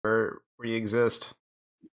already exist.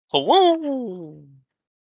 Hello!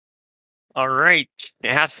 Alright,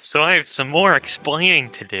 yeah, so I have some more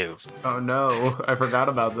explaining to do. Oh no, I forgot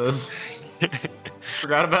about this.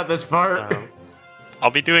 Forgot about this part. I'll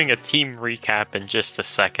be doing a team recap in just a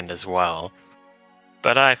second as well.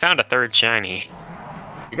 But I found a third shiny.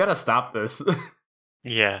 You gotta stop this.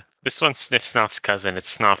 Yeah, this one's Sniff Snuff's cousin, it's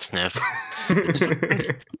Snuff Sniff.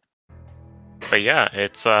 But yeah,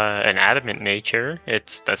 it's an adamant nature.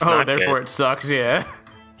 That's not therefore good. it sucks, yeah.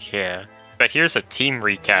 Yeah, but here's a team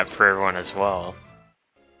recap for everyone as well.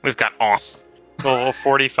 We've got level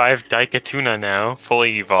 45 Daikatuna now,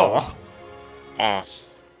 fully evolved. I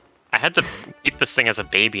had to keep this thing as a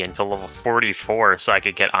baby until level 44 so I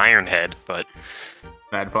could get Ironhead, but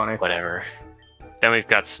Mad funny. whatever. Then we've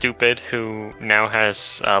got Stupid, who now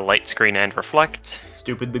has Light Screen and Reflect.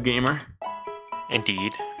 Stupid the gamer.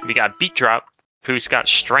 Indeed. We got Beat Drop, who's got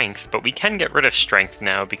Strength, but we can get rid of Strength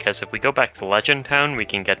now because if we go back to Legend Town, we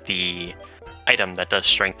can get the item that does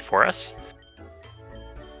Strength for us.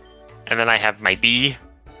 And then I have my B,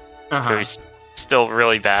 who's still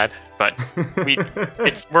really bad, but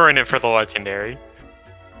we're in it for the Legendary.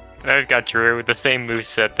 And then we've got Drew with the same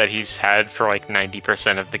moveset that he's had for like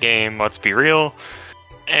 90% of the game, let's be real.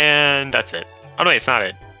 And that's it. Oh no, it's not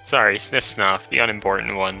it. Sorry, Sniff Snuff, the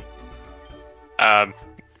unimportant one.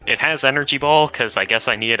 It has Energy Ball, because I guess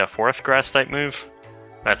I needed a 4th Grass-type move.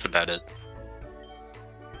 That's about it.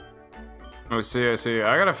 I see.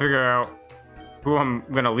 I gotta figure out who I'm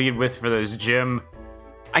gonna lead with for this gym.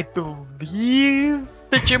 I believe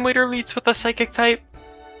the gym leader leads with a Psychic type.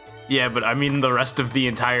 Yeah, but I mean the rest of the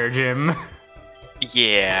entire gym.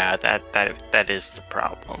 Yeah, that is the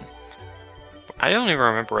problem. I don't even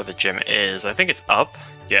remember where the gym is. I think it's up.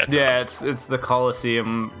 Yeah, it's the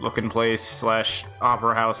Coliseum looking place /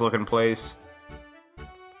 Opera House looking place.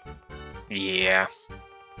 Yeah.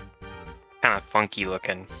 Kind of funky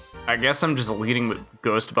looking. I guess I'm just leading with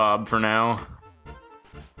Ghost Bob for now.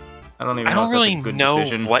 I don't even know if really that's a good know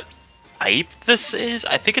decision. what type this is.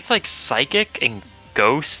 I think it's like Psychic and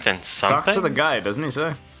Ghost and something. Talk to the guy, doesn't he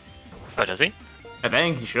say? Oh, does he? I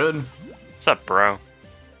think he should. What's up, bro?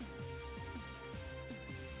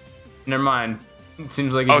 Never mind. It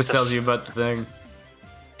seems like he just tells you about the thing.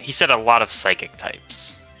 He said a lot of Psychic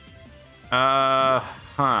types. Dark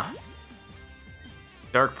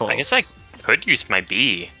Pulse. I guess I could use my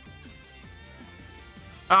B.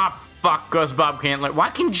 Fuck, Ghost Bob can't learn. Why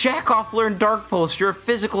can Jackoff learn Dark Pulse? You're a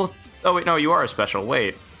physical... Oh, wait, no, you are a special.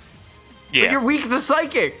 Wait. Yeah. But you're weak to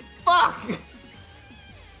Psychic! Fuck!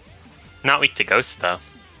 Not weak to Ghost, though.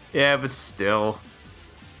 Yeah, but still.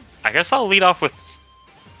 I guess I'll lead off with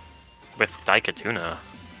Daikatuna.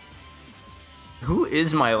 Who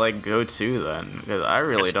is my, go-to, then? Because I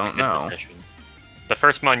really don't know. Position. The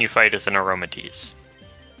first mon you fight is an Aromatisse.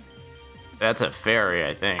 That's a fairy,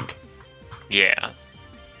 I think. Yeah.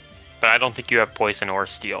 But I don't think you have Poison or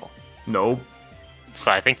Steel. Nope.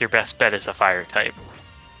 So I think your best bet is a Fire type.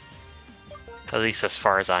 At least as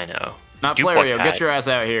far as I know. Not Flareon, get your ass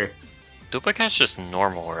out here. Duplicat's just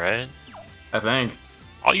normal, right? I think.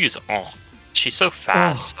 I'll use... Oh, she's so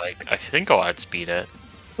fast, I think I'll outspeed it.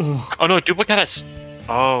 Oh no, Duplicate has...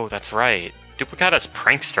 Oh, that's right. Duplicate has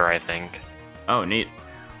Prankster, I think. Oh, neat.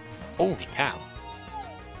 Holy cow.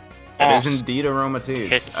 That is indeed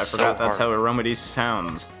Aromatisse. I forgot that's hard. how Aromatisse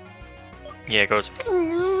sounds. Yeah, it goes...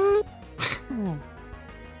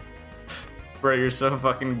 Bro, you're so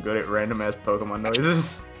fucking good at random-ass Pokemon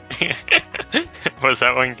noises. Was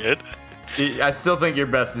that one good? I still think your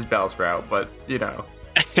best is Bellsprout, but, you know.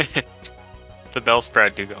 The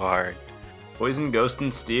Bellsprout do go hard. Poison, Ghost,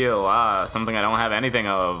 and Steel. Something I don't have anything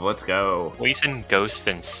of. Let's go. Poison, Ghost,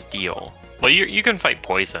 and Steel. Well, you can fight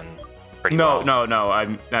Poison pretty well. No.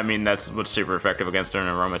 I mean, that's what's super effective against an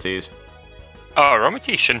Aromatisse. Oh,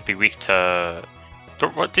 Aromatisse shouldn't be weak to...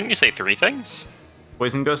 What, didn't you say 3 things?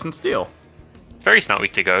 Poison, Ghost, and Steel. Fairy's not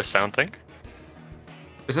weak to Ghost, I don't think.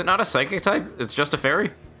 Is it not a Psychic type? It's just a Fairy?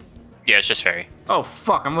 Yeah, it's just Fairy. Oh,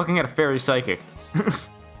 fuck. I'm looking at a Fairy Psychic.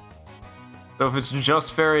 So if it's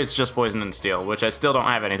just Fairy, it's just Poison and Steel, which I still don't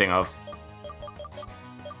have anything of.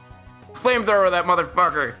 Flamethrower that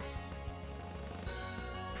motherfucker!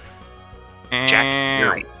 Jack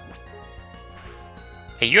Fury.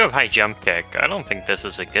 Hey, you have high jump kick. I don't think this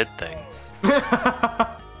is a good thing.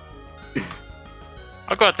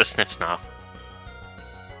 I'll go out to Sniff Snuff.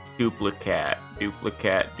 Duplicate.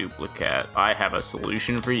 I have a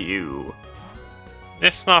solution for you.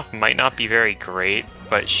 Sniff Snuff might not be very great,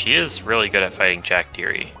 but she is really good at fighting Jack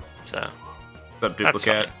Fury, so... What's up,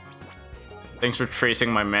 Duplicate? Thanks for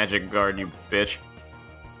tracing my magic guard, you bitch.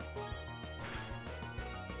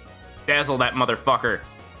 Dazzle that motherfucker.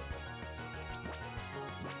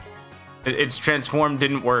 Its transform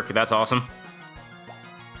didn't work. That's awesome.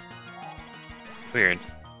 Weird.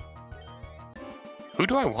 Who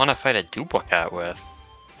do I want to fight a duplicate with?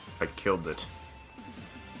 I killed it.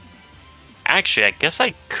 Actually, I guess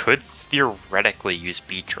I could theoretically use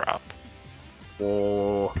Beat Drop.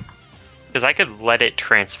 Oh. Because I could let it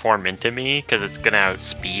transform into me, because it's going to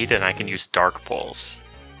outspeed, and I can use Dark Pulse.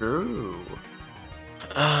 Ooh.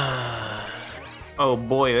 Oh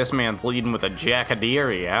boy, this man's leading with a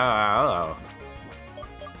Jackadiri. Oh.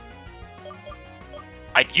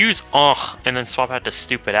 I'd use and then swap out to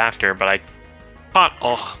Stupid after, but I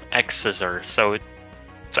caught X Scissor, so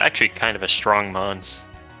it's actually kind of a strong mon.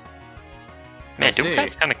 Man,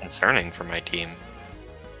 Duplicate's kind of concerning for my team.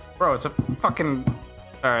 Bro, it's a fucking...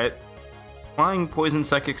 Alright. Flying, Poison,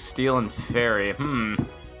 Psychic, Steel, and Fairy.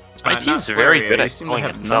 My team's very good at killing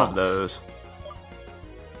itself. None of those.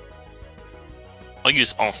 I'll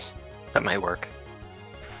use That might work.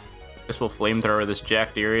 Guess we'll Flamethrower this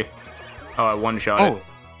Jack Deary. Oh, I one-shot it. Oh,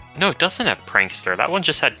 no, it doesn't have Prankster. That one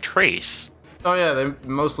just had Trace. Oh yeah, they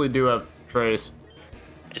mostly do have Trace.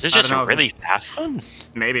 Is it just really fast then?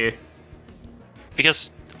 Maybe.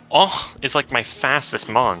 Because is like my fastest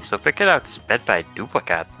mon, so if it get outsped by a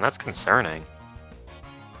duplicate, then that's concerning.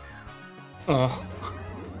 Oh.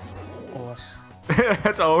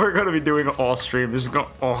 That's all we're gonna be doing all stream, is go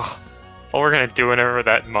All we're gonna do whenever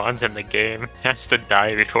that mon's in the game has to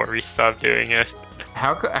die before we stop doing it.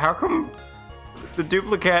 How come the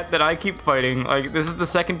duplicate that I keep fighting, like, this is the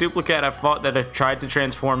second duplicate I've fought that have tried to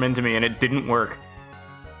transform into me and it didn't work.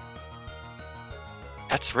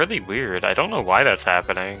 That's really weird. I don't know why that's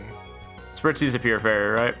happening. Spritzy's a pure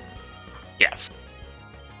fairy, right? Yes.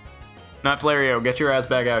 Not Flario, get your ass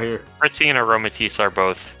back out here. Spritzy and Aromatisse are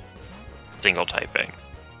both single typing.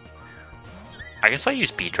 I guess I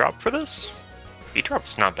use B-Drop for this?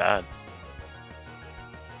 B-Drop's not bad.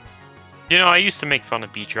 You know, I used to make fun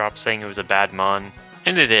of B-Drop saying it was a bad mon,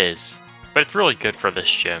 and it is, but it's really good for this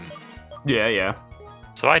gym. Yeah.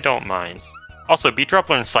 So I don't mind. Also, B-Drop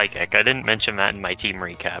learns Psychic. I didn't mention that in my team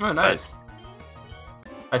recap. Oh, nice.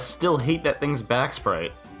 I still hate that thing's back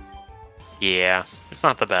sprite. Yeah, it's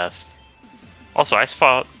not the best. Also, I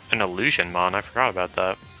fought an Illusion mon. I forgot about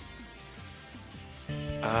that.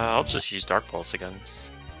 I'll just use Dark Pulse again.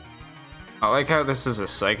 I like how this is a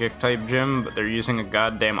Psychic type gym, but they're using a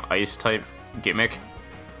goddamn Ice type gimmick.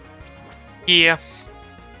 Yeah.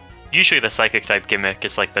 Usually the Psychic type gimmick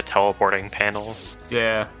is like the teleporting panels.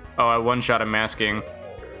 Yeah. Oh, I one-shot a Masking.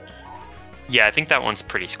 Yeah, I think that one's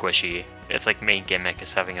pretty squishy. Its like main gimmick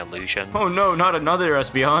is having Illusion. Oh no, not another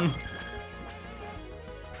Espeon.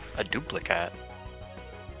 A duplicate.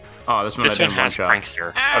 Oh, this one has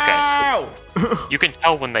Prankster. Ow! Okay, so you can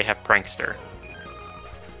tell when they have Prankster.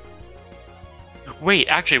 Wait,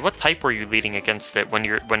 actually, what type were you leading against it when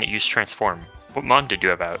it used Transform? What mon did you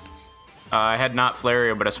have out? I had not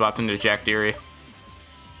Flario, but I swapped into Jack Deary.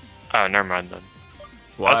 Oh, never mind then.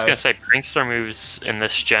 Why? I was gonna say, Prankster moves in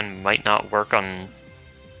this gen might not work on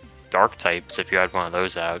Dark types if you had one of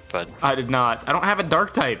those out, but... I did not. I don't have a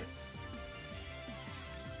Dark type.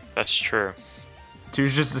 That's true.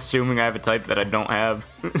 Two's just assuming I have a type that I don't have.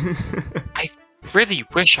 I really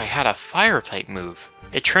wish I had a Fire type move.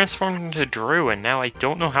 It transformed into Drew, and now I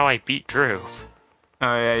don't know how I beat Drew.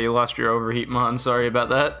 Oh yeah, you lost your Overheat mon. Sorry about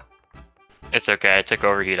that. It's okay, I took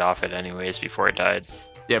Overheat off it anyways before it died.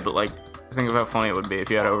 Yeah, but like, think of how funny it would be if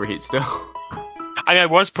you had Overheat still. I mean, I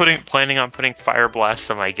was planning on putting Fire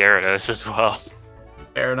Blast on my Gyarados as well.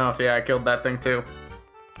 Fair enough, yeah, I killed that thing too.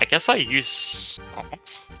 I guess I use...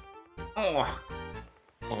 Oh.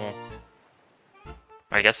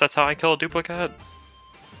 I guess that's how I kill a duplicate?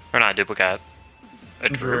 Or not a duplicate. A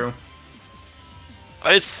Drew.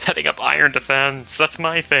 I was setting up Iron Defense, that's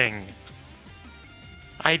my thing.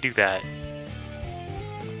 I do that.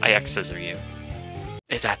 I X-Scissor you.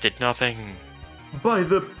 That did nothing. By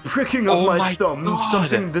the pricking of my thumb, God.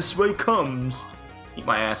 something this way comes. Eat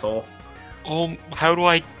my asshole. Oh, how do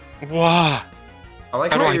I... Wah! I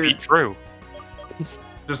like how do I you're beat Drew?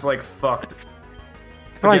 just like fucked.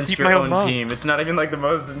 How do I Against beat your my own own team. It's not even like the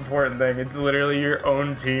most important thing. It's literally your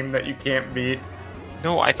own team that you can't beat.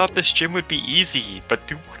 No, I thought this gym would be easy, but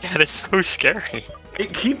duplicate is so scary.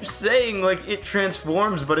 It keeps saying like it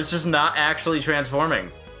transforms, but it's just not actually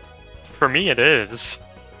transforming. For me, it is.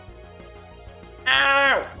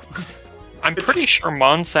 Ow! I'm pretty sure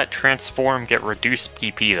mons that transform get reduced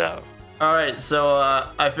PP, though. Alright, so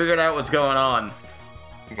I figured out what's going on.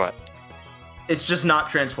 What? It's just not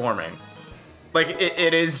transforming. Like,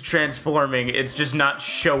 it is transforming, it's just not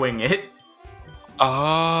showing it.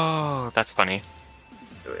 Oh, that's funny.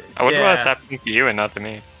 I wonder why that's happening to you and not to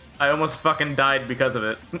me. I almost fucking died because of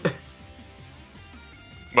it.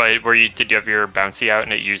 But did you have your bouncy out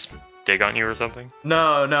and it used dig on you or something?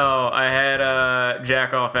 No, I had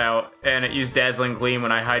Jack Off out, and it used Dazzling Gleam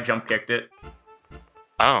when I high jump kicked it.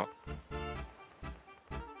 Oh.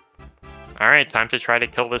 Alright, time to try to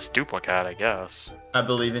kill this duplicate, I guess. I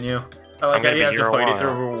believe in you. I like how you have to fight it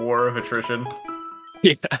through a war of attrition.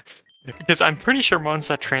 Yeah. Because I'm pretty sure ones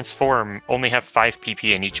that transform only have 5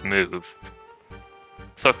 PP in each move.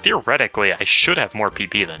 So theoretically, I should have more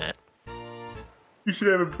PP than it. You should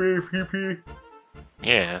have a bigger PP.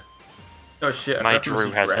 Yeah. Oh shit, my Drew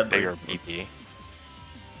has a bigger PP.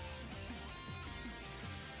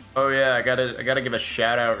 Oh yeah, I gotta give a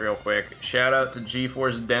shout out real quick. Shout out to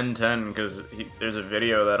GeForce Den 10 because there's a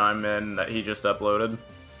video that I'm in that he just uploaded.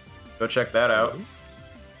 Go check that out.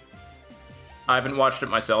 I haven't watched it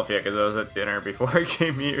myself yet because I was at dinner before I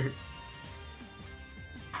came here.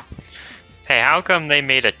 Hey, how come they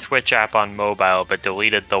made a Twitch app on mobile but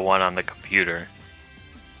deleted the one on the computer?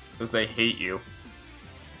 Because they hate you.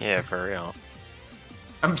 Yeah, for real.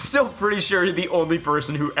 I'm still pretty sure you're the only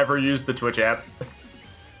person who ever used the Twitch app.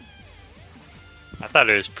 I thought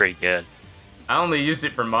it was pretty good. I only used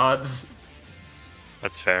it for mods.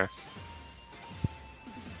 That's fair.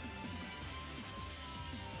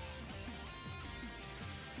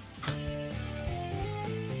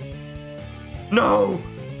 No!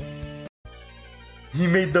 He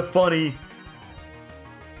made the funny.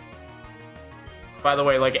 By the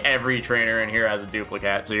way, like every trainer in here has a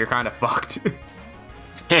duplicate, so you're kind of fucked.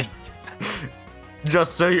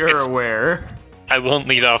 Just so you're aware. I won't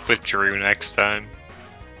lead off with Drew next time.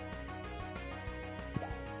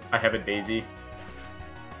 I have a Daisy.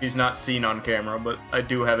 He's not seen on camera, but I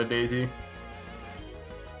do have a Daisy.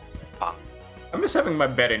 Ah. I miss having my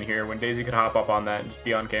bed in here when Daisy could hop up on that and just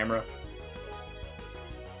be on camera.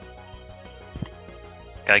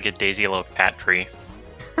 Gotta get Daisy a little cat tree.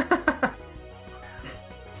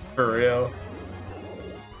 For real.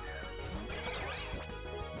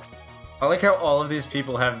 I like how all of these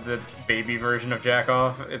people have the baby version of Jack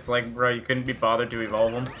Off. It's like, bro, you couldn't be bothered to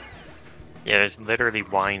evolve them. Yeah, there's literally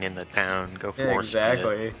wine in the town. Go for Yeah, more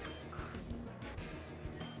exactly.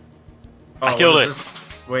 Oh, I killed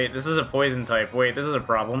it. Wait, this is a poison type. Wait, this is a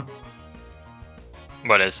problem.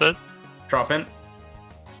 What is it? Tropint?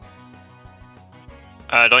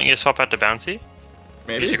 Don't you swap out to Bouncy?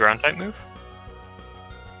 Maybe? Use a ground type move?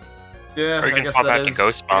 Yeah, or you can swap out to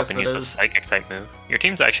Ghost Pop and use a Psychic type move. Your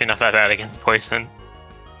team's actually not that bad against Poison.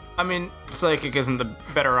 I mean, Psychic isn't the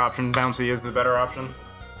better option. Bouncy is the better option.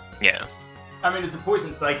 Yeah. I mean, it's a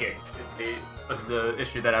Poison Psychic. It was the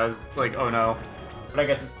issue that I was like, oh no. But I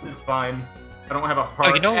guess it's fine. I don't have a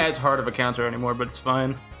hard, as hard of a counter anymore, but it's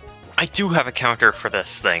fine. I do have a counter for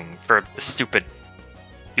this thing, for the stupid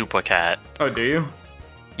duplicate. Oh, do you?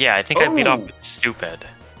 Yeah, I think I beat off with stupid.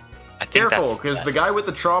 I think careful, because the guy with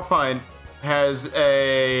the Tropine has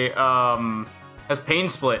a has Pain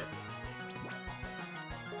Split.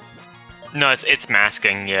 No, it's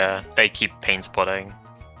masking. Yeah, they keep pain splitting.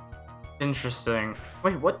 Interesting.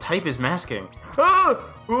 Wait, what type is masking? Ah!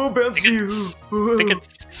 Oh, bouncy! I think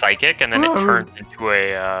it's psychic, and then it turns into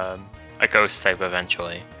a ghost type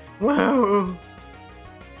eventually. Wow.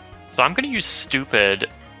 So I'm gonna use stupid,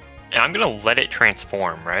 and I'm gonna let it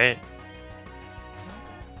transform, right?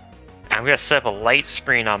 I'm gonna set up a light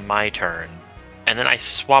screen on my turn, and then I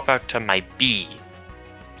swap out to my B.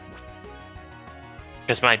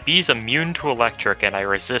 Because my B's immune to electric and I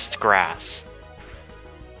resist grass.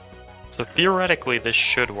 So theoretically this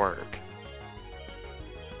should work.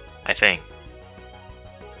 I think.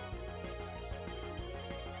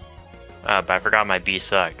 But I forgot my B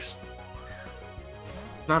sucks.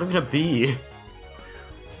 Not even a B.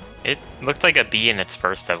 It looked like a B in its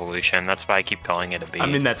first evolution, that's why I keep calling it a B. I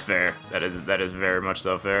mean, that's fair. That is very much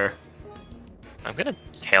so fair. I'm gonna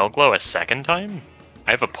Hail Glow a second time?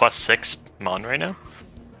 I have a +6 Mon right now.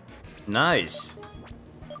 Nice.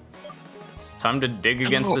 Time to dig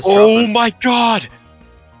against this Oh my god!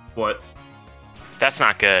 What? That's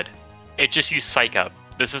not good. It just used Psych Up.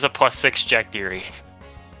 This is a +6 Jack Deary.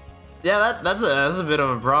 Yeah, that's a bit of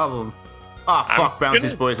a problem. Ah, fuck,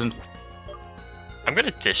 Bouncy's poisoned. I'm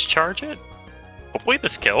gonna discharge it. Hopefully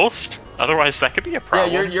this kills. Otherwise, that could be a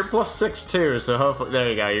problem. Yeah, you're +6 too, so hopefully... There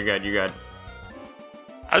you go, you're good.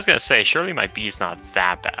 I was gonna say, surely my B's not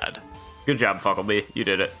that bad. Good job, Fuckleby. You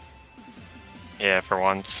did it. Yeah, for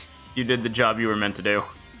once. You did the job you were meant to do.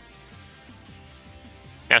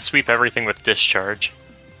 Now sweep everything with discharge.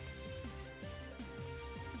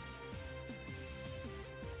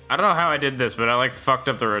 I don't know how I did this, but I, like, fucked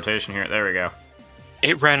up the rotation here. There we go.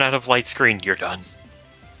 It ran out of light screen. You're done.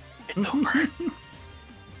 It's over.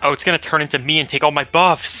 Oh, it's gonna turn into me and take all my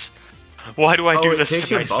buffs. Why do I do it this takes to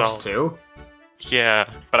your buffs myself? too? Yeah,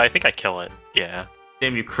 but I think I kill it. Yeah.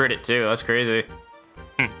 Damn, you crit it too. That's crazy.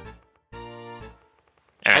 And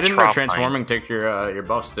I a didn't know Trop transforming took your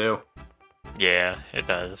buffs too. Yeah, it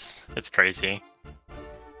does. It's crazy.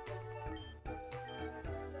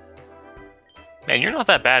 Man, you're not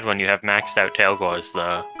that bad when you have maxed out tail glows,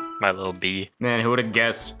 though, my little bee. Man, who would have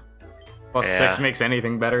guessed? Plus Yeah. 6 makes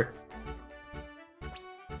anything better.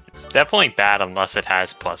 It's definitely bad unless it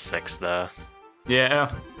has +6, though.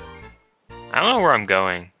 Yeah. I don't know where I'm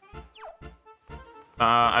going.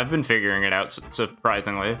 I've been figuring it out,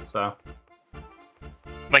 surprisingly, so...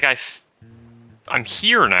 Like, I'm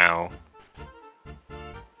here now.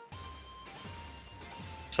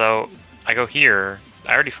 So, I go here.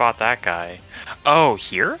 I already fought that guy. Oh,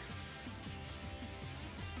 here?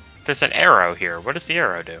 There's an arrow here. What does the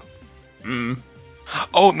arrow do?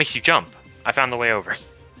 Oh, it makes you jump. I found the way over.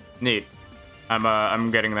 Neat.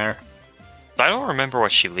 I'm getting there. I don't remember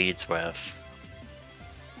what she leads with.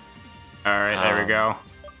 Alright, there we go.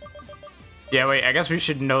 Yeah, wait, I guess we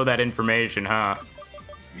should know that information, huh?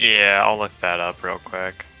 Yeah, I'll look that up real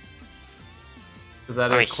quick. Because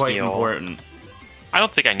that is quite important. I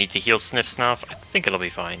don't think I need to heal Sniff Snuff. I think it'll be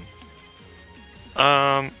fine.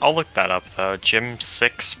 I'll look that up, though. Gym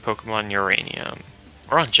 6, Pokemon Uranium.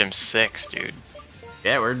 We're on Gym 6, dude.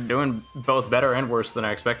 Yeah, we're doing both better and worse than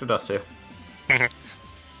I expected us to.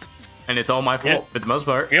 And it's all my fault, for the most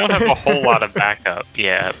part. We don't have a whole lot of backup,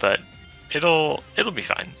 yeah, but it'll be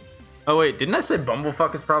fine. Oh wait, didn't I say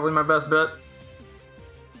Bumblefuck is probably my best bet?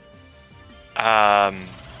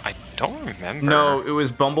 I don't remember. No, it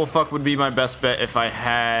was Bumblefuck would be my best bet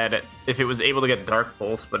if it was able to get Dark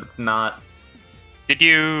Pulse, but it's not. Did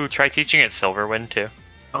you try teaching it Silverwind, too?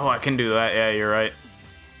 Oh, I can do that, yeah, you're right.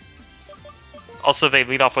 Also, they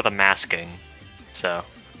lead off with a masking, so...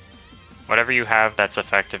 Whatever you have that's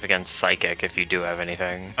effective against Psychic, if you do have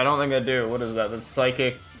anything. I don't think I do. What is that? That's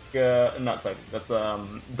Psychic, not Psychic, that's,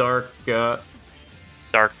 Dark,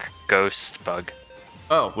 Dark Ghost Bug.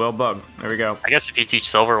 Oh, well, Bug. There we go. I guess if you teach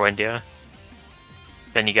Silverwind, yeah.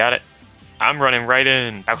 Then you got it. I'm running right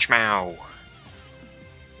in. Ouch, mow.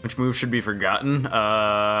 Which move should be forgotten?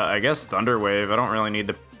 I guess Thunder Wave. I don't really need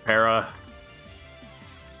the para.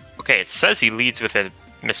 Okay, it says he leads with a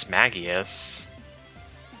Miss Magius.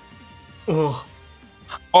 Ugh.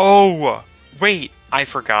 Oh! Wait, I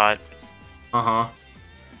forgot. Uh-huh.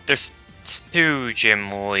 There's 2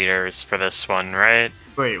 gym leaders for this one, right?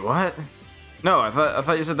 Wait, what? No, I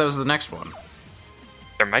thought you said that was the next one.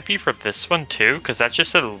 There might be for this one too, because that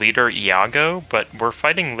just said Leader Iago, but we're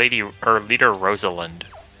fighting Leader Rosalind.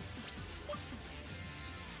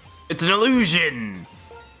 It's an illusion!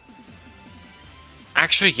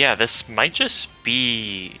 Actually, yeah, this might just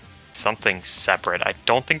be something separate. I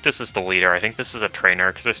don't think this is the leader. I think this is a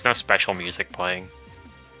trainer, because there's no special music playing.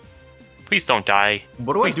 Please don't die.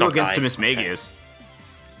 What do Please I do don't against die. a Miss Magius?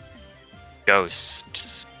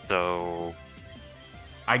 Ghost. So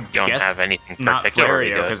I you don't guess have anything not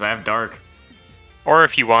particularly Flario, good. because I have Dark. Or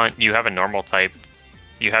if you want, you have a normal type.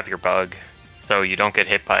 You have your bug, so you don't get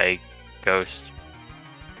hit by Ghost.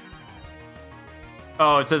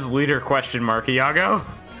 Oh, it says leader question mark, Iago?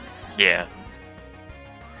 Yeah.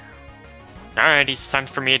 Alright, it's time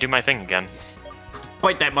for me to do my thing again.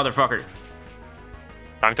 Fight that motherfucker.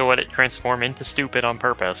 Time to let it transform into stupid on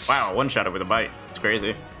purpose. Wow, one-shot it with a bite. It's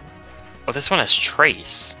crazy. Oh, this one has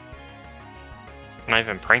Trace. Not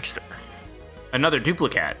even Prankster. Another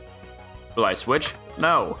duplicate. Will I switch?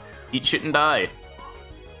 No. Eat shit and die.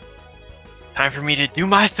 Time for me to do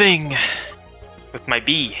my thing with my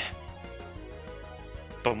bee.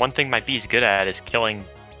 The one thing my bee's good at is killing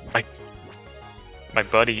my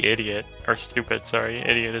buddy Idiot. Or Stupid, sorry.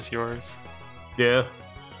 Idiot is yours. Yeah.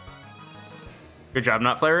 Good job,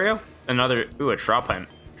 not Flario. Another, ooh, a Tropent.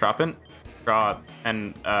 Tropent?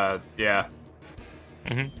 And, yeah.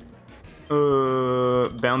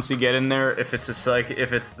 Bouncy get in there. If it's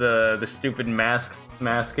if it's the stupid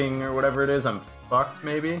masking or whatever it is, I'm fucked,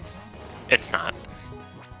 maybe? It's not.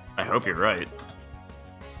 I hope you're right.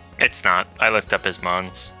 It's not. I looked up his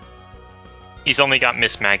mons. He's only got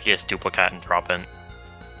Miss Magius, Duplicate, and Tropent.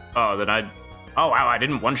 Oh, then oh, wow, I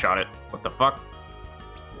didn't one-shot it. What the fuck?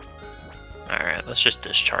 Alright, let's just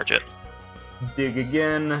discharge it. Dig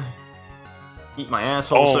again. Eat my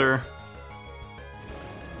asshole, Oh. sir.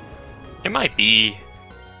 It might be...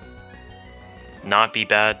 not be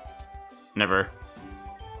bad. Never.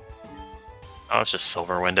 I'll just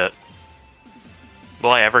Silverwind it.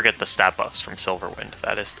 Will I ever get the stat buffs from Silverwind?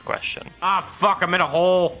 That is the question. Ah, fuck, I'm in a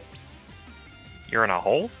hole. You're in a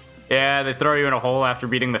hole? Yeah, they throw you in a hole after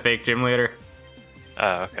beating the fake gym leader.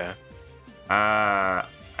 Oh, okay. I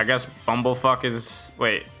I guess Bumblefuck is...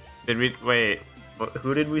 Wait,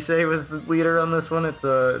 who did we say was the leader on this one? It's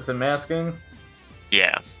a masking?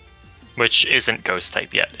 Yeah. Which isn't ghost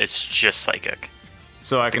type yet. It's just psychic.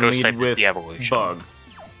 So I The can ghost lead type is with the evolution. Bug.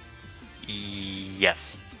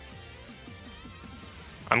 Yes.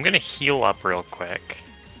 I'm gonna heal up real quick.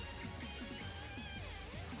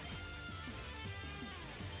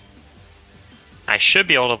 I should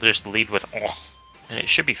be able to just lead with all, and it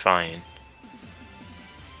should be fine.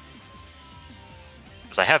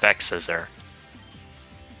 Because I have X Scissor.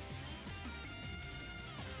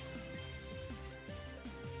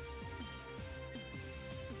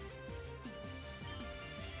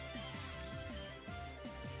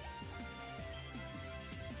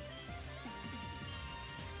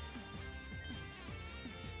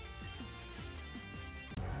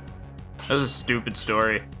 That was a stupid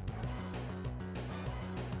story.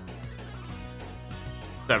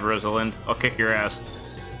 That Rosalind, I'll kick your ass.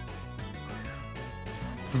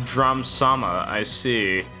 Drum Sama, I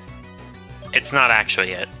see. It's not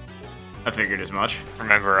actually it. I figured as much.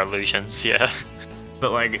 Remember illusions, yeah.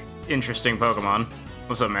 But like, interesting Pokemon.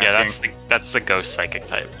 What's up, masking? Yeah, that's the ghost psychic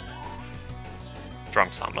type.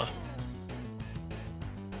 Drum Samba.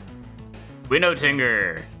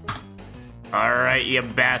 Winnotinger! Alright, you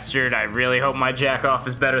bastard. I really hope my jack-off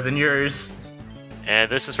is better than yours. Yeah,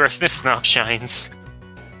 this is where Sniff Snob shines.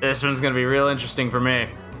 This one's gonna be real interesting for me.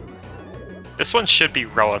 This one should be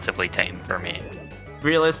relatively tame for me.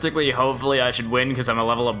 Realistically, hopefully I should win because I'm a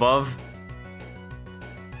level above.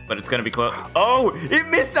 But it's gonna be close. Oh! It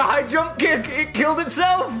missed a high jump kick! It killed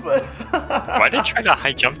itself! Why did you try to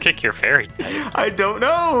high jump kick your fairy type? I don't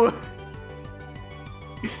know!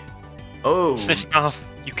 Oh. Sniff Snob,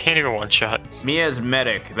 you can't even one-shot. Mia's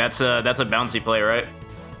Medic. That's a bouncy play, right?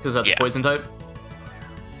 Because that's a poison type?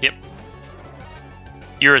 Yep.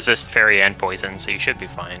 You resist fairy and poison, so you should be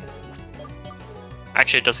fine.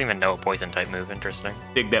 Actually, it doesn't even know a poison type move. Interesting.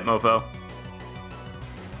 Dig that mofo.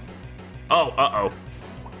 Oh, uh-oh.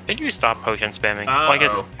 Did you stop potion spamming? Well, I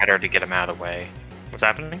guess it's better to get him out of the way. What's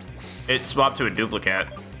happening? It swapped to a duplicate.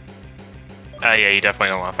 Yeah, you definitely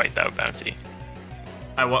don't want to fight that with bouncy.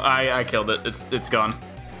 I killed it. It's gone.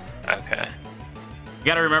 Okay. You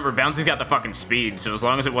gotta remember, Bouncy's got the fucking speed, so as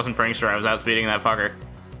long as it wasn't Prankster, I was outspeeding that fucker.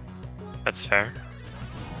 That's fair.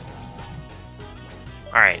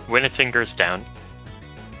 Alright, Winnetinger's down.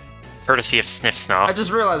 Courtesy of Sniff Snob. I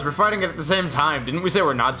just realized we're fighting it at the same time. Didn't we say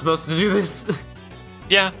we're not supposed to do this?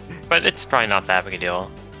 Yeah, but it's probably not that big a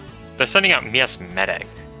deal. They're sending out Mia's Medic.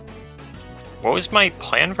 What was my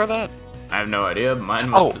plan for that? I have no idea.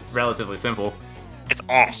 Mine was relatively simple. It's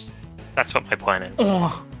off. That's what my plan is.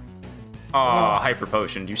 Oh, Hyper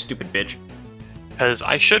Potion, you stupid bitch. Because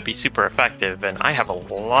I should be super effective, and I have a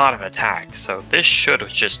lot of attack, so this should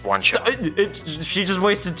just one-shot. She just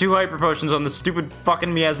wasted 2 Hyper Potions on the stupid fucking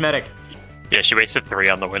Miasmetic. Yeah, she wasted 3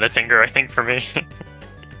 on the Winnetinger, I think, for me.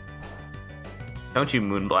 Don't you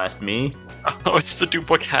Moonblast me. Oh, it's the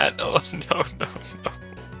duplicate. Oh, no.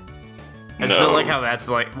 I still like how that's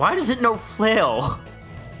like, why does it know Flail?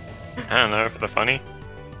 I don't know, for the funny.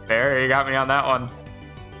 Fair, you got me on that one.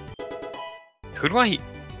 Who do I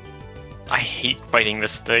hate fighting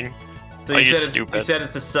this thing. So you said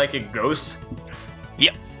it's a Psychic Ghost?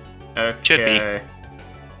 Yep. Okay. Should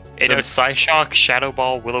be. It knows Psyshock, Shadow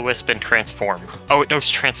Ball, Will-O-Wisp, and Transform. Oh, it knows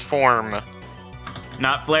Transform.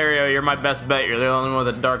 Not Flareon, you're my best bet. You're the only one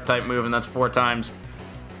with a Dark type move, and that's 4 times.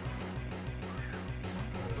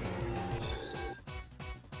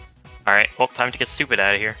 Alright, well, time to get stupid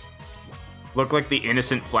out of here. Look like the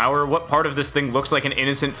innocent flower? What part of this thing looks like an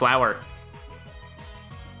innocent flower?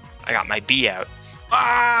 I got my B out.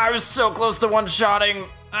 Ah, I was so close to one-shotting.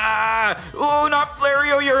 Ah, oh, not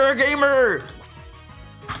Flareon, you're a gamer.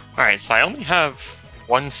 Alright, so I only have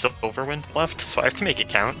 1 Silverwind left, so I have to make it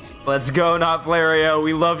count. Let's go, not Flareon.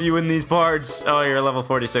 We love you in these parts. Oh, you're level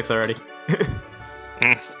 46 already.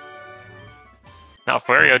 Now,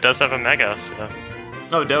 Flareon does have a Mega, so...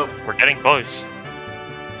 Oh, dope. We're getting close.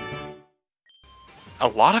 A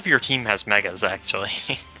lot of your team has Megas, actually.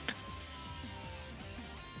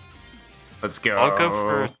 Let's go. I'll go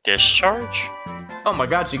for Discharge. Oh my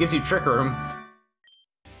god, she gives you Trick Room.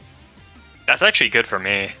 That's actually good for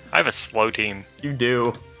me. I have a slow team. You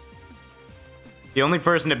do. The only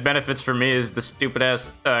person that benefits from me is the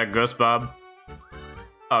stupid-ass Ghost Bob.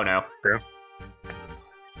 Oh no. True.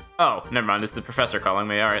 Oh, never mind. It's the professor calling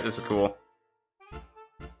me. Alright, this is cool.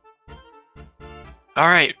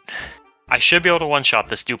 Alright. I should be able to one-shot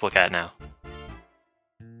this duplicate now.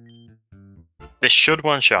 This should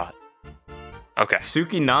one-shot. Okay.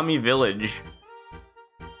 Tsukinami Village.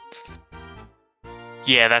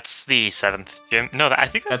 Yeah, that's the 7th gym. No, I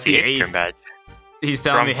think that's the 8th gym badge. He's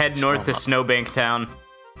telling me head north to Snowbank Town.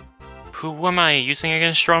 Who am I using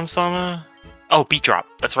against Strom Sama? Oh, Beat Drop.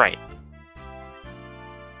 That's right.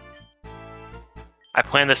 I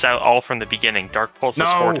planned this out all from the beginning. Dark Pulse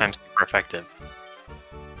is 4 times super effective.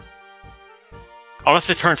 Unless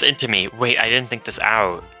it turns into me. Wait, I didn't think this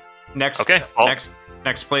out. Next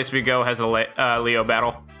place we go has a Leo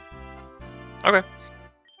battle. Okay.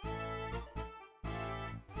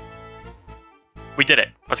 We did it.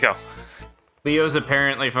 Let's go. Leo's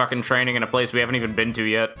apparently fucking training in a place we haven't even been to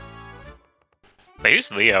yet. I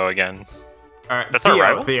used Leo again. Alright, that's not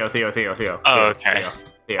rival? Theo. Oh, okay.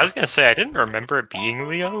 Theo. I was gonna say, I didn't remember it being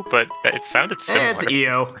Leo, but it sounded similar. It's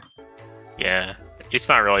EO. Yeah. He's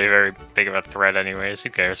not really very big of a threat anyways. Who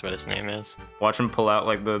cares what his name is? Watch him pull out,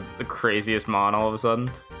 like, the craziest mon all of a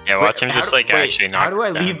sudden. Yeah, watch him just, actually knock How do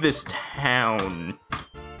I down. leave this town?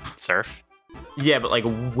 Surf? Yeah, but, like,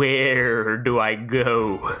 where do I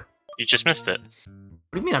go? You just missed it.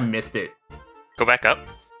 What do you mean I missed it? Go back up.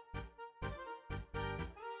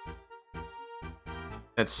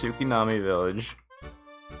 That's Tsukinami Village.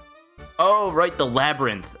 Oh, right, the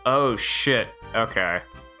labyrinth. Oh, shit. Okay.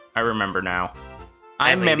 I remember now.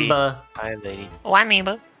 Hi, remember. Hi, lady. Oh, I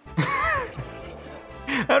remember.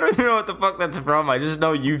 I don't even know what the fuck that's from. I just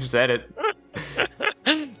know you've said it.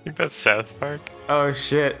 I think that's South Park. Oh,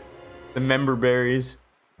 shit. The member berries.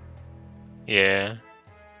 Yeah.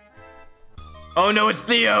 Oh, no, it's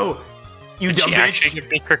Theo! You dumb bitch! Actually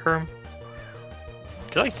give me Quick Room?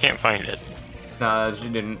 Because I can't find it. Nah, she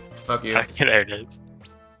didn't. Fuck you. Okay, there it is.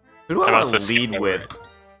 Who do I want to lead with?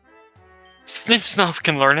 Sniff Snuff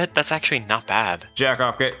can learn it. That's actually not bad. Jack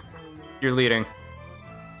off, get. You're leading.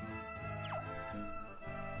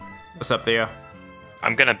 What's up, Theo?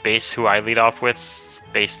 I'm gonna base who I lead off with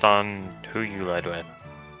based on who you led with.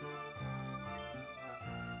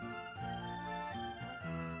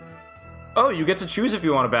 Oh, you get to choose if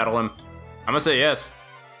you want to battle him. I'm gonna say yes.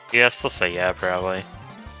 Yes, they'll say yeah, probably.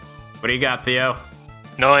 What do you got, Theo?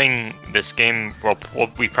 Knowing this game, well,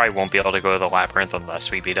 we probably won't be able to go to the Labyrinth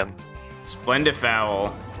unless we beat him.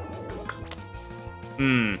 Splendifowl.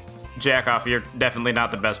 Jack off, you're definitely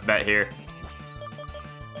not the best bet here.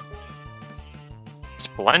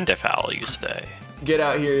 Splendifowl, you say? Get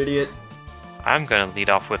out here, idiot. I'm gonna lead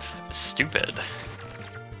off with Stupid.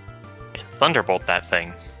 And Thunderbolt that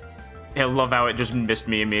thing. I love how it just missed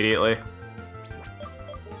me immediately.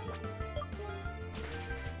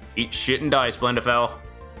 Eat shit and die, Splendifowl.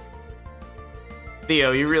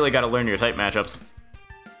 Theo, you really gotta learn your type matchups.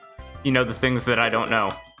 You know the things that I don't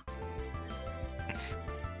know.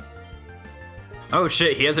 Oh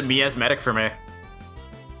shit, he has a miasmatic for me.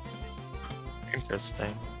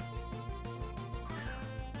 Interesting.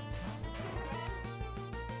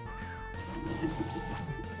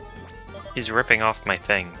 He's ripping off my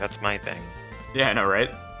thing. That's my thing. Yeah, I know, right?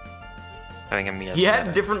 Having a miasmatic. He had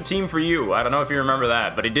a different team for you. I don't know if you remember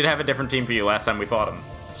that, but he did have a different team for you last time we fought him.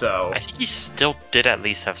 So I think he still did at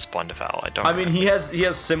least have Splendifowl. I mean, he has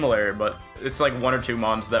similar, but it's like 1 or 2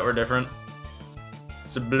 mons that were different.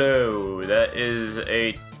 Sablo, that is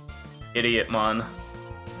a idiot mon.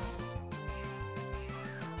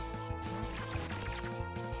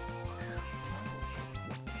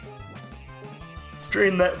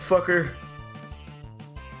 Drain that fucker.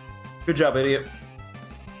 Good job, idiot.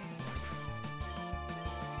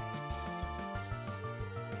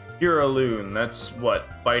 Loon, that's what?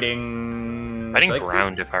 Fighting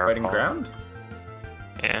ground, if I recall. Fighting ground?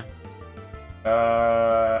 Yeah.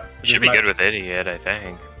 You should be good with Idiot, I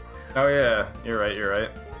think. Oh yeah, you're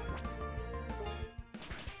right.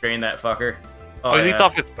 Drain that fucker. Oh, he leads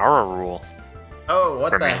off with Gara Rule. Oh,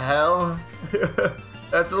 what the hell?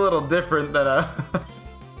 That's a little different than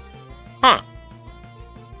Huh.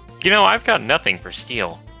 You know, I've got nothing for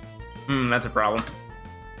Steel. That's a problem.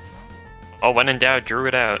 Oh, when in doubt, drew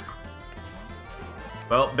it out.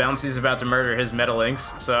 Well, Bouncy's about to murder his Metal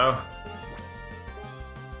Inks, so...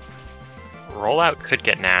 Rollout could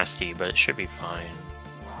get nasty, but it should be fine.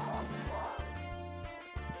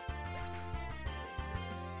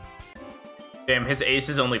 Damn, his ace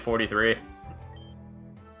is only 43.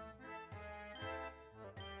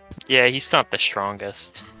 Yeah, he's not the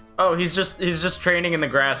strongest. Oh, he's just training in the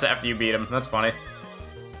grass after you beat him. That's funny.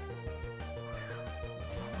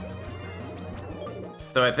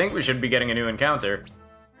 So I think we should be getting a new encounter.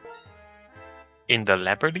 In the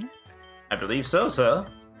labyrinth? I believe so, sir.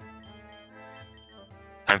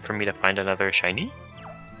 Time for me to find another shiny?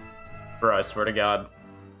 Bro, I swear to God.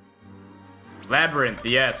 Labyrinth,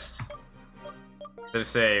 yes. To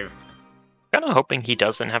save. Kinda hoping he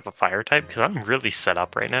doesn't have a fire type, because I'm really set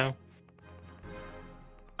up right now.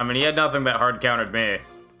 I mean, he had nothing that hard countered me.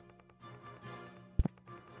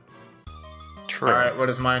 True. Alright, what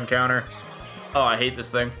is my encounter? Oh, I hate this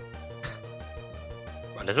thing.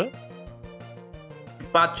 What is it?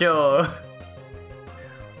 Pacho!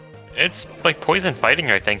 It's like poison fighting,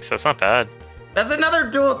 I think, so it's not bad. That's another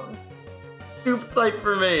dual soup type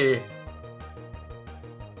for me!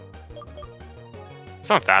 It's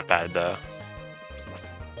not that bad, though.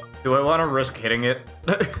 Do I want to risk hitting it?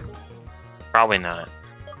 Probably not.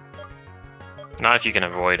 Not if you can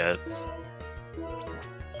avoid it.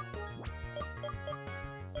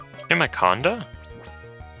 Hemaconda?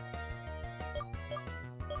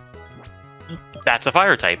 That's a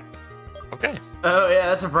fire type. Okay. Oh yeah,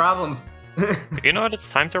 that's a problem. You know what? It's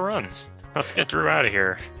time to run. Let's get Drew out of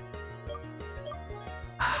here.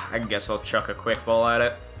 I guess I'll chuck a quick ball at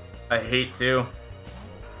it. I hate to.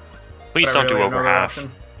 Please don't do really have over no half.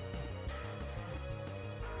 option.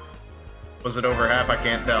 Was it over half? I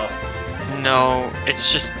can't tell. No,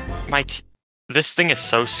 it's just this thing is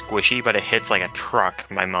so squishy, but it hits like a truck,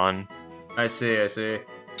 my mon. I see, I see.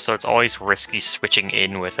 So it's always risky switching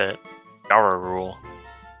in with it. Our rule.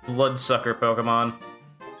 Bloodsucker Pokemon.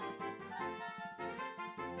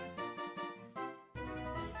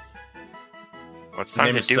 Well, it's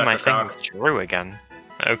time to do my thing with Drew again.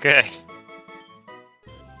 Okay.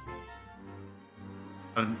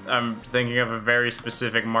 I'm thinking of a very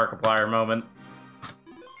specific Markiplier moment.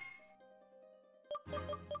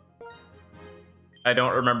 I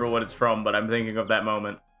don't remember what it's from, but I'm thinking of that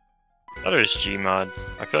moment. I thought it was Gmod.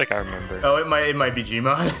 I feel like I remember. Oh, it might be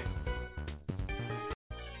Gmod.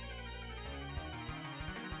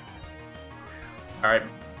 Alright.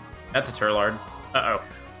 That's a Turlard. Uh-oh.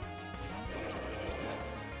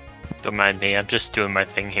 Don't mind me, I'm just doing my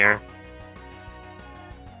thing here.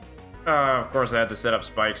 Of course I had to set up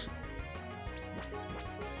spikes.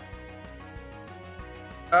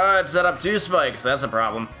 It set up 2 spikes, that's a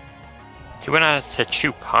problem. He went out to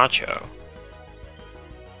Chupacho.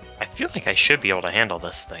 I feel like I should be able to handle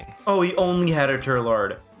this thing. Oh, he only had a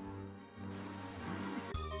Turlard.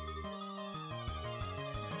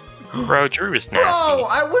 Bro, Drew is nasty. Bro,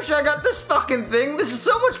 I wish I got this fucking thing. This is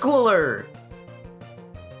so much cooler.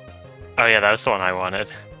 Oh yeah, that was the one I wanted.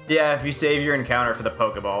 Yeah, if you save your encounter for the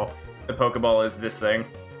Pokeball. The Pokeball is this thing.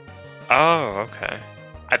 Oh, okay.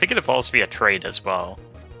 I think it evolves via trade as well.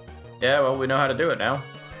 Yeah, well, we know how to do it now.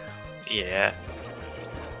 Yeah.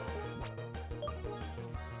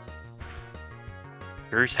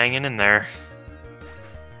 Drew's hanging in there.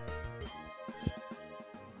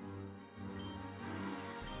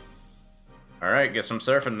 Alright, guess I'm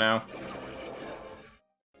surfing now.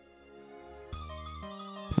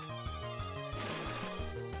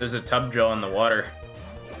 There's a Tubjaw in the water.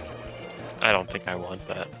 I don't think I want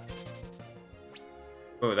that.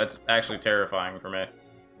 Ooh, that's actually terrifying for me.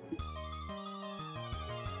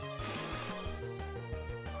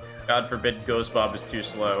 God forbid Ghost Bob is too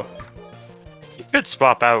slow. You could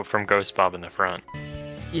swap out from Ghost Bob in the front.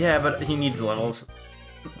 Yeah, but he needs levels.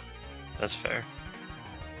 That's fair.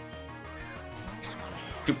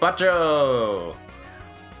 Chupacho!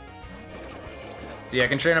 See, I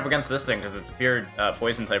can train up against this thing because it's a pure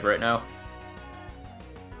poison type right now.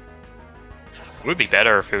 It would be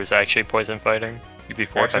better if it was actually poison fighting. You'd be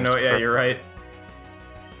 4 Actually, times. no, yeah, you're right.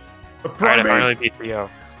 Alright, I finally beat Rio.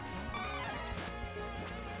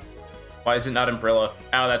 Why is it not Umbrella?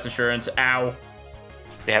 Ow, that's insurance. Ow.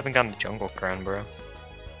 They haven't gotten the Jungle Crown, bro.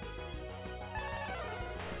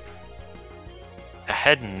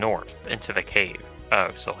 Head north into the cave.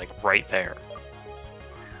 Oh, so like right there.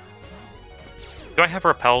 Do I have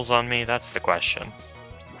repels on me? That's the question.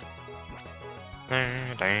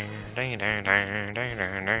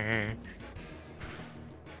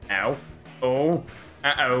 Ow. Oh.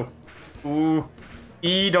 Uh-oh. Ooh.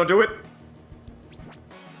 E, don't do it.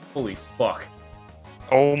 Holy fuck.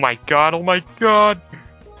 Oh my god, oh my god!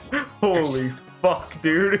 Holy fuck,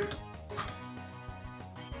 dude.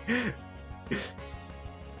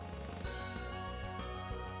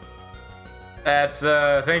 That's,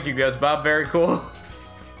 thank you guys, Bob. Very cool.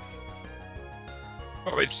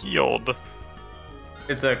 Oh, it healed.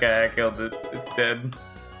 It's okay, I killed it. It's dead.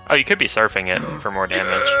 Oh, you could be surfing it for more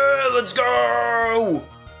damage. Let's go!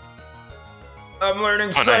 I'm learning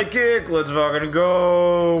Oh, Psychic! Let's fucking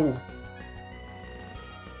go!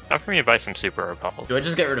 Time for me to buy some super repels. Do I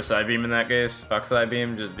just get rid of Psybeam in that case? Fuck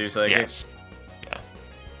Psybeam, just do Psychic? Yes. Yeah.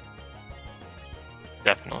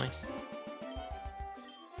 Definitely.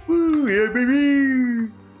 Woo, yeah,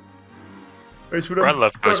 baby! That's what I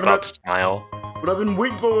love Ghost Bob's smile. What I've been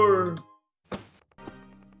waiting for!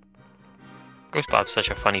 Ghost Bob's such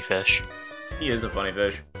a funny fish. He is a funny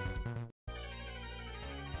fish.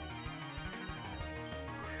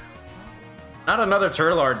 Not another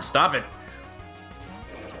Turlard, stop it.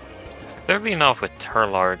 They're leading off with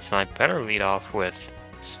Turlards, and I better lead off with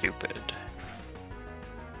Stupid.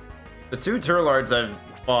 The 2 Turlards I've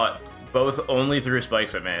fought both only threw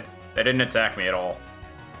spikes at me. They didn't attack me at all.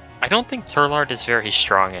 I don't think Turlard is very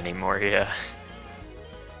strong anymore, yeah.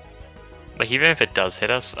 Like, even if it does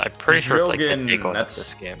hit us, I'm pretty sure it's like the big one of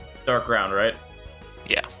this game. Dark Ground, right?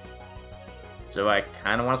 Yeah. So I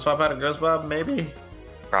kind of want to swap out a Ghost Bob, maybe?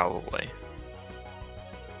 Probably.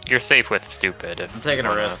 You're safe with Stupid. If I'm taking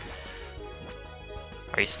a risk.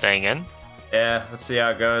 Are you staying in? Yeah, let's see how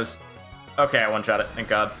it goes. Okay, I one-shot it, thank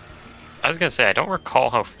God. I was gonna say, I don't recall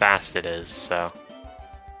how fast it is, so...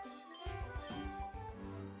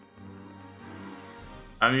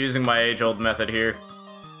 I'm using my age-old method here.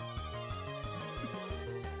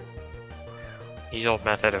 Age-old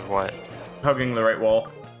method of what? Hugging the right wall.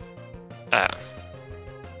 Oh.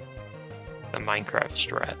 The Minecraft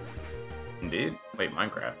strat. Indeed. Wait,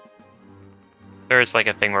 Minecraft. There's like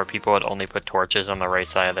a thing where people would only put torches on the right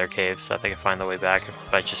side of their cave so that they could find the way back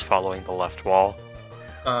by just following the left wall.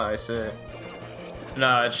 Oh, I see.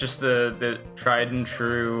 No, it's just the tried and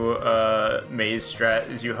true maze strat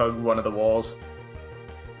is you hug one of the walls.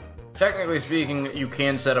 Technically speaking, you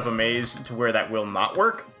can set up a maze to where that will not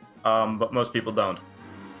work, but most people don't.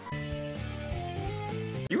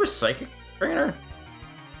 You a psychic trainer?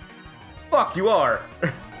 Fuck, you are!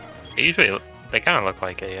 Usually, they kind of look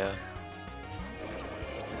like it, yeah.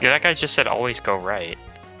 Yeah, that guy just said always go right.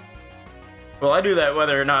 Well, I do that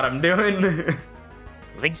whether or not I'm doing.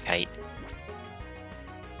 Link tight.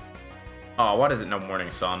 Oh, why does it no morning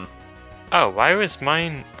sun? Oh, why was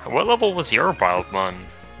mine... What level was your wild one?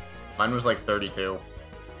 Mine was like 32.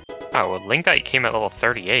 Oh, well, Linkite came at level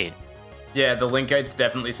 38. Yeah, the Linkites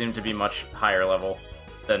definitely seem to be much higher level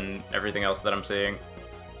than everything else that I'm seeing.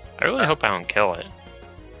 I really hope I don't kill it.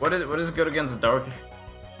 What is good against dark?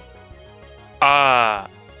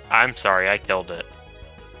 I'm sorry, I killed it.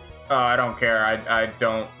 Oh, I don't care. I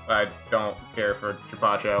don't care for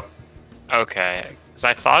Chupacho. Okay, because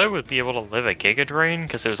I thought it would be able to live a Giga Drain,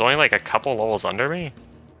 because it was only like a couple levels under me.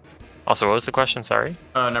 Also, what was the question? Sorry?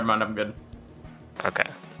 Never mind, I'm good. Okay.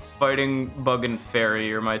 Fighting, Bug, and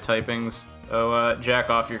Fairy are my typings. So, jack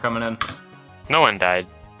off, you're coming in. No one died.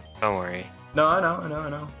 Don't worry. No, I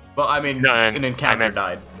know. Well, I mean, No, an encounter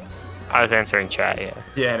died. I was answering chat, yeah.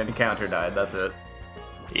 Yeah, an encounter died, that's it.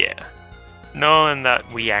 Yeah. No one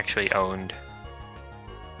that we actually owned.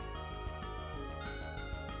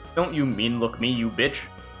 Don't you mean look me, you bitch.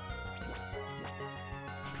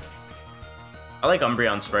 I like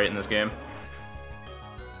Umbreon Sprite in this game.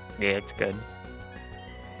 Yeah, it's good.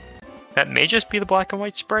 That may just be the black and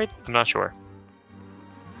white sprite? I'm not sure.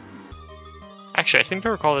 Actually, I seem to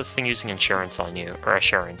recall this thing using insurance on you, or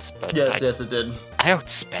assurance, but yes, it did. I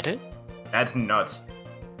outsped it? That's nuts.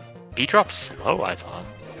 B-drop's slow, I thought.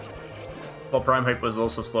 Well, Prime Hype was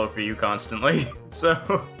also slow for you constantly,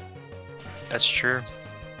 so... That's true.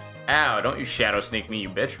 Ow, don't you shadow sneak me, you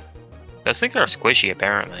bitch. Those things are squishy,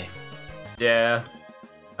 apparently. Yeah,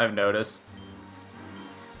 I've noticed.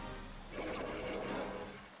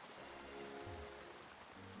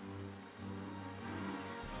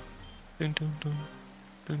 Dun, dun, dun.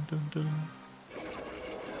 Dun, dun,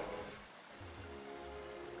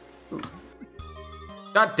 dun.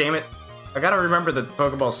 God damn it. I gotta remember that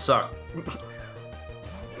Pokeballs suck.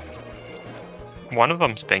 One of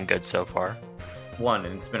them's been good so far. One,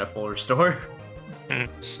 and it's been a full restore.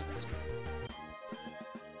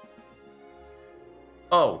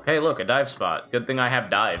 Oh, hey look, a dive spot. Good thing I have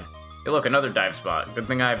dive. Hey look, another dive spot. Good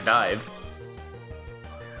thing I have dive.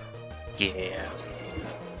 Yeah.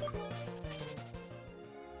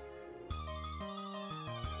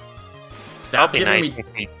 Stop That'll be nice me...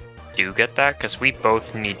 if we do get that, because we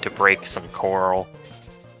both need to break some coral.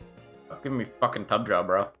 Stop giving me fucking tub job,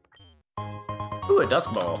 bro. Ooh, a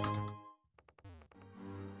Dusk Ball.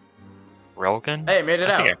 Railgun? Hey, made it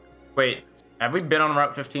out. Wait, have we been on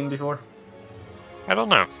Route 15 before? I don't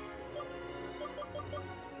know.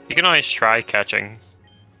 You can always try catching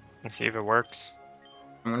and see if it works.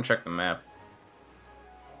 I'm gonna check the map.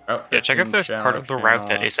 Route 15, Yeah, check if there's part of the route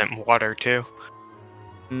that isn't water, too.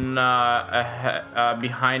 Nah,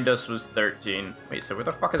 behind us was 13. Wait, so where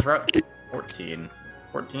the fuck is Route 14?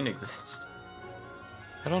 14 exists.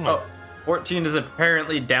 I don't know. Oh, 14 is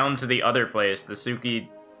apparently down to the other place, the Suki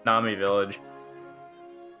Nami village.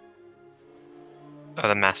 Oh,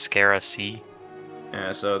 the Mascara Sea.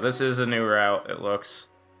 Yeah, so this is a new route, it looks.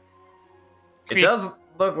 It does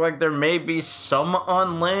look like there may be some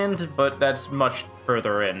on land, but that's much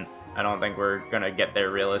further in. I don't think we're gonna get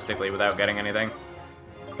there realistically without getting anything.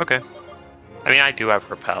 Okay. I mean, I do have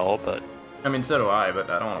Repel, but... I mean, so do I, but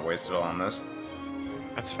I don't want to waste it all on this.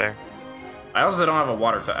 That's fair. I also don't have a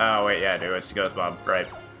water to. Oh, wait, yeah, I do. It's Ghost Bob, right.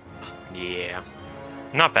 Yeah.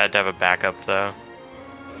 Not bad to have a backup, though.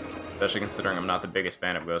 Especially considering I'm not the biggest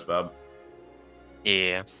fan of Ghost Bob.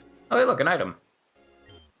 Yeah. Oh, hey, look, an item.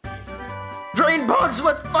 Drain Punch,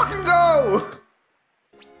 let's fucking go!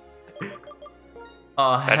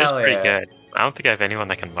 Oh, hell That is pretty yeah. good. I don't think I have anyone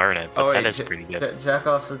that can learn it, but that is pretty good.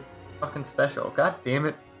 Jackoff's is fucking special. God damn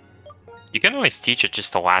it. You can always teach it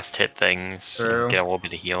just to last hit things True. and get a little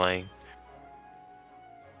bit of healing.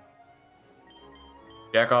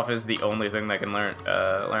 Jackoff is the only thing that can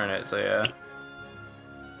learn it, so yeah.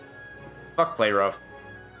 Fuck Play Rough.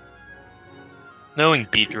 Knowing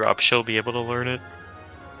Beat Drop, she'll be able to learn it.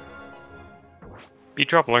 Beat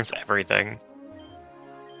Drop learns everything.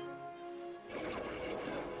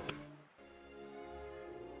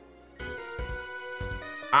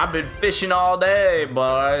 I've been fishing all day,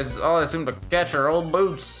 boys. All I seem to catch are old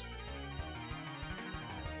boots.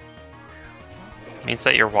 Means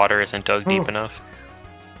that your water isn't dug deep enough.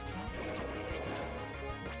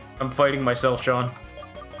 I'm fighting myself, Sean.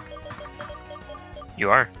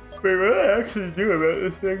 You are. Wait, what do I actually do about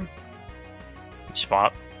this thing?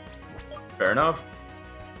 Swap. Fair enough.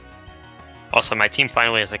 Also, my team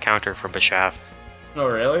finally has a counter for Bashaf. Oh,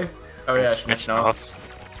 really? Oh, yeah, Sniff Sniff Snuff.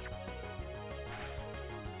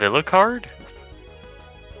 Villa card?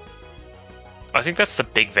 I think that's the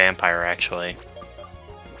big vampire, actually.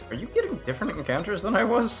 Are you getting different encounters than I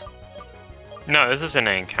was? No, this isn't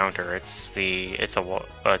an encounter. It's a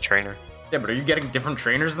trainer. Yeah, but are you getting different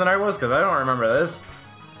trainers than I was? Because I don't remember this.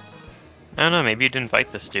 I don't know. Maybe you didn't fight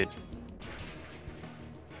this dude.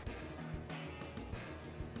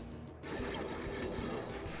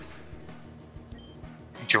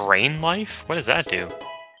 Drain life? What does that do?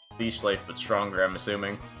 Leash life, but stronger, I'm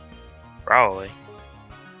assuming. Probably.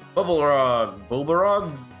 Bubblerog.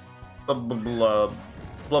 Bulbarog? Bubblerog.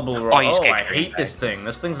 Oh, you Oh, I hate this thing.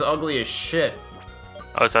 This thing's ugly as shit.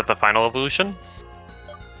 Oh, is that the final evolution?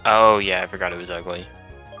 Oh, yeah, I forgot it was ugly.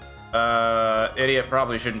 Idiot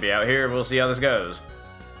probably shouldn't be out here. We'll see how this goes.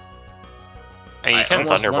 And you I can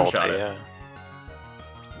almost Thunderbolt one-shot it, it. yeah.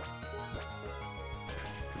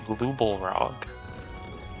 Blue Bullrog.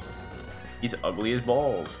 He's ugly as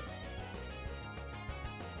balls.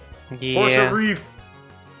 Yeah. Force Reef!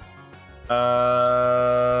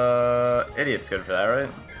 Idiot's good for that, right?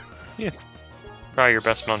 Yeah. Probably your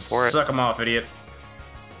best one for it. Suck him off, idiot.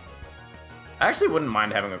 I actually wouldn't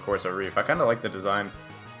mind having a Corso Reef. I kind of like the design.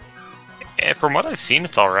 Yeah, from what I've seen,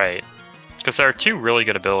 it's alright. Because there are two really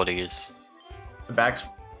good abilities. The back's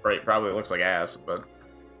right probably looks like ass, but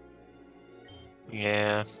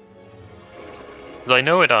Yeah. 'Cause I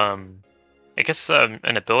know it, I guess an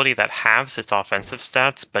ability that halves its offensive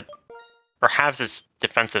stats, or halves its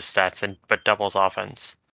defensive stats, but doubles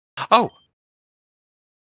offense. Oh!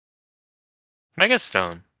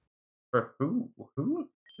 Megastone. for who? Who?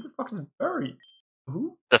 Who the fuck is buried?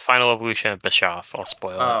 Who? The final evolution of Bischoff. I'll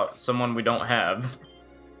spoil Oh, someone we don't have.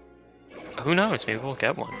 it. Who knows? Maybe we'll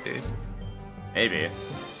get one, dude. Maybe.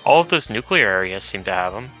 All of those nuclear areas seem to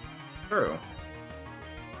have them. True.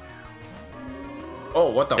 Oh,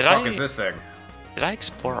 what the fuck is this thing? Did I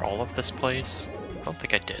explore all of this place? I don't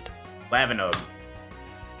think I did. Lavinode.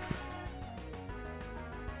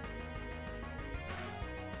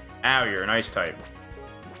 Ow, you're an ice type.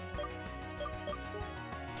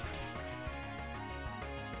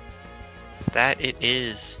 That it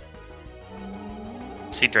is.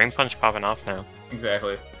 See Drain Punch popping off now.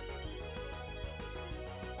 Exactly.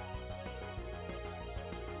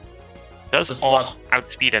 Does Just all watch-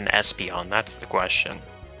 outspeed an Espeon? That's the question.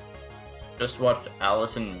 Just watched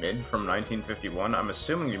Alice in Mid from 1951. I'm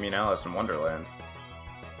assuming you mean Alice in Wonderland.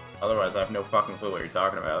 Otherwise, I have no fucking clue what you're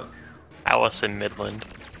talking about. Alice in Midland.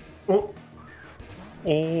 Oh.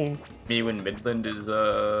 Oh, Me when Midland is,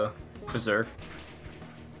 Berserk.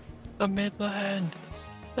 the Midland.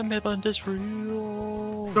 The Midland is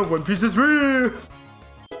real. The One Piece is real!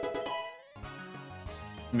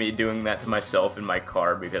 Me doing that to myself in my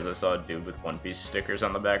car because I saw a dude with One Piece stickers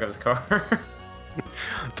on the back of his car.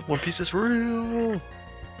 The One Piece is real.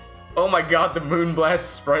 Oh my god, the Moonblast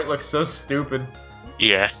sprite looks so stupid.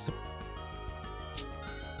 Yeah.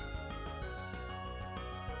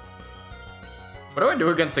 What do I do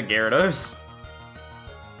against a Gyarados?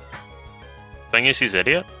 Thing is, he's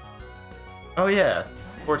idiot. Oh yeah,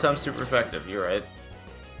 4 times super effective, you're right.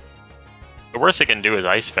 The worst it can do is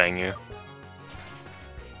Ice Fang you.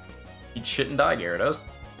 Eat shit and die, Gyarados.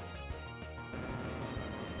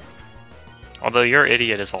 Although your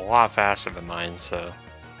idiot is a lot faster than mine, so.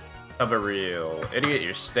 Have a real idiot,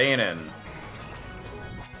 you're staying in.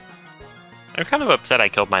 I'm kind of upset I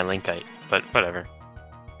killed my Linkite, but whatever.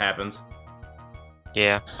 Happens.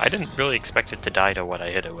 Yeah, I didn't really expect it to die to what I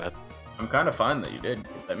hit it with. I'm kind of fine that you did,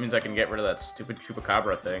 because that means I can get rid of that stupid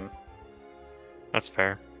Chupacabra thing. That's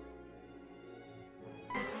fair.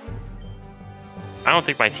 I don't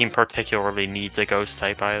think my team particularly needs a ghost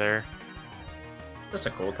type either. Just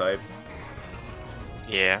a cool type.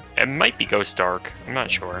 Yeah, it might be Ghost Dark. I'm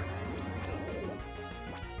not sure.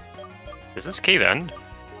 Does this cave end?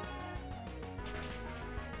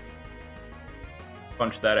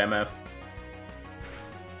 Punch that MF.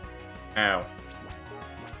 Ow.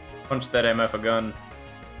 Punch that MF a gun.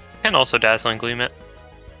 And also Dazzling Gleam it.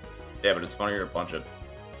 Yeah, but it's funnier to punch it.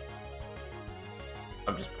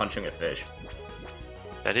 I'm just punching a fish.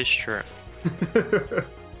 That is true.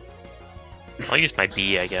 I'll use my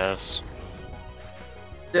bee, I guess.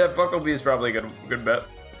 Yeah, Fuckle Bee is probably a good bet.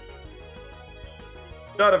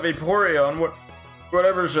 Not a Vaporeon,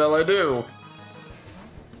 whatever shall I do?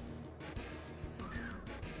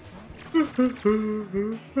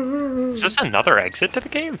 Is this another exit to the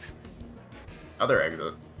cave? Other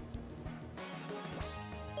exit?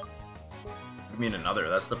 I mean another,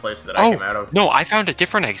 that's the place that I came out of. No, I found a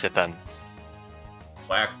different exit then.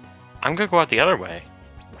 Black. I'm gonna go out the other way.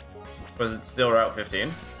 Was it still Route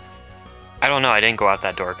 15? I don't know, I didn't go out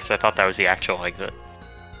that door because I thought that was the actual exit.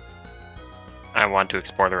 I wanted to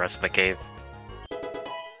explore the rest of the cave.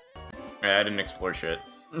 Yeah, I didn't explore shit.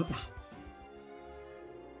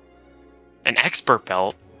 An expert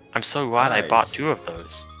belt? I'm so glad I bought 2 of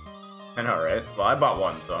those. I know, right? Well, I bought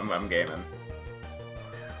 1, so I'm gaming.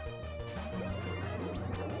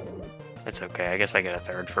 It's okay, I guess I get a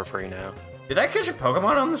 3rd for free now. Did I catch a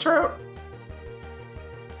Pokemon on this route?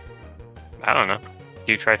 I don't know.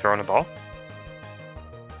 Do you try throwing a ball?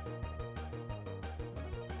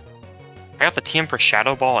 I got the TM for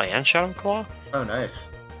Shadow Ball and Shadow Claw? Oh, nice.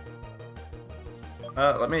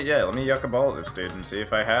 Let me yuck a ball at this dude and see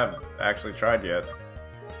if I have actually tried yet.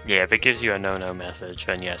 Yeah, if it gives you a no-no message,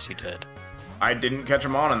 then yes, you did. I didn't catch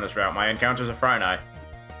him on this route. My encounter's a Frynai.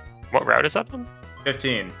 What route is that on?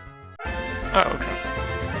 15. Oh, okay.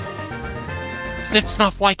 Snip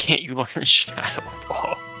Snuff, why can't you learn Shadow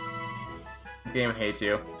Ball? Game hates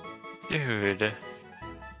you. Dude.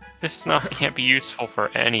 Snip Snuff can't be useful for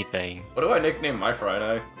anything. What do I nickname my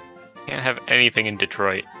Frynai? Can't have anything in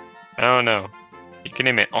Detroit. I don't know. You can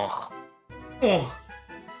name it Oh. Oh.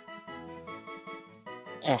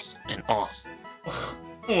 Oh and Oh.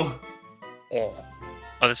 Oh. Oh.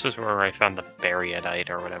 Oh, this was where I found the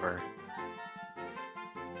Bariadite or whatever.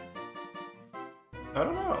 I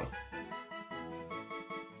don't know.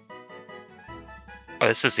 Oh,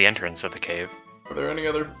 this is the entrance of the cave. Are there any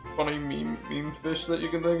other funny meme fish that you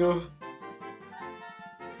can think of?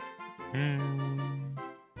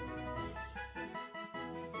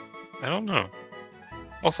 I don't know.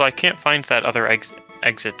 Also, I can't find that other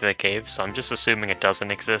exit to the cave, so I'm just assuming it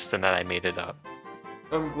doesn't exist and that I made it up.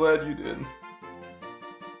 I'm glad you did.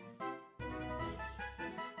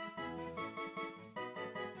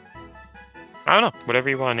 I don't know. Whatever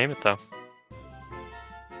you want to name it, though.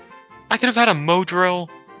 I could have had a Modrill.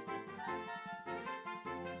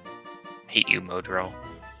 Hate you, Modrill.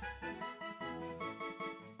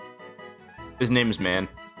 His name is Man.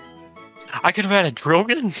 I could have had a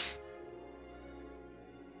Drogon.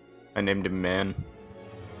 I named him Man.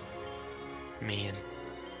 Man.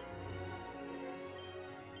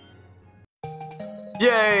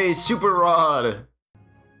 Yay! Super Rod!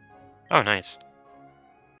 Oh, nice.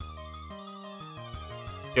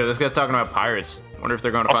 Yo, this guy's talking about pirates. Wonder if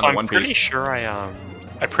they're going to Also, find the One I'm pretty Piece. sure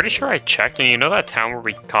I'm pretty sure I checked, and you know that town where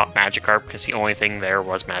we caught Magikarp because the only thing there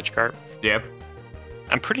was Magikarp? Yep.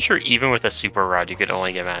 I'm pretty sure even with a Super Rod, you could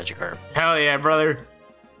only get Magikarp. Hell yeah, brother!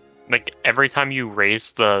 Like, every time you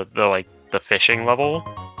raise the fishing level,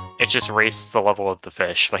 it just raises the level of the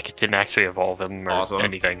fish. Like, it didn't actually evolve him or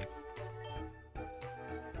anything.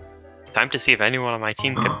 Time to see if anyone on my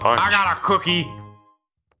team can punch. I got a cookie!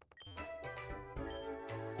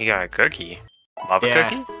 You got a cookie? Lava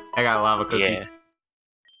cookie? I got a lava cookie. Yeah.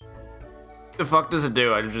 The fuck does it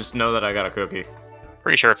do? I just know that I got a cookie.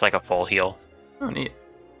 Pretty sure it's like a full heal. Oh, neat.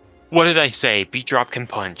 What did I say? Beat Drop can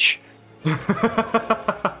punch.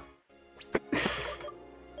 I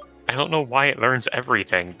don't know why it learns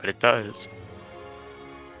everything, but it does.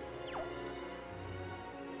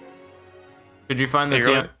 Did you find the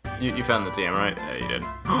TM? You found the TM, right? Yeah, you did.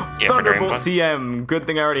 Yeah, Thunderbolt TM! Good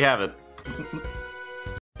thing I already have it.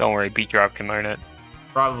 Don't worry, Beat Drop can learn it.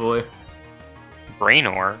 Probably.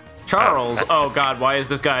 Brainor? Charles! Oh god, why is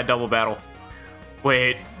this guy a double battle?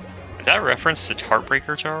 Wait. Is that a reference to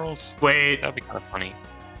Heartbreaker Charles? Wait. That'd be kind of funny.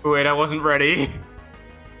 Wait, I wasn't ready.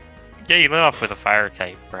 Yeah, you lit off with a fire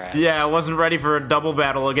type, perhaps. Yeah, I wasn't ready for a double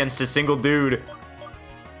battle against a single dude.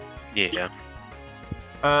 Yeah.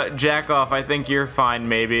 Jack off, I think you're fine,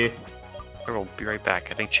 maybe. I will be right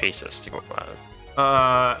back. I think Chase us to go about it.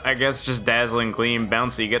 I guess just Dazzling Gleam.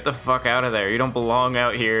 Bouncy, get the fuck out of there. You don't belong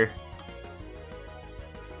out here.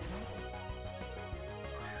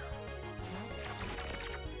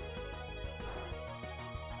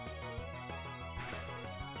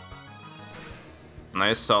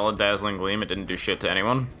 Nice, solid Dazzling Gleam. It didn't do shit to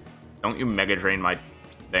anyone. Don't you Mega Drain my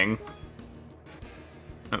thing.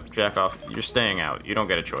 No, Jack off. You're staying out. You don't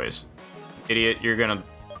get a choice. Idiot, you're gonna,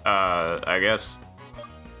 I guess...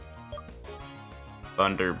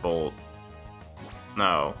 Thunderbolt.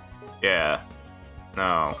 No. Yeah.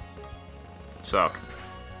 No. Suck.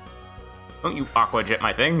 Don't you Aqua Jet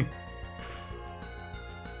my thing.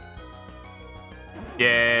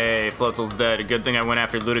 Yay, Floatzel's dead. Good thing I went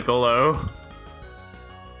after Ludicolo.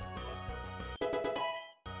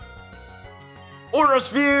 Aura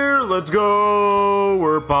Sphere, let's go!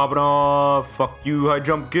 We're popping off. Fuck you, high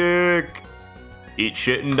jump kick. Eat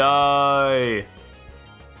shit and die.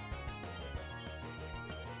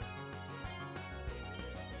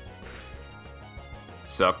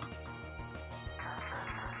 Suck.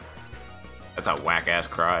 That's a whack-ass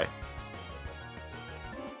cry.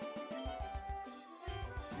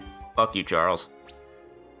 Fuck you, Charles.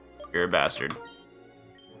 You're a bastard.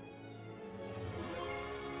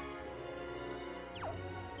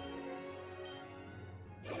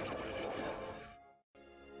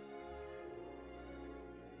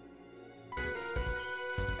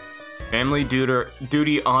 Family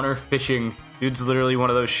duty honor fishing. Dude's literally one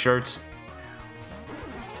of those shirts.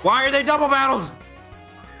 Why are they double battles?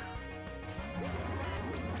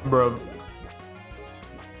 Bro.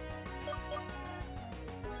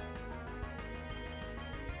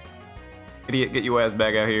 Idiot, get your ass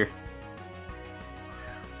back out here.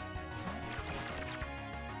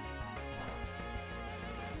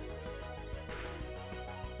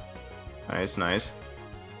 Nice, nice.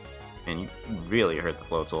 And you really hurt the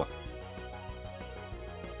Floatzel.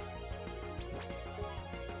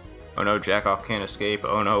 Oh no, Jackoff can't escape.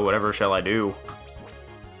 Oh no, whatever shall I do?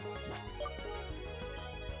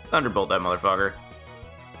 Thunderbolt that motherfucker.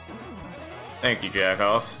 Thank you,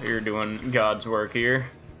 Jackoff. You're doing God's work here.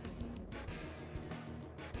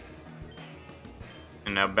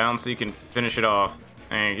 And now Bouncy can finish it off.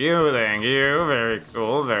 Thank you, thank you. Very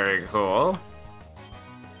cool, very cool.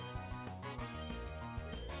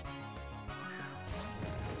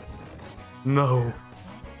 No.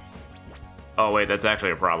 Oh wait, that's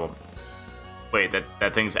actually a problem. Wait,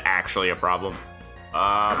 that thing's actually a problem.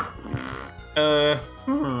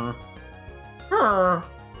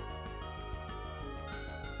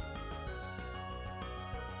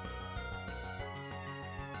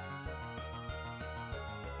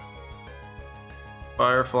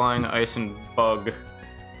 Fire, flying, ice, and bug.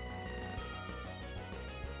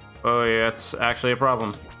 Oh yeah, that's actually a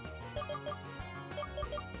problem.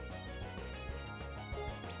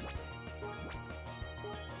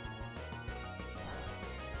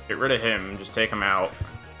 Get rid of him, just take him out.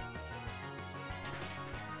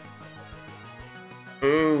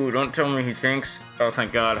 Ooh, don't tell me he thinks. Oh,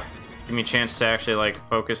 thank God. Give me a chance to actually, like,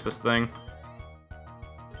 focus this thing.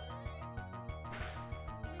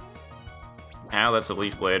 Ow, that's a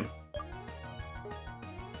Leaf Blade.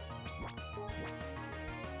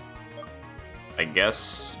 I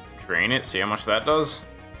guess drain it, see how much that does.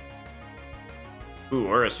 Ooh,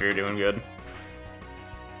 Aura Sphere doing good.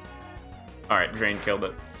 Alright, drain killed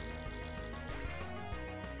it.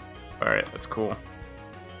 Alright, that's cool.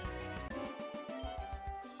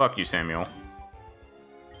 Fuck you, Samuel.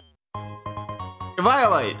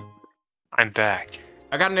 Eviolite! I'm back.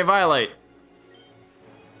 I got an Eviolite!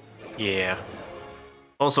 Yeah.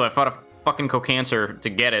 Also, I fought a fucking Cocancer to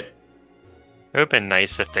get it. It would have been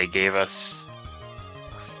nice if they gave us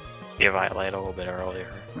the Violet a little bit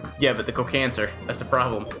earlier. Yeah, but the Cocancer, that's the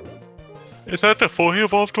problem. Is that the fully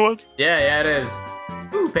evolved one? Yeah, it is.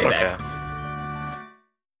 Ooh, payback. Okay.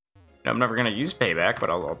 I'm never gonna use payback, but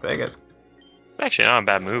I'll take it. It's actually not a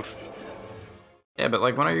bad move. Yeah, but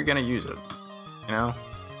like, when are you gonna use it? You know?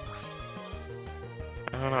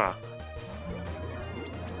 I don't know.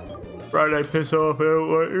 Friday, piss off, I don't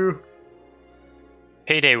want you.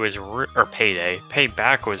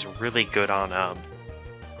 Payback was really good on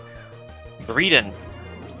Breeden.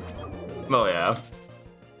 Oh yeah.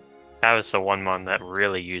 That was the one that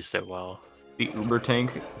really used it well. The Uber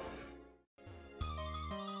tank.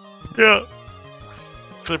 Yeah.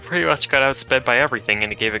 So it pretty much got outsped by everything,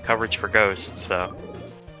 and it gave it coverage for ghosts, so...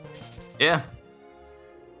 Yeah.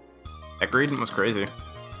 That Greedent was crazy.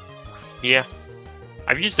 Yeah.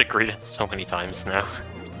 I've used the Greedent so many times now.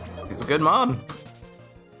 He's a good mod.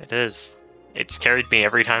 It is. It's carried me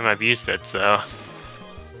every time I've used it, so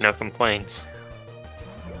no complaints.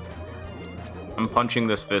 I'm punching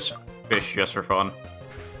this fish just for fun.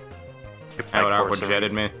 Goodbye, How it outward Corsair.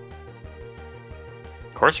 jetted me.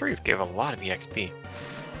 Corsair Reef gave a lot of EXP.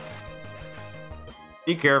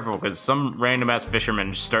 Be careful, because some random ass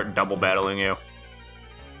fishermen just start double battling you.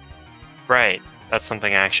 Right. That's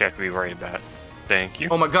something I actually have to be worried about. Thank you.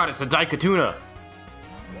 Oh my god, it's a Daikatuna!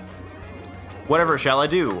 Whatever shall I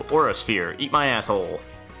do? Aura Sphere, eat my asshole.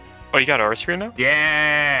 Oh, you got Aurasphere now?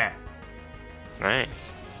 Yeah! Nice.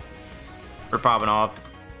 We're popping off.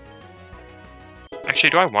 Actually,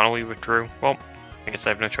 do I want to leave with Drew? Well, I guess I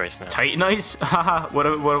have no choice now. Titan Ice? Haha, what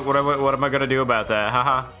am I gonna do about that?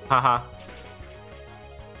 Haha, haha.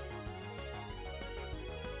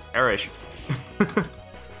 Perish.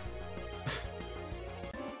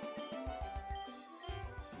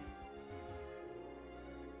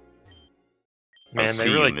 Man, see they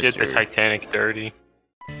really you, did the Mr. Titanic dirty.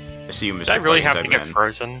 I see you, Mr. Did I really Fighting have to Type get Man.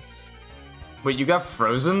 frozen? Wait, you got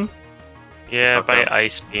frozen? Yeah, Fuck by up.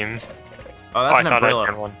 Ice Beam. Oh, that's I an thought I umbrella.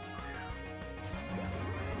 turned one.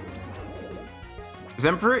 Is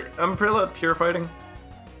Umbrella pure fighting?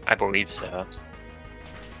 I believe so.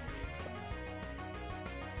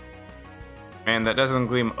 Man, that doesn't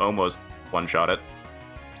gleam almost one-shot it.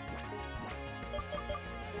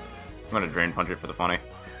 I'm gonna Drain Punch it for the funny.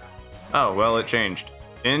 Oh, well, it changed.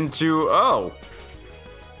 Into... Oh!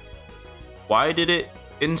 Why did it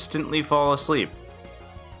instantly fall asleep?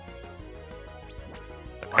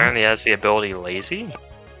 Apparently it has the ability Lazy?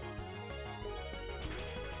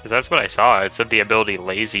 Because that's what I saw. It said the ability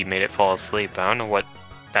Lazy made it fall asleep. I don't know what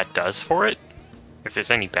that does for it. If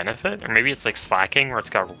there's any benefit. Or maybe it's like slacking where it's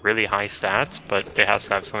got really high stats, but it has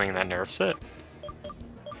to have something that nerfs it.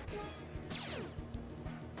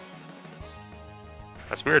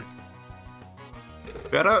 That's weird.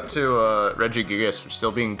 Shout out to Reggie Gigas for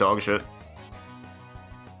still being dog shit.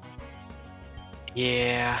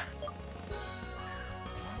 Yeah.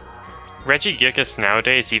 Regigigas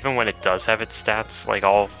nowadays, even when it does have its stats like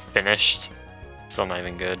all finished, still not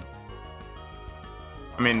even good.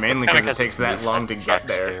 I mean, mainly That's because kinda it takes that its long to moveset get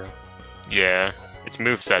sucks, there. too. Yeah, its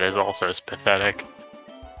moveset is also as pathetic.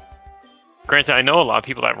 Granted, I know a lot of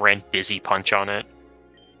people that ran Busy Punch on it,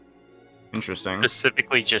 Interesting.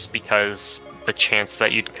 specifically just because the chance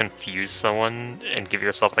that you'd confuse someone and give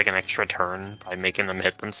yourself like an extra turn by making them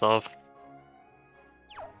hit themselves.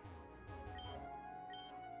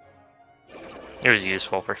 It was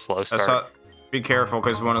useful for slow start. Be careful,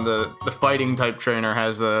 because one of the fighting type trainer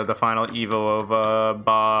has the final evo of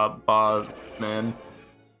Bob man.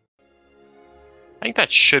 I think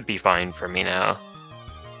that should be fine for me now.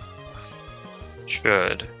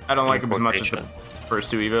 Should. I don't in like him as much as the quotation.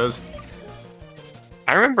 first two evos.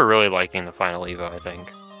 I remember really liking the final Evo, I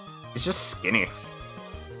think. He's just skinny.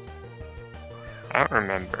 I don't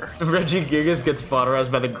remember. Reggie Gigas gets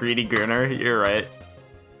fodderized by the greedy grinner. You're right.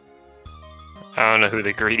 I don't know who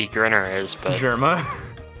the greedy grinner is, but... Germa.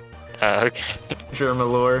 okay. Germa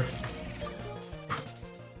lore.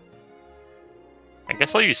 I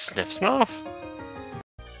guess I'll use Sniff Snuff?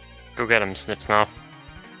 Go get him, Sniff Snuff.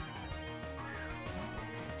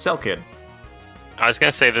 Cell Kid. I was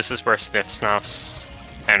gonna say this is where Sniff Snuff's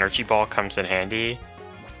Energy Ball comes in handy,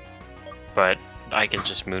 but I can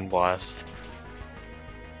just Moonblast.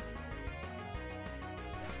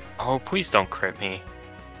 Oh, please don't crit me.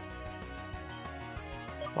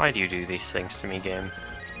 Why do you do these things to me, game?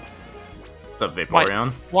 The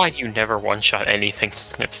Vaporeon. Why do you never one-shot anything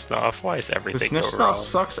Sniff Snuff? Why is The everything Sniff go Snuff wrong?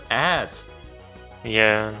 sucks ass.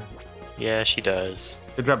 Yeah. Yeah, she does.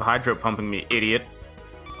 Good job Hydro pumping me, idiot.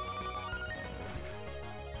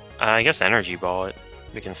 I guess Energy Ball it.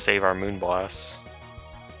 We can save our Moonblasts.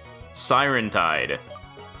 Siren Tide.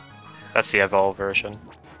 That's the Evolve version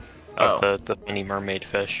of Oh. the mini mermaid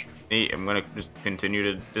fish. I'm gonna just continue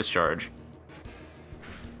to discharge.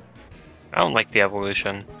 I don't like the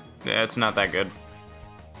evolution. Yeah, it's not that good.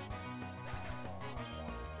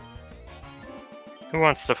 Who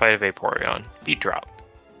wants to fight a Vaporeon? Beat drop.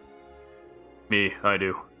 Me, I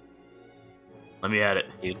do. Let me at it.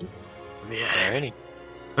 You do. Let me at it. Alrighty.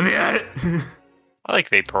 Let me at it. I like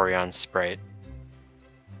Vaporeon's sprite.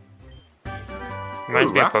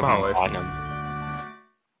 Reminds Ooh, me of rock Pokemon polish. Platinum.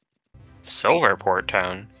 Silverport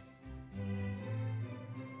Town.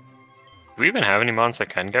 Do we even have any mons that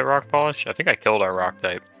can get rock polish? I think I killed our rock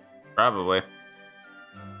type. Probably.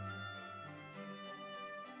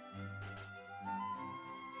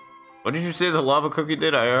 What did you say the lava cookie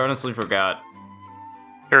did? I honestly forgot.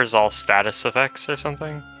 Here's all status effects or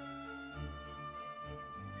something.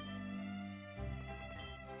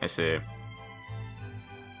 see.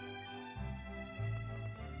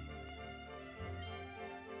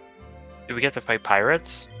 Do we get to fight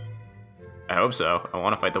pirates? I hope so. I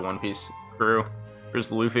want to fight the One Piece crew.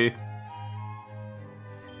 Where's Luffy?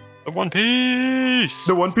 The One Piece!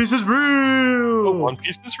 The One Piece is real! The One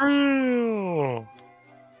Piece is real!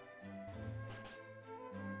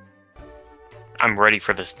 I'm ready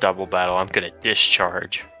for this double battle. I'm gonna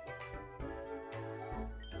discharge.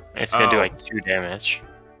 It's gonna do like 2 damage.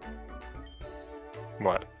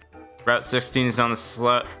 What? Route 16 is on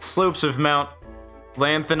the slopes of Mount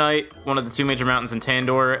Lanthanite, one of the 2 major mountains in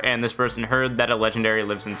Tandor, and this person heard that a legendary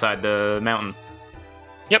lives inside the mountain.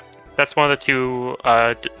 Yep, that's one of the 2,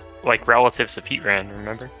 like, relatives of Heatran,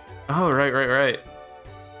 remember? Oh, right.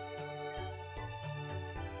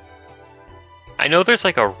 I know there's,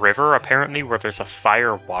 like, a river, apparently, where there's a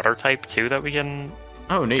fire-water type, too, that we can...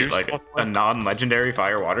 Oh, neat, like a non-legendary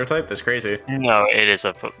fire-water type? That's crazy. No, it is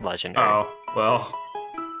a legendary. Oh, well...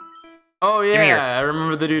 Oh, yeah, I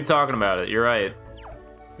remember the dude talking about it, you're right.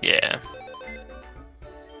 Yeah.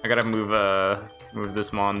 I gotta move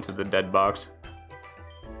this mon to the dead box.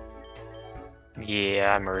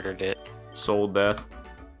 Yeah, I murdered it. Soul death.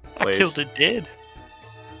 I killed it dead.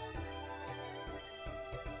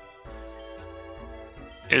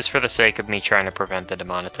 It was for the sake of me trying to prevent the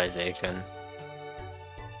demonetization.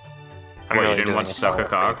 What, you didn't want to suck a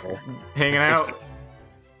cock? Hanging out?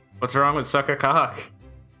 What's wrong with suck a cock?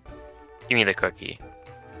 Give me the cookie.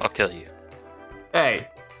 I'll kill you. Hey,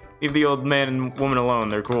 leave the old man and woman alone,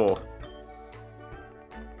 they're cool.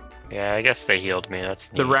 Yeah, I guess they healed me,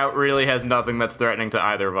 that's neat. The route really has nothing that's threatening to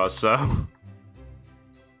either of us, so...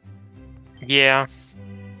 Yeah.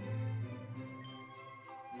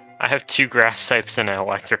 I have 2 grass types and an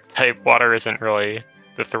electric type. Water isn't really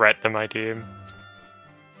the threat to my team.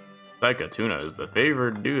 Daikatuna is the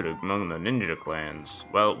favored dude among the ninja clans.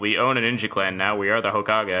 Well, we own a ninja clan now, we are the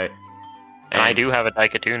Hokage. And I do have a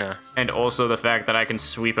Daikatuna. And also the fact that I can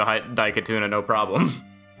sweep a Daikatuna no problem.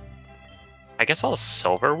 I guess I'll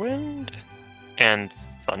Silverwind and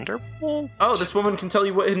Thunderbolt? Oh, this woman can tell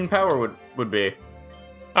you what hidden power would be.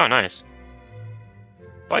 Oh, nice.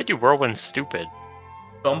 Why do Whirlwind stupid?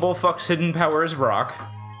 Bumblefuck's hidden power is rock.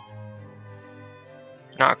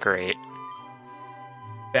 Not great.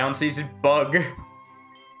 Bouncy's bug.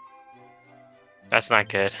 That's not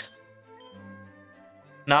good.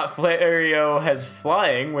 Not Flario has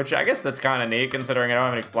flying, which I guess that's kind of neat considering I don't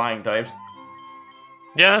have any flying types.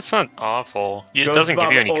 Yeah, that's not awful. It Ghost doesn't Bob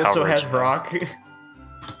give you any also coverage. has rock.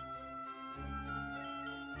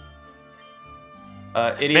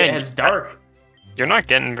 Idiot Man, has dark. You're not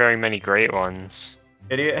getting very many great ones.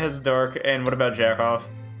 Idiot has dark, and what about Jackoff?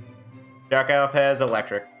 Jackoff has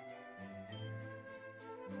electric.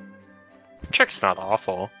 Check's not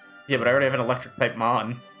awful. Yeah, but I already have an electric type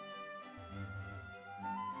mon.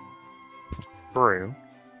 True.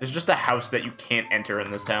 There's just a house that you can't enter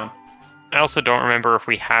in this town. I also don't remember if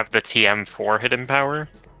we have the TM4 hidden power.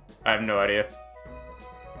 I have no idea.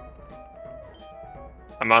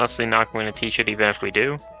 I'm honestly not going to teach it even if we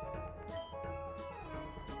do.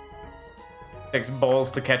 Takes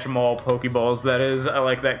balls to catch them all, Pokeballs, that is. I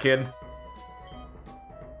like that kid.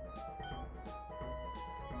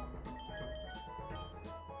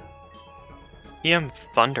 TM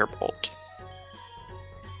Thunderbolt.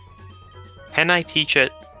 Can I teach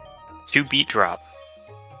it to Beat Drop?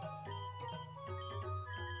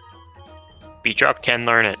 Beat Drop can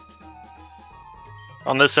learn it.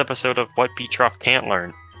 On this episode of What Beat Drop Can't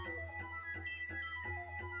Learn.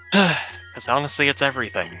 Because honestly, it's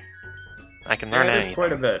everything. I can learn anything.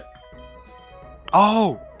 Quite a bit.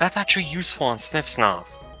 Oh, that's actually useful on Sniff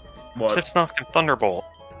Snuff. What? Sniff Snuff can Thunderbolt.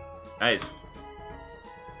 Nice.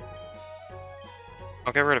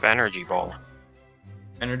 I'll get rid of Energy Ball.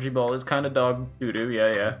 Energy Ball is kind of dog doo-doo,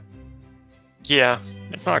 yeah. Yeah,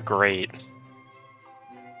 it's not great.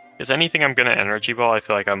 Is anything I'm gonna Energy Ball, I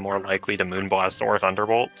feel like I'm more likely to Moonblast or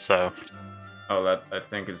Thunderbolt, so... Oh, that, I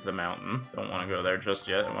think, is the mountain. Don't want to go there just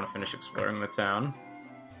yet. I want to finish exploring the town.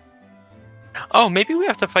 Oh, maybe we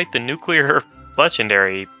have to fight the nuclear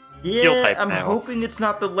legendary Steel type I'm now. hoping it's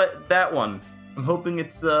not that one. I'm hoping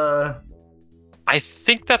it's, I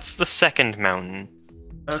think that's the second mountain.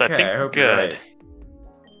 So Okay, I think I we're hope you're good. right.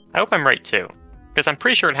 I hope I'm right, too. Because I'm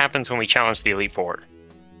pretty sure it happens when we challenge the Elite Four.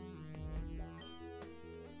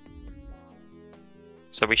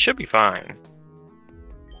 So we should be fine.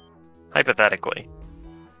 Hypothetically.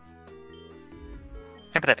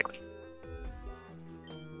 Hypothetically.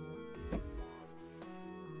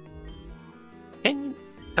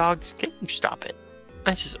 Dogs, can you stop it?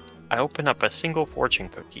 I open up a single fortune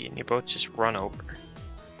cookie and you both just run over.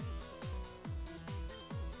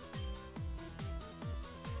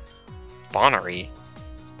 spawnery.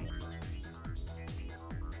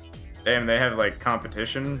 Damn, they have like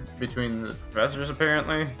competition between the professors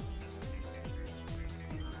apparently.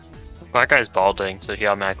 That guy's balding, so he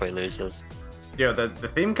automatically loses. Yo, the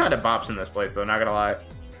theme kind of bops in this place though, not gonna lie.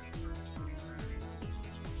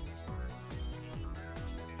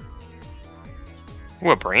 Ooh,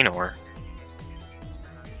 a brain ore.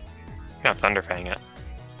 Got Thunderfang it.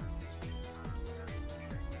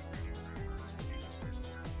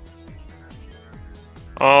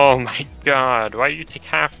 Oh my god, why do you take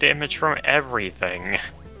half damage from everything?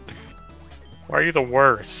 Why are you the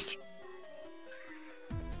worst?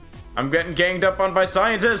 I'm getting ganged up on by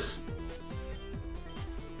scientists!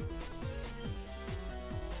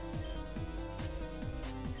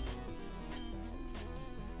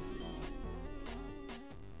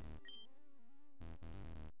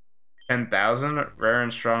 $10,000 rare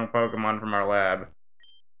and strong Pokemon from our lab.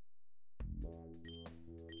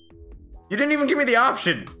 You didn't even give me the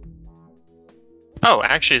option! Oh,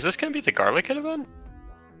 actually, is this gonna be the Garlic Kid event?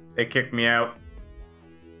 They kicked me out.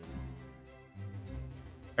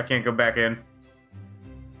 I can't go back in.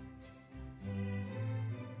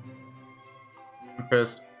 I'm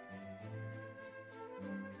pissed.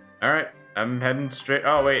 Alright, I'm heading straight.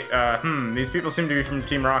 Oh, wait, these people seem to be from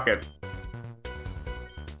Team Rocket.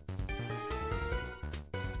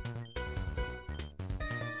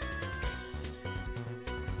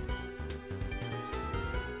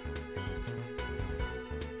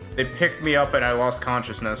 They picked me up and I lost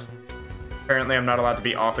consciousness. Apparently, I'm not allowed to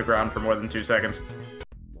be off the ground for more than 2 seconds.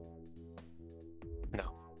 No.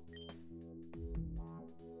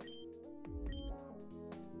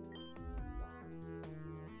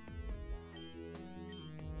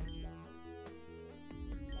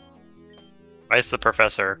 Why is the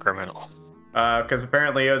professor a criminal? Because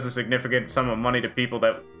apparently he owes a significant sum of money to people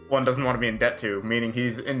that one doesn't want to be in debt to, meaning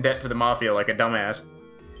he's in debt to the Mafia like a dumbass.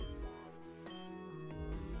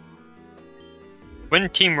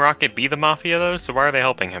 Wouldn't Team Rocket be the Mafia, though? So why are they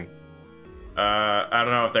helping him? I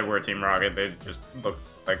don't know if they were Team Rocket, they just looked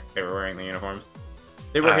like they were wearing the uniforms.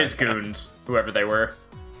 They were his goons, whoever they were.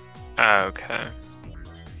 Okay.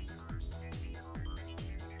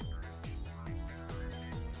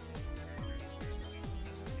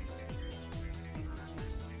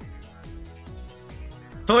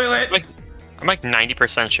 Toilet! I'm like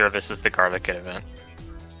 90% sure this is the Garlic Kid event.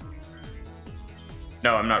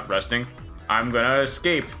 No, I'm not resting. I'm gonna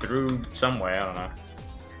escape through some way, I don't know.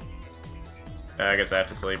 I guess I have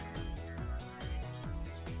to sleep.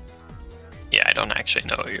 Yeah, I don't actually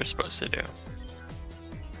know what you're supposed to do.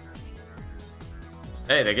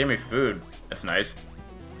 Hey, they gave me food. That's nice.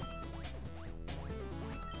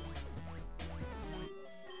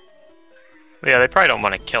 Yeah, they probably don't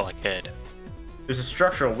want to kill a kid. There's a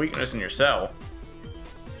structural weakness in your cell.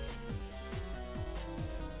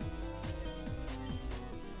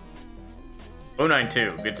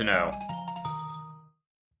 .092, good to know.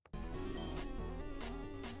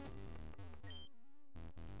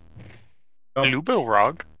 Oh.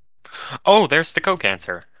 Lubilrog? Oh, there's the coke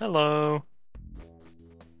answer. Hello.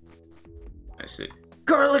 I see.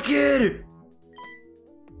 Garlic Kid!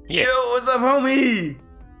 Yeah. Yo, what's up, homie?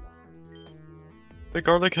 The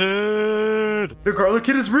Garlic Kid! The Garlic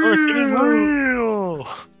Kid is real! Garlic Kid is real!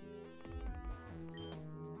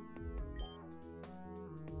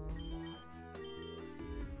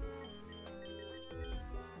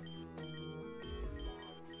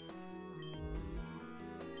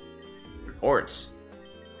 Reports.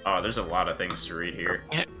 Oh, there's a lot of things to read here.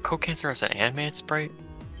 Yeah, Coke Cancer has an animated sprite?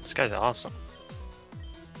 This guy's awesome.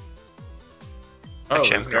 Oh,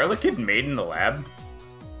 Actually, was Garlic Kid made in the lab?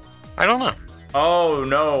 I don't know. Oh,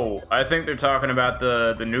 no. I think they're talking about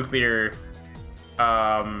the nuclear,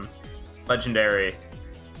 legendary.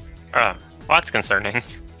 Well, that's concerning.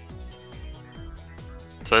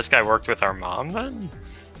 So this guy worked with our mom, then?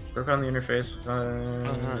 Work on the interface.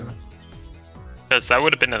 Because that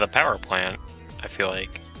would have been at the power plant, I feel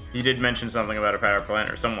like. You did mention something about a power plant,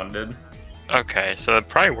 or someone did. Okay, so it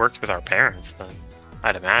probably worked with our parents, then.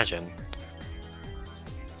 I'd imagine.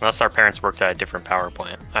 Unless our parents worked at a different power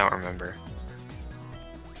plant. I don't remember.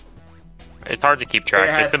 It's hard to keep track.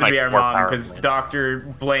 It has to be our four mom, power because plants. Dr.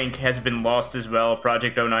 Blank has been lost as well.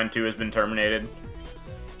 Project 092 has been terminated.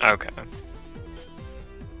 Okay.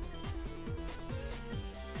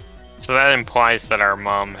 So that implies that our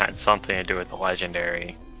mom had something to do with the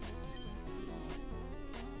legendary.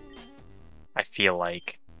 I feel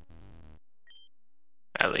like.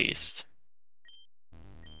 At least.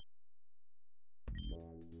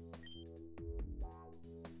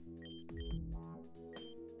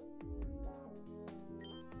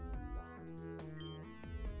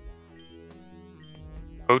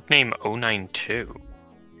 Codename 092.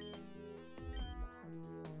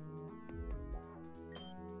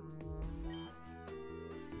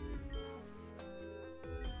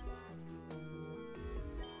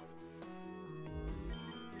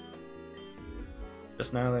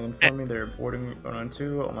 Just now they informed me they're boarding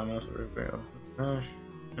 092. All my mouse were crash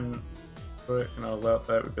and I'll allow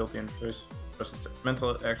that. We built the interface. It's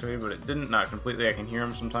mental activity, but it didn't. Not completely. I can hear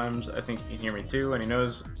him sometimes. I think he can hear me too, and he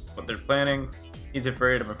knows what they're planning. He's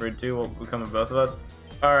afraid. I'm afraid too. What will become of both of us?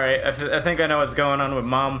 All right. I think I know what's going on with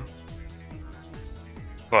Mom.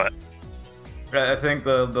 What? I think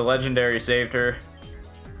the legendary saved her.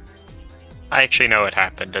 I actually know what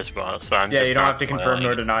happened as well, so I'm yeah. just You don't have to confirm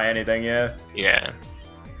nor deny anything. Yeah. Yeah.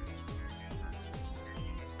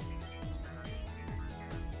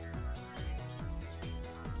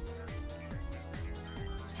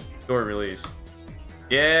 Door release.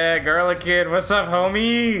 Yeah, Garlic Kid, what's up,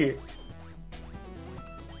 homie?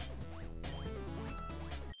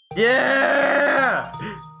 Yeah!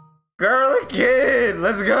 Garlic Kid,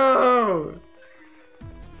 let's go!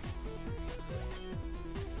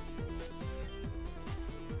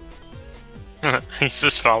 He's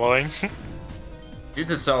just following.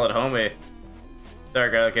 Dude's a solid homie.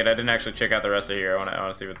 Sorry, Garlic Kid, I didn't actually check out the rest of here. I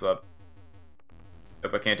wanna see what's up.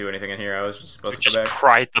 Hope I can't do anything in here. I was just supposed to go back. Just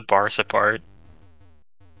pried the bars apart.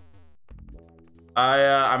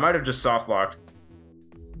 I might have just soft locked.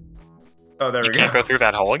 Oh, there we go. You can't go through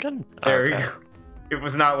that hole again? There we go. It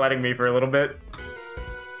was not letting me for a little bit.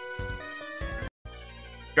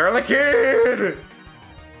 Garlic Kid!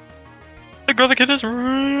 The Garlic Kid is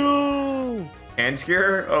real! Hand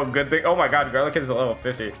skewer? Oh, good thing. Oh my god, Garlic Kid is a level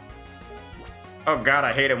 50. Oh god,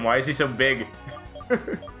 I hate him. Why is he so big?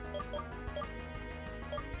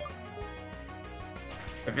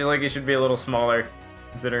 I feel like he should be a little smaller,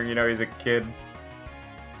 considering, you know, he's a kid.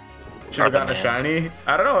 Should have gotten a shiny.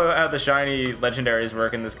 I don't know how the shiny legendaries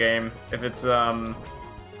work in this game. If it's,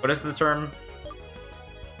 what is the term?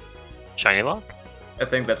 Shiny lock? I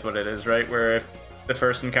think that's what it is, right? Where if the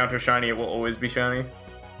first encounter shiny, it will always be shiny.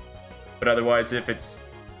 But otherwise, if it's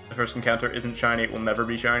the first encounter isn't shiny, it will never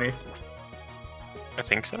be shiny. I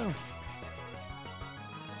think so.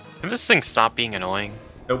 Can this thing stop being annoying?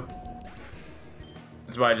 Nope.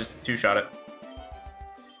 That's why I just two-shot it.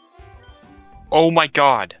 Oh my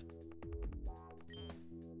god!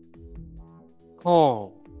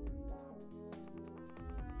 Oh.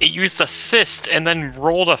 It used assist and then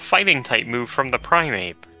rolled a fighting type move from the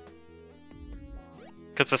Primeape.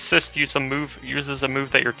 Because assist uses a move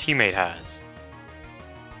that your teammate has.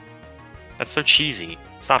 That's so cheesy.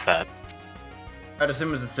 It's not that. I'd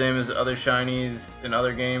assume it's the same as other shinies in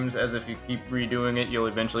other games, as if you keep redoing it, you'll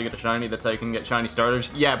eventually get a shiny. That's how you can get shiny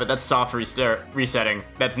starters. Yeah, but that's soft resetting.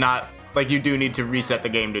 That's not, like, you do need to reset the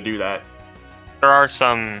game to do that. There are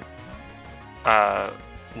some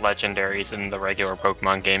legendaries in the regular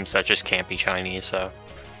Pokemon games that just can't be shiny, so...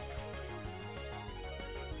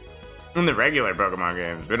 In the regular Pokemon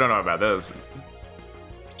games, we don't know about those.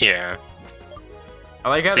 Yeah. I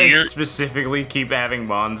like how they specifically keep having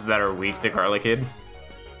mons that are weak to Garlic Kid.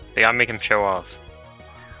 They gotta make him show off.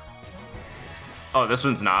 Oh, this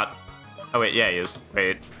one's not. Oh wait, yeah, he is.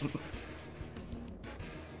 Wait.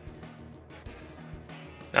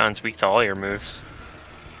 That one's weak to all your moves.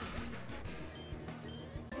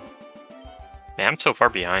 Man, I'm so far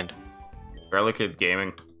behind. Garlic Kid's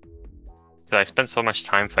gaming. I spent so much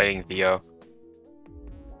time fighting Theo.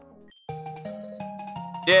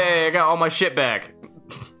 Yay, I got all my shit back.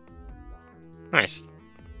 Nice.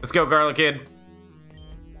 Let's go, Garlic Kid.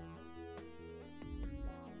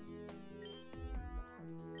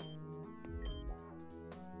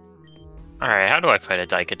 Alright, how do I fight a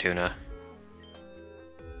Daikatuna?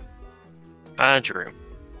 Drew.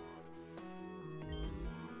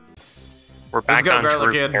 We're back on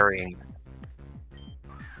Drew carrying.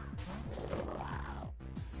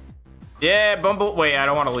 Yeah, Bumble. Wait, I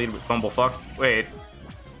don't want to lead with Bumblefuck. Wait.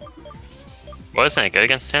 Well, isn't it good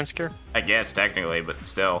against Tansker? I guess, technically, but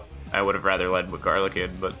still. I would have rather led with Garlic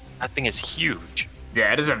Kid, but... That thing is huge.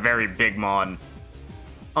 Yeah, it is a very big mon.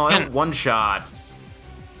 Oh, I have one shot.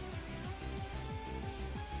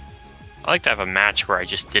 I like to have a match where I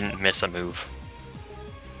just didn't miss a move.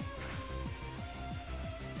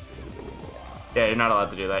 Yeah, you're not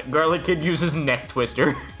allowed to do that. Garlic Kid uses Neck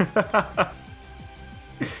Twister.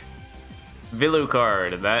 Vilu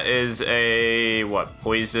card. That is a what?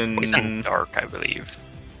 Poison. Poison Dark, I believe.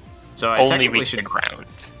 So I only technically should ground,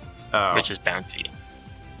 which is bouncy.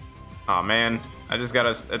 Oh man, I just got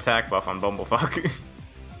an attack buff on Bumblefuck.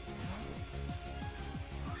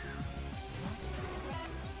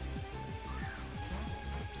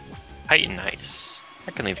 Height nice.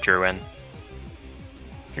 I can leave Drew in.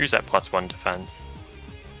 Here's that +1 defense.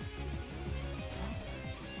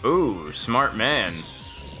 Ooh, smart man.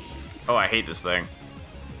 Oh, I hate this thing.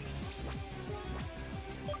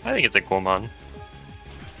 I think it's a cool mon.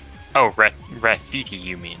 Oh, Rafiti,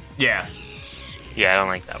 you mean? Yeah. Yeah, I don't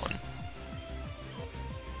like that one.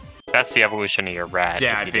 That's the evolution of your rat.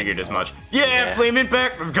 Yeah, I figured as much. Yeah, Flame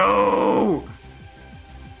Impact, let's go!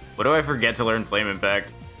 What do I forget to learn Flame Impact?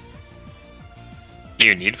 Do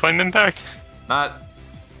you need Flame Impact? Not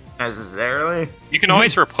necessarily. You can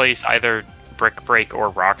always replace either Brick Break or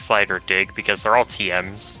Rock Slide or Dig because they're all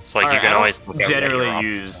TMs. So like you can always generally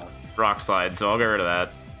use Rock Slide, so I'll get rid of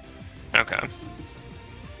that. Okay.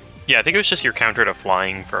 Yeah, I think it was just your counter to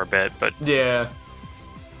flying for a bit, but yeah.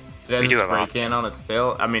 It has a spray can on its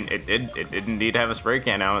tail. I mean, it did indeed have a spray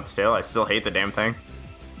can on its tail. I still hate the damn thing.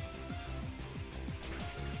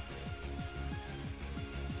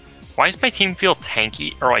 Why does my team feel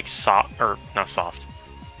tanky or like soft or not soft?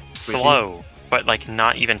 Squishy? Slow, but like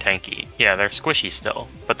not even tanky. Yeah, they're squishy still,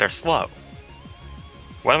 but they're slow.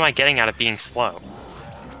 What am I getting out of being slow?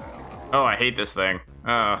 Oh, I hate this thing.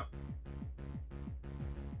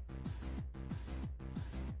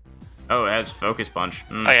 Oh, it has Focus Punch.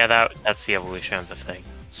 Oh yeah, that's the evolution of the thing.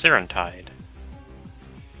 Tide.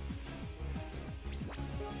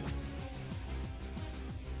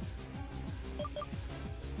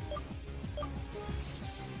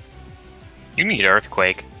 You need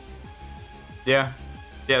Earthquake. Yeah.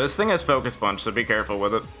 Yeah, this thing has Focus Punch, so be careful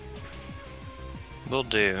with it. Will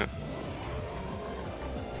do.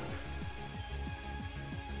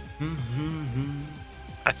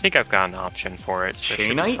 I think I've got an option for it. So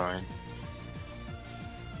Chainite?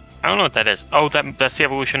 I don't know what that is. Oh, that's the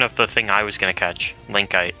evolution of the thing I was gonna catch.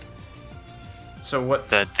 Linkite. So what?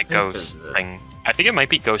 The ghost thing. I think it might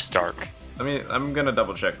be Ghost Dark. I mean, I'm gonna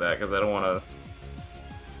double check that because I don't want to.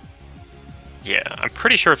 Yeah, I'm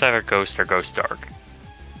pretty sure it's either Ghost or Ghost Dark.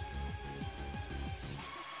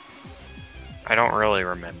 I don't really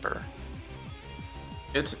remember.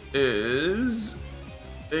 It is.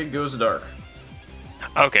 It goes dark.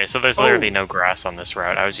 Okay, so there's literally no grass on this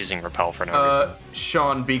route. I was using Repel for no reason.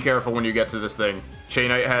 Sean, be careful when you get to this thing.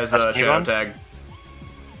 Chainite has Shadow Tag.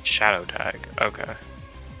 Shadow Tag, okay.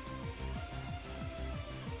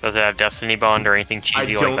 Does it have Destiny Bond or anything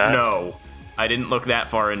cheesy like that? I don't know. I didn't look that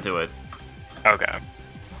far into it. Okay.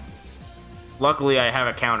 Luckily, I have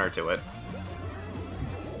a counter to it.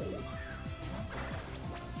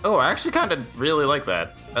 Oh, I actually kind of really like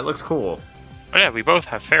that. That looks cool. Oh yeah, we both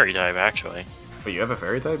have Fairy type, actually. Wait, you have a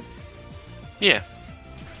Fairy type? Yeah.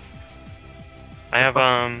 I have,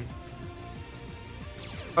 Oh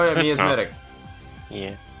yeah, Miasmatic. Yeah.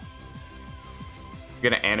 You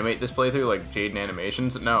gonna animate this playthrough like Jaden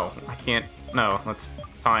Animations? No, I can't. No, that's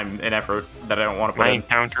time and effort that I don't want to put My in.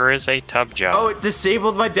 encounter is a tub job. Oh, it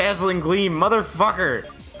disabled my Dazzling Gleam, motherfucker!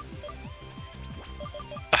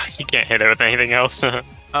 You can't hit it with anything else.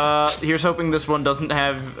 Here's hoping this one doesn't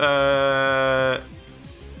have,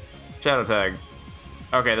 Shadow Tag.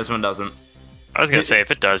 Okay, this one doesn't. I was gonna say,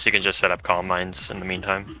 if it does, you can just set up Calm Minds in the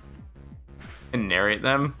meantime. And narrate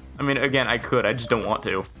them? I mean, again, I could, I just don't want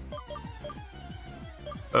to.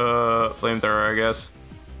 Flamethrower, I guess.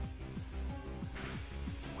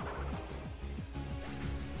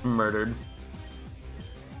 Murdered.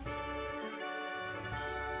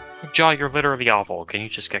 Jaw, you're literally awful. Can you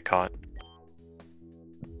just get caught?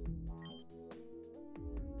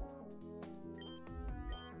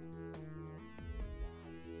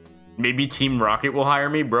 Maybe Team Rocket will hire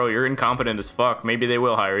me? Bro, you're incompetent as fuck. Maybe they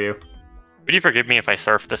will hire you. Would you forgive me if I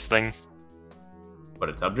surf this thing? What,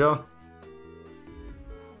 a Tubjo?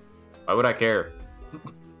 Why would I care?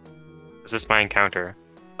 Is this my encounter?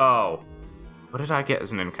 Oh. What did I get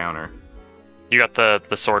as an encounter? You got the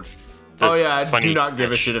sword. Oh yeah, I do not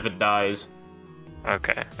give a shit if it dies.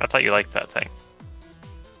 Okay, I thought you liked that thing.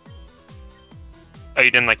 Oh, you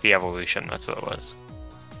didn't like the evolution, that's what it was.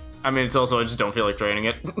 I mean, it's also, I just don't feel like training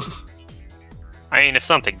it. I mean, if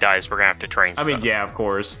something dies, we're gonna have to train stuff. I mean, yeah, of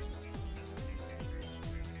course.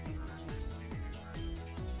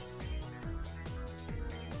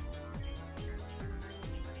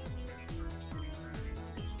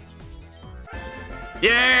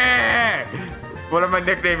 Yeah! What am I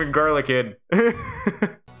nicknaming Garlic Kid? I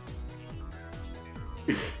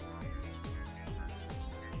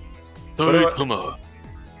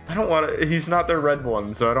don't want to. He's not the red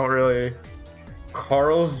one, so I don't really.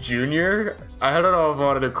 Carl's Jr.? I don't know if I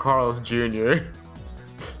want to do Carl's Jr.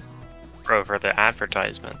 Bro, for the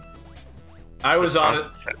advertisement. I was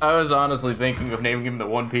honestly thinking of naming him the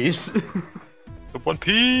One Piece. The One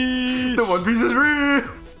Piece! The One Piece is real!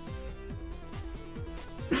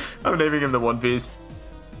 I'm naming him the One Piece.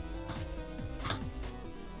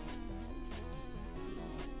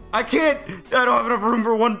 I can't! I don't have enough room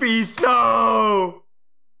for One Piece! No!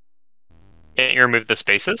 Can't you remove the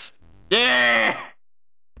spaces? Yeah!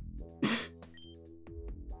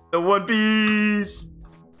 The One Piece!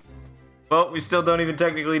 Well, we still don't even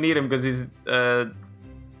technically need him because he's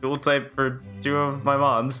dual type for 2 of my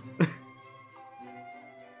mons.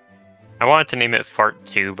 I wanted to name it Fart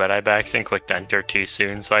 2, but I backed and clicked enter too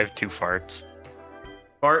soon, so I have 2 farts.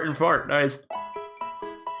 Fart and fart, nice.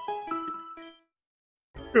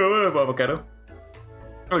 Oh, avocado.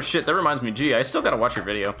 Oh shit, that reminds me, gee, I still gotta watch your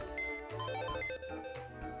video.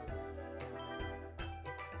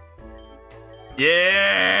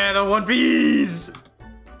 Yeah, the One Piece!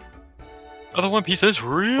 Oh, the One Piece is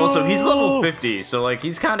real! Also, he's level 50, so like,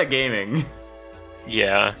 he's kinda gaming.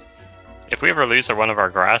 Yeah. If we ever lose one of our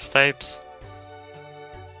grass types,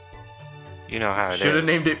 you know how it is. Should have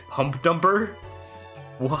named it Pump Dumper?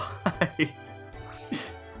 Why?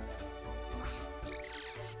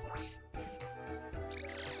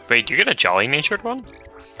 Wait, do you get a jolly natured one?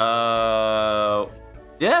 Yeah,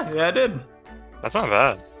 I did. That's not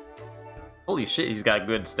bad. Holy shit, he's got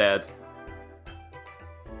good stats.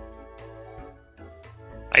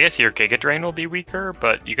 I guess your Giga Drain will be weaker,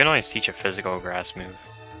 but you can always teach a physical grass move.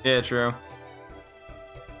 Yeah, true.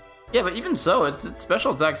 Yeah, but even so, its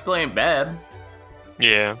special attack still ain't bad.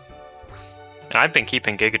 Yeah. And I've been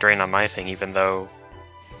keeping Giga Drain on my thing, even though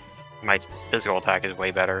my physical attack is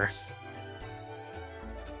way better.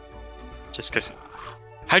 Just because...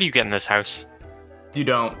 How do you get in this house? You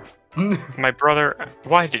don't. My brother...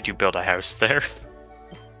 Why did you build a house there?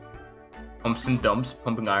 Pumps and dumps,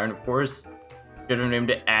 pumping iron, of course. Should have named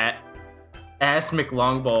it Ass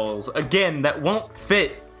McLongballs. Again, that won't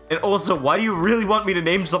fit. And also, why do you really want me to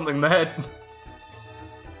name something that?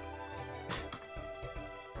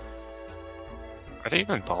 Are they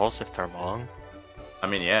even balls if they're long? I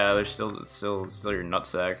mean, yeah, they're still your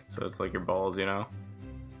nutsack, so it's like your balls, you know?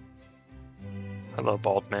 Hello,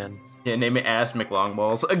 bald man. Yeah, name it Ass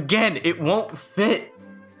McLongballs. Again, it won't fit!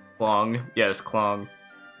 Clong. Yes, Clong.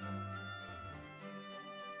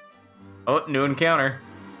 Oh, new encounter.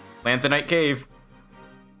 Lanthanite Cave.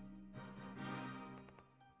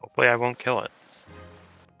 Hopefully I won't kill it.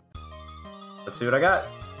 Let's see what I got.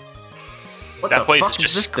 What That the place fuck is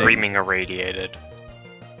just this thing? screaming irradiated.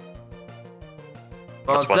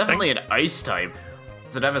 Well, That's it's one definitely an ice type.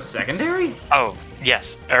 Does it have a secondary? Oh,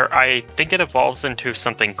 yes. I think it evolves into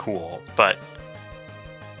something cool, but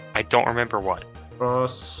I don't remember what.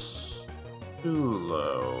 Rostulo.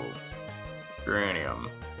 Uranium.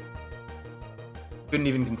 Couldn't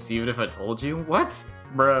even conceive it if I told you. What?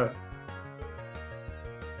 Bruh.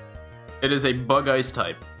 It is a bug ice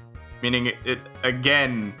type. Meaning it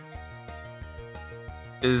again,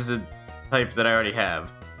 is a type that I already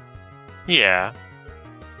have. Yeah.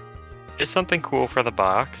 It's something cool for the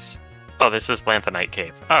box. Oh, this is Lanthanite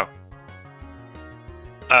Cave. Oh.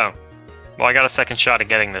 Oh. Well, I got a second shot at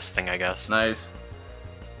getting this thing, I guess. Nice.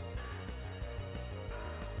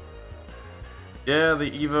 Yeah,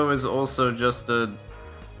 the Evo is also just a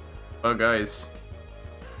bug ice.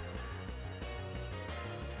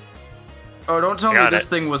 Oh, don't tell me this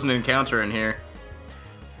thing was an encounter in here.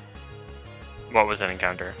 What was an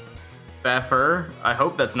encounter? Baffer? I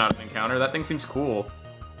hope that's not an encounter. That thing seems cool.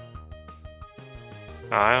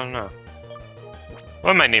 Oh, I don't know. What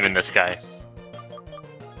am I naming this guy?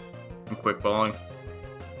 I'm quick balling.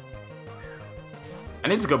 I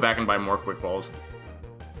need to go back and buy more quick balls.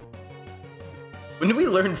 When did we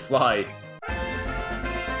learn fly?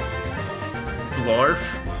 Blarf?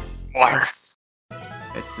 Blarf.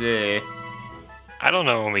 I see. I don't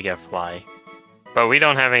know when we get fly. But we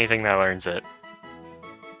don't have anything that learns it.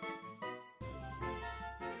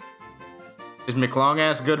 Is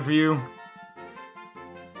McLongass good for you?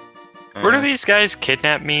 Where do these guys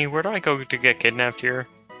kidnap me? Where do I go to get kidnapped here?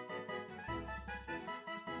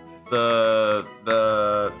 the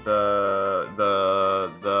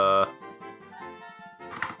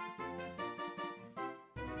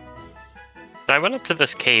I went up to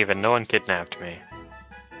this cave and no one kidnapped me.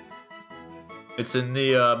 It's in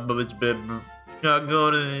the not go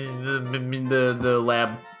to the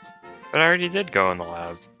lab. But I already did go in the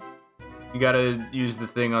lab. You gotta use the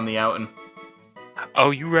thing on the out and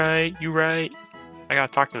Oh, you right. I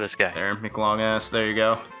gotta talk to this guy. there, McLongass. There you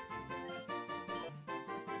go.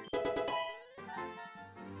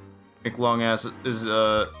 McLongass is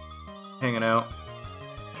hanging out.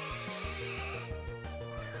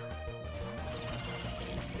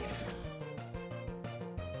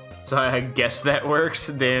 So I guess that works.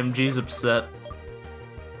 Damn, G's upset.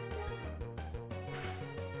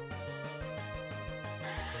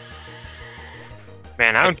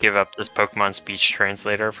 I would give up this Pokemon speech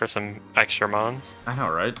translator for some extra mons. I know,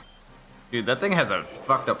 right? Dude, that thing has a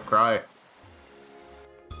fucked up cry.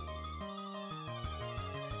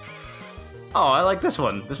 Oh, I like this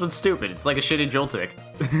one. This one's stupid. It's like a shitty Joltik.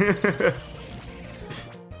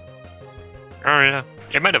 Oh yeah.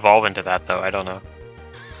 It might evolve into that though, I don't know.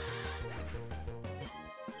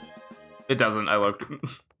 It doesn't, I looked.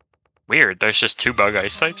 Weird, there's just 2 bug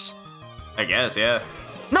ice types? I guess, yeah.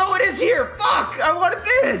 No, it is here! Fuck! I wanted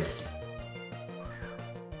this!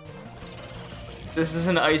 This is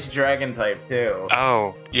an ice dragon type, too.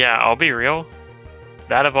 Oh, yeah, I'll be real.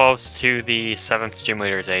 That evolves to the 7th Gym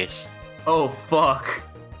Leader's Ace. Oh, fuck.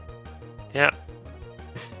 Yeah.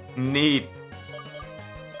 Neat.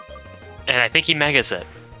 And I think he megas it.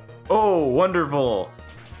 Oh, wonderful.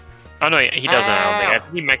 Oh no, he doesn't, I don't think. I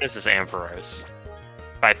think he megas his Ampharos.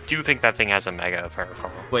 But I do think that thing has a mega, if I recall.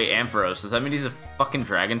 Wait, Ampharos, does that mean he's a fucking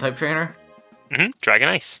dragon type trainer? Mm-hmm, Dragon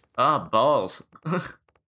Ice. Ah, balls.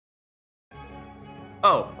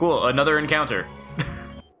 Oh, cool, another encounter.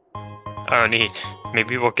 Oh, neat.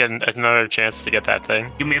 Maybe we'll get another chance to get that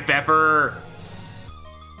thing. Give me a pfeffer!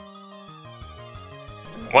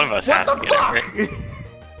 One of us What has the to get fuck? it,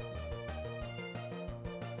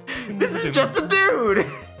 right? This is just a dude!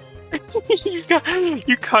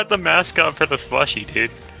 You caught the mascot for the slushy, dude.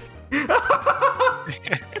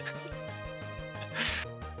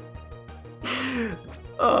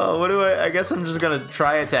 Oh, what do I guess I'm just gonna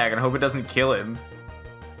try attack and hope it doesn't kill him.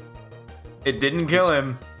 It didn't kill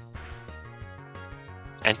him.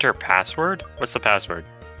 Enter password? What's the password?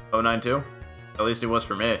 092? At least it was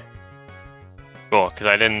for me. Cool, because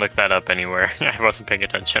I didn't look that up anywhere. I wasn't paying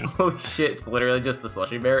attention. Oh shit, it's literally just the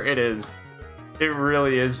slushy bear? It is. It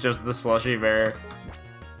really is just the slushy bear.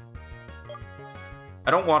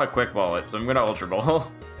 I don't want a quick ball it, so I'm gonna ultra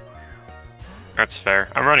ball. That's fair.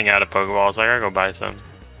 I'm running out of Pokeballs. I gotta go buy some.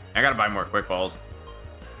 I gotta buy more quick balls.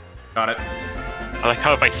 Got it. I like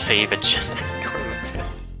how if I save it just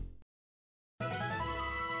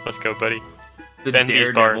Let's go, buddy. The Bend these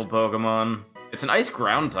Daredevil bars. Pokemon. It's an ice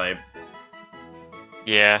ground type.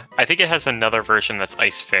 Yeah, I think it has another version that's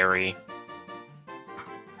Ice Fairy.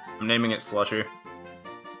 I'm naming it Slushy.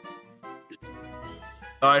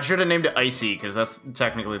 Oh, I should have named it Icy, because that's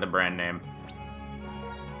technically the brand name.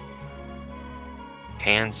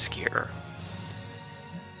 Tanskier.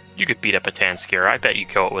 You could beat up a Tanskier. I bet you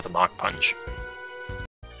kill it with a Mach Punch.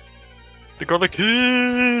 The Garlic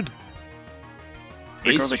Kid! The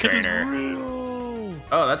Ace Garlic Kid is Trainer. real!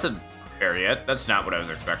 Oh, that's a Ariat. That's not what I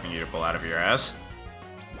was expecting you to pull out of your ass.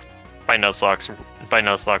 By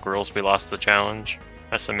Nuzlocke rules, we lost the challenge.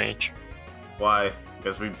 SMH. Why?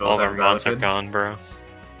 Because we both All have our mons are Garlic. gone, bro.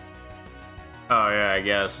 Oh yeah, I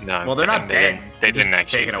guess. No, well, they're not dead. They They're didn't just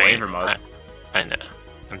actually taken away faint. from us. I know.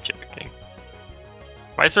 I'm joking.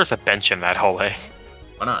 Why is there a bench in that hallway?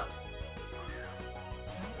 Why not?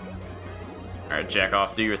 Alright, jack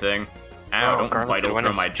off, do your thing. Ow, don't Garlic vital Kid went throw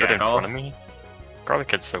and my stood jack in front off. of me. Garlic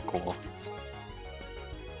Kid's so cool.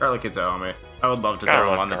 Garlic Kid's out on me. I would love to Gotta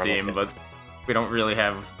throw him love on the Garlic team, Kid. but we don't really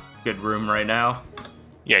have good room right now.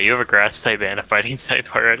 Yeah, you have a grass type and a fighting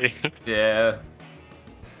type already. Yeah.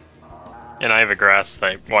 And I have a grass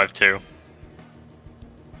type. Well, I have 2.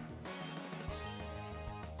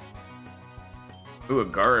 Ooh, a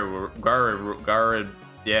Gara,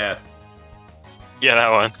 yeah. Yeah, that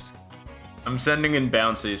one. I'm sending in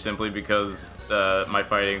Bouncy simply because my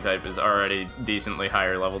fighting type is already decently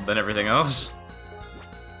higher leveled than everything else.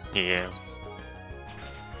 Yeah.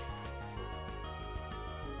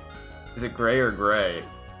 Is it gray or gray?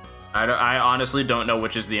 I honestly don't know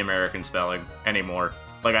which is the American spelling anymore.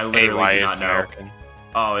 Like, I literally AY do is not know. American.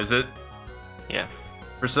 Oh, is it? Yeah.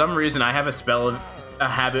 For some reason, I have a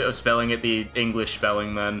habit of spelling it the English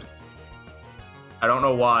spelling then. I don't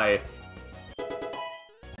know why.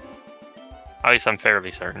 At least I'm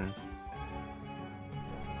fairly certain.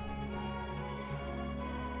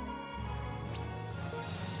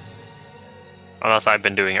 Unless I've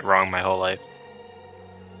been doing it wrong my whole life.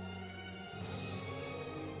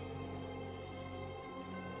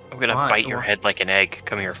 I'm gonna Why? bite your Why? head like an egg.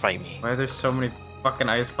 Come here, fight me. Why are there so many fucking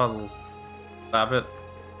ice puzzles? Stop it.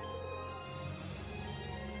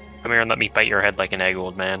 Come here and let me bite your head like an egg,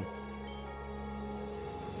 old man.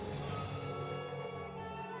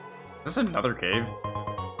 Is this another cave?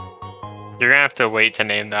 You're gonna have to wait to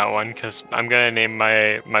name that one, because I'm gonna name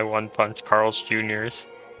my One Punch Carl's Juniors.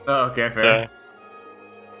 Oh, okay, fair.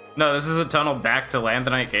 No, this is a tunnel back to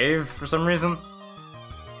Lanthanite Cave for some reason.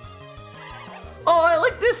 Oh, I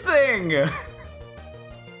like this thing!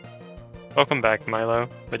 Welcome back, Milo.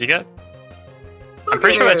 What'd you get? Look I'm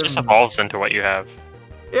pretty at sure that just him. evolves into what you have.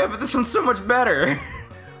 Yeah, but this one's so much better.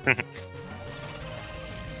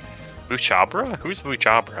 Luchabra? Who's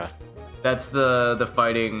Luchabra? That's the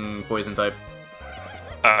fighting poison type.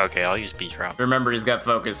 Oh, okay, I'll use Beat Drop. Remember, he's got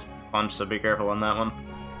focus punch, so be careful on that one.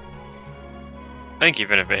 I think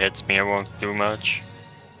even if it hits me, it won't do much.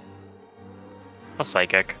 I'll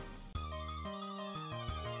Psychic.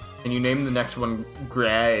 Can you name the next one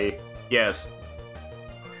Gray? Yes.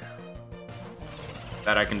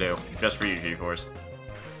 That I can do. Just for you, G-Force.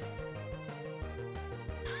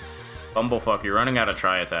 Bumblefuck, you're running out of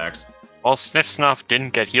tri-attacks. Well, Sniff Snuff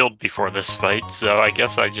didn't get healed before this fight, so I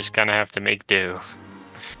guess I just kind of have to make do.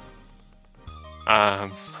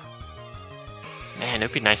 Man,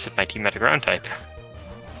 it'd be nice if my team had a ground type.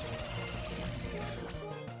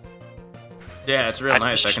 Yeah, it's real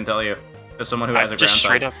nice, I can tell you. As someone who has a ground type. I've just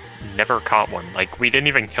straight up never caught one. Like, we didn't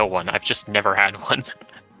even kill one. I've just never had one.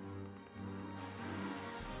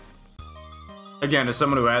 Again, as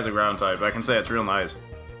someone who has a ground type, I can say it's real nice.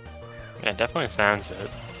 Yeah, it definitely sounds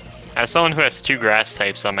it. As someone who has 2 grass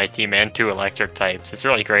types on my team and 2 electric types, it's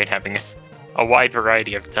really great having a wide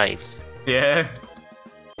variety of types. Yeah.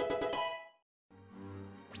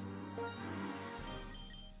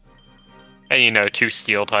 And, you know, 2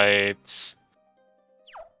 steel types.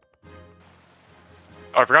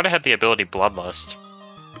 Oh, I forgot I had the ability Bloodlust.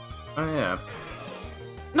 Oh, yeah.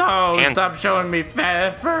 No, And stop showing me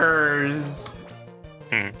feathers!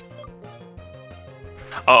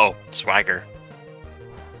 Oh, Swagger.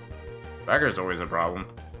 Swagger's always a problem.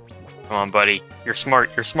 Come on, buddy. You're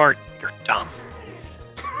smart, you're smart, you're dumb.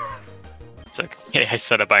 It's okay, I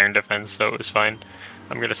set up Iron Defense, so it was fine.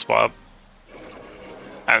 I'm gonna swap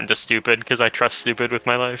out into Stupid, because I trust Stupid with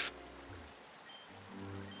my life.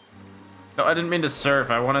 No, I didn't mean to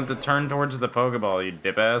surf. I wanted to turn towards the Pokeball, you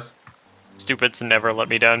dip-ass. Stupid's never let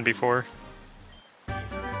me down before.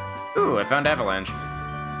 Ooh, I found Avalanche.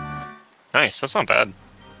 Nice, that's not bad.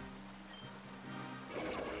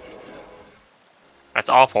 That's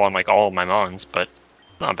awful on, like, all of my mons, but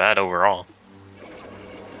not bad overall.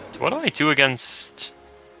 So what do I do against...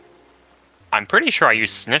 I'm pretty sure I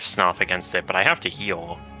use Sniff Snuff against it, but I have to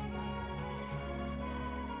heal.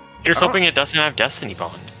 Here's hoping it doesn't have Destiny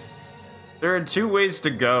Bond. There are 2 ways to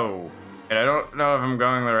go, and I don't know if I'm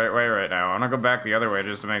going the right way right now. I want to go back the other way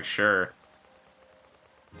just to make sure.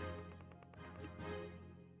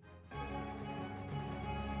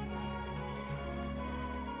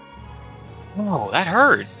 Oh, that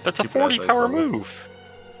hurt! That's a 40 Ice power Bubble. move!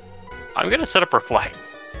 I'm gonna set up Reflect.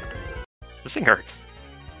 This thing hurts.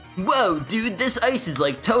 Whoa, dude, this ice is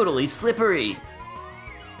like totally slippery.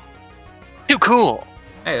 Too cool!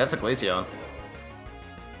 Hey, that's a Glaceon.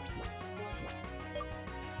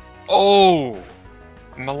 Oh!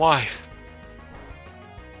 I'm alive.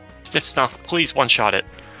 Sniff Snuff, please one-shot it.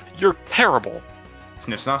 You're terrible!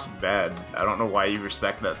 Sniff Snuff's bad. I don't know why you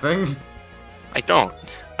respect that thing. I don't.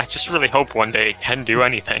 I just really hope one day it can do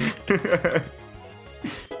anything.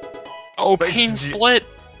 Oh, Like, Pain Split!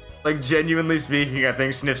 Like, genuinely speaking, I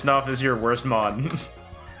think Sniff Snuff is your worst mod.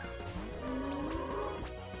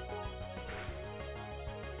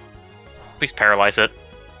 Please paralyze it.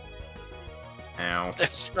 Ow.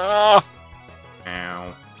 Sniff Snuff!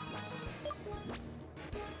 Ow.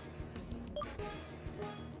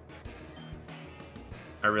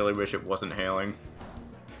 I really wish it wasn't hailing.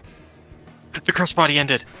 The crossbody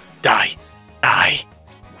ended. Die! Die!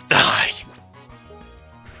 Die!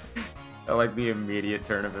 I like the immediate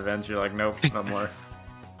turn of events. You're like, nope, no more.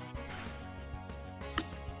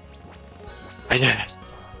 I did it.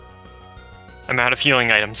 I'm out of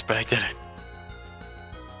healing items, but I did it.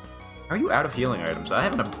 How are you out of healing items? I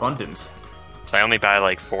have an abundance. So I only buy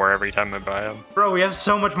like 4 every time I buy them. Bro, we have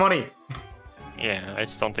so much money! Yeah, I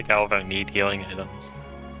just don't think I'll ever need healing items.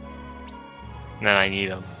 And then I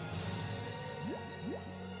need them.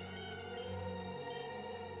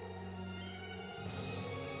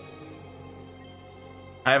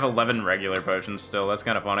 I have 11 regular potions still, that's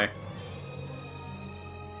kind of funny.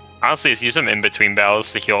 Honestly, just use them in between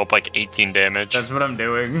battles to heal up like 18 damage. That's what I'm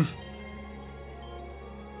doing.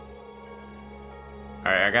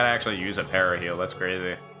 Alright, I gotta actually use a para heal, that's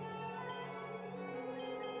crazy.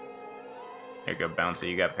 Here you go, Bouncy,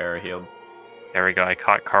 you got para healed. There we go, I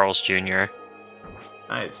caught Carl's Jr.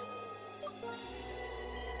 Nice.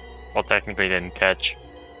 Well, technically didn't catch.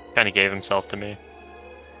 Kinda gave himself to me.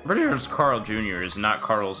 I'm pretty sure it's Carl Jr. is not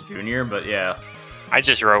Carl's Jr., but yeah. I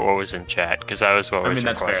just wrote what was in chat, because that was what was I mean,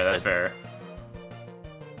 that's requested. fair, that's fair.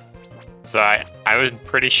 So I was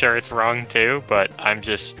pretty sure it's wrong too, but I'm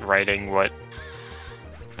just writing what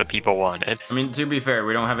the people wanted. I mean, to be fair,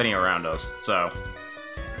 we don't have any around us, so...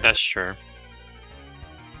 That's true.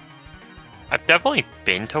 I've definitely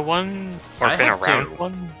been to one, or I been have around too.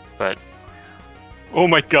 one, but... Oh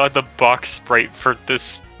my god, the box sprite for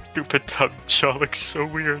this stupid tub shell looks so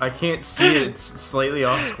weird. I can't see it. It's slightly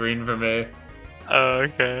off screen for me. Oh,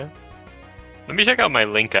 okay. Let me check out my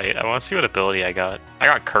Linkite. I want to see what ability I got. I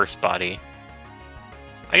got Curse Body.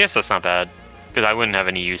 I guess that's not bad, because I wouldn't have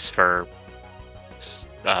any use for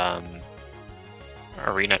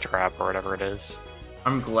Arena Trap or whatever it is.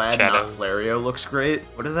 I'm glad Shadow. not Flario looks great.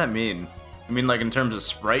 What does that mean? You mean like in terms of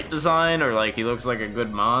sprite design, or like he looks like a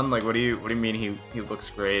good mon? Like what do you mean he looks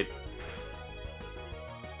great?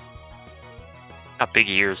 Got big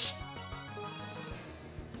ears.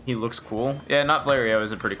 He looks cool. Yeah, not Flario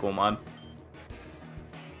is a pretty cool mon.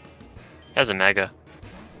 Has a Mega.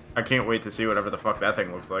 I can't wait to see whatever the fuck that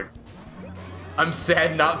thing looks like. I'm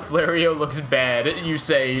sad not Flario looks bad. You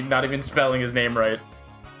say, not even spelling his name right.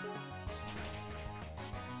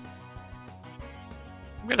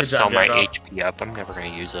 I'm gonna Good job, sell my Jackoff. HP up. I'm never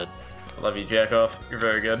gonna use it. I love you, Jackoff. You're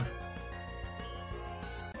very good.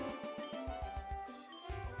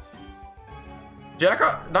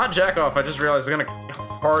 Jackoff, not Jackoff. I just realized he's gonna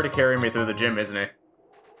hard carry me through the gym, isn't he?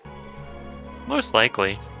 Most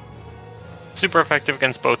likely. Super effective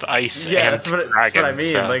against both ice Yeah, and that's what dragon. I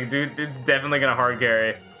mean. So Like, dude's definitely gonna hard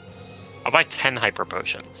carry. I'll buy 10 Hyper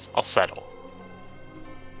Potions. I'll settle.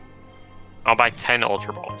 I'll buy 10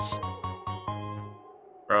 Ultra Balls.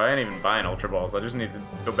 Bro, I ain't even buying Ultra Balls. I just need to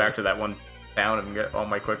go back to that one town and get all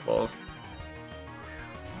my Quick Balls.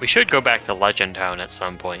 We should go back to Legend Town at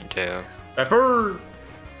some point, too. Pepper!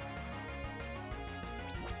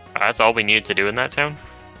 That's all we needed to do in that town?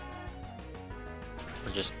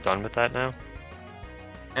 We're just done with that now?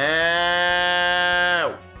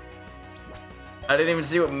 Ow! I didn't even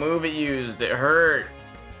see what move it used. It hurt.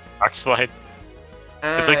 Rock Slide.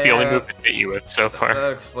 It's like the only move it's hit you with so far.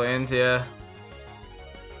 That explains, yeah.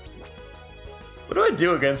 What do I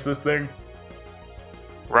do against this thing?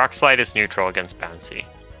 Rock Slide is neutral against Bouncy.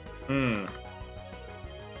 Hmm.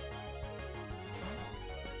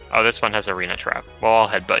 Oh, this one has Arena Trap. Well, I'll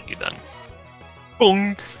headbutt you then.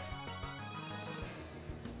 Boom!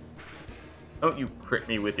 Don't you crit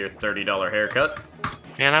me with your $30 haircut.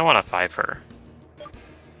 Man, I want a 5-fer.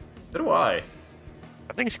 So do I.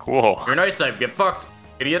 That thing's cool. You're nice type, get fucked,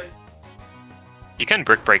 idiot. You can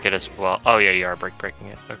brick break it as well. Oh yeah, you are brick breaking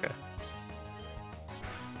it. Okay.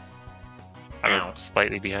 Ow. I'm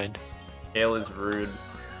slightly behind. Gale is rude.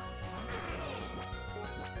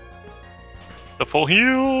 The full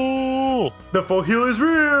heal! The full heal is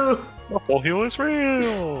real! The full heal is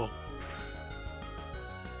real!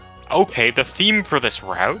 Okay, the theme for this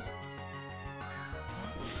route?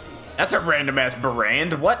 That's a random ass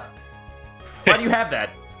brand. What? Why do you have that?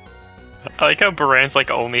 I like how Baran's like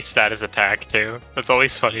only stat is attack too. That's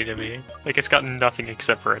always funny to me. Like it's got nothing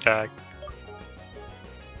except for attack.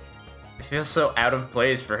 It feels so out of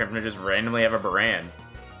place for him to just randomly have a brand.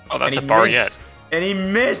 Oh, that's a And he bar missed. yet. And he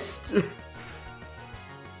missed!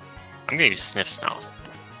 I'm gonna use Sniff Snuff.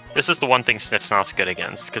 This is the one thing Sniff Snuff's good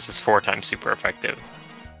against, because it's 4 times super effective.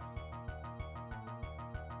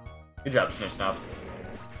 Good job, Sniff Snuff.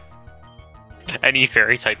 Any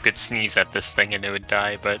fairy type could sneeze at this thing and it would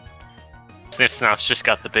die, but Sniff Snuff's just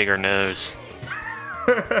got the bigger nose.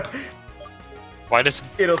 Why does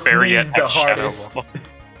It'll fairy sneeze the have Shadow hardest. Ball?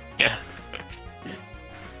 Yeah.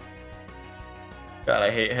 God,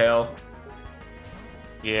 I hate hail.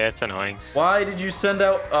 Yeah, it's annoying. Why did you send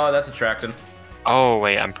out... Oh, that's attracting. Oh,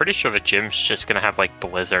 wait, I'm pretty sure the gym's just gonna have, like,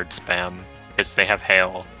 Blizzard spam, because they have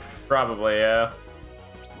hail. Probably, yeah.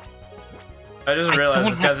 I just I realized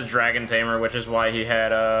don't this guy's a dragon tamer, which is why he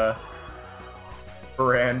had a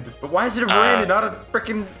brand. But why is it a brand and not a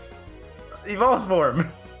freaking evolved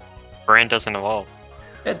form? Baran doesn't evolve.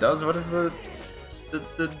 It does. What is the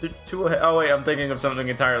two? Oh wait, I'm thinking of something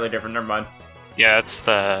entirely different. Never mind. Yeah, it's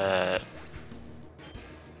the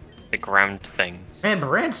ground thing. Man,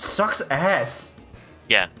 Brand sucks ass.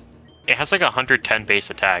 Yeah. It has like 110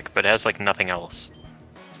 base attack, but it has like nothing else.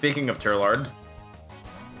 Speaking of Turlard,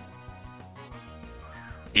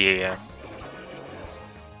 Yeah.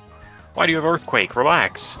 Why do you have Earthquake?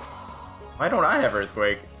 Relax. why don't I have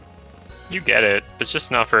Earthquake? You get it, but it's just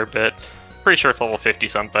not for a bit. Pretty sure it's level 50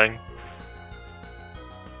 something.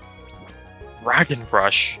 Dragon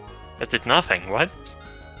Rush. That did nothing. What?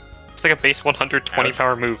 It's like a base 120 Ouch.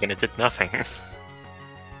 power move and it did nothing.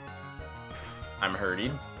 I'm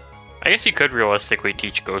hurting. I guess you could realistically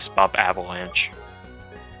teach Ghost Bob Avalanche.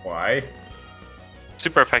 Why?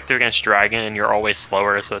 Super effective against Dragon and you're always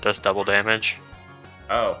slower so it does double damage.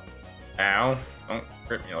 Oh, ow! Don't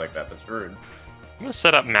crit me like that. That's rude. I'm gonna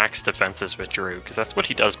set up max defenses with Drew, because that's what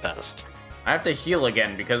he does best. I have to heal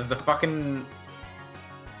again because the fucking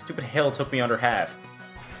stupid hail took me under half.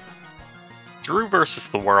 Drew versus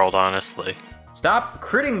the world, honestly. Stop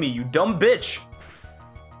critting me, you dumb bitch!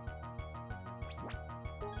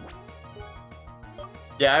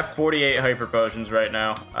 Yeah, I have 48 hyper potions right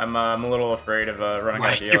now. I'm a little afraid of running out of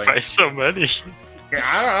Why healing. do you buy so many?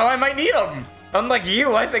 I don't know, I might need them! Unlike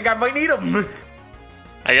you, I think I might need them!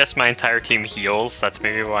 I guess my entire team heals, that's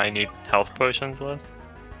maybe why I need health potions less.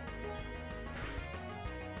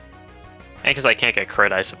 And because I can't get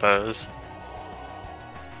crit, I suppose.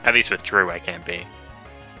 At least with Drew, I can't be.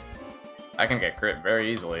 I can get crit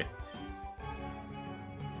very easily.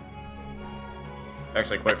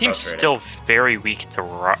 Actually, My quite team's frustrating. still very weak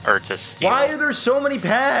to steal. Why are there so many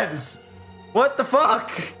paths? What the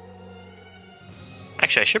fuck?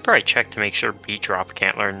 Actually, I should probably check to make sure Beat Drop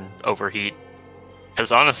can't learn Overheat.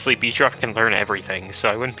 Because honestly, Beat Drop can learn everything, so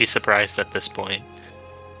I wouldn't be surprised at this point.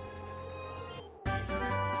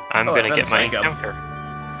 I'm Oh, gonna get my Psych Up. encounter.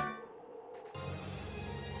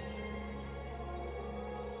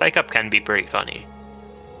 Psych Up can be pretty funny.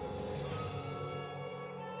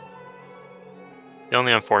 The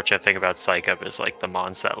only unfortunate thing about Psych Up is like the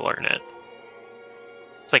mons that learn it.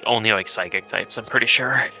 It's like only like psychic types, I'm pretty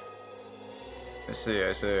sure. I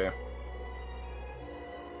see.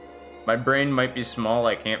 My brain might be small,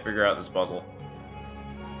 I can't figure out this puzzle.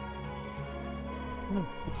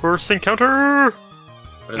 First encounter!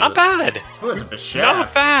 What is Not it? bad! Oh, it's a Bishaft.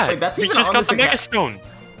 Not bad! Wait, that's We even just on got this the Mega account. Stone!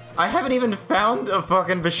 I haven't even found a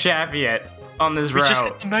fucking Bishaft yet on this We route. just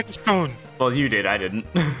got the Mega Stone! Well, you did, I didn't.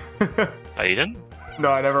 Oh, you didn't? No,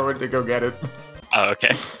 I never went to go get it. Oh,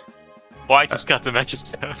 okay. Well, I just got the Mega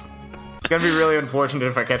Stone. It's gonna be really unfortunate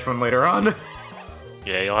if I catch one later on.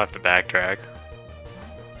 Yeah, you'll have to backtrack.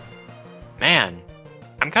 Man,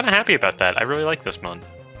 I'm kind of happy about that. I really like this mon.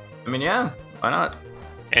 I mean, yeah, why not?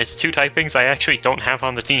 And it's two typings I actually don't have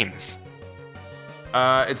on the team.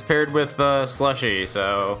 It's paired with Slushy,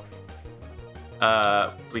 so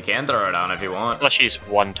we can throw it on if you want. Slushy's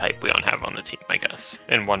one type we don't have on the team, I guess,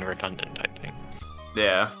 and one redundant typing.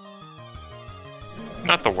 Yeah.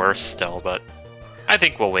 Not the worst still, but I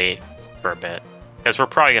think we'll wait for a bit. Because we're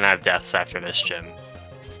probably going to have deaths after this gym.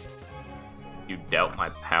 You doubt my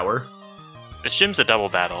power? This gym's a double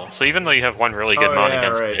battle, so even though you have one really good Oh, mon yeah,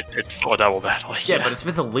 against right. it, it's still a double battle. Yeah, but it's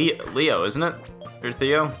with a Leo, isn't it? Or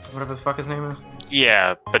Theo? Whatever the fuck his name is.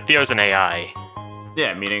 Yeah, but Theo's an AI.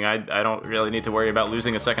 Yeah, meaning I don't really need to worry about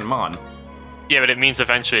losing a second Mon. Yeah, but it means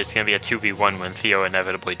eventually it's going to be a 2v1 when Theo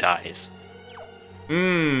inevitably dies.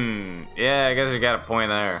 Yeah, I guess you got a point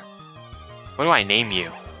there. What do I name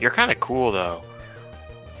you? You're kind of cool, though.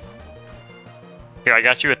 Here, I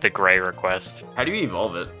got you at the gray request. How do you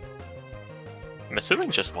evolve it? I'm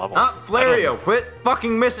assuming just level. Ah, Flario, quit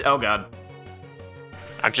fucking missing. Oh god.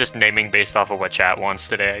 I'm just naming based off of what chat wants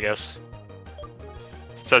today, I guess.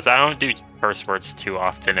 Says I don't do curse words too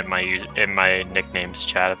often in my nicknames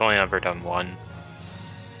chat. I've only ever done one.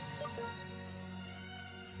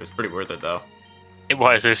 It was pretty worth it though. It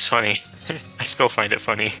was funny. I still find it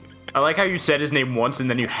funny. I like how you said his name once and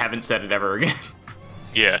then you haven't said it ever again.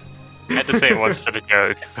 Yeah. I had to say it once for the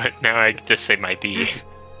joke, but now I just say my B.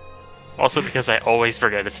 Also because I always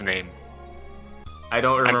forget its name. I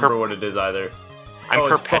don't remember what it is either. I'm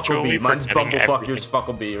it's perpetually Fucklebee. Mine's forgetting Bumblefuck, everything. yours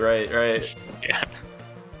Fucklebee. Right. Yeah.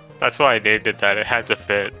 That's why I named it that. It had to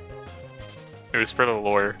fit. It was for the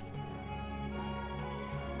lore.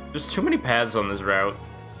 There's too many paths on this route.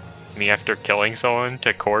 Me after killing someone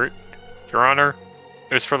to court, Your Honor.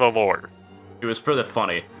 It was for the lore. It was for the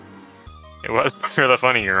funny. It was for the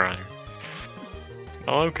funny, Your Honor.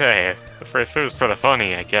 Okay. If it was for the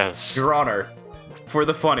funny, I guess. Your Honor, for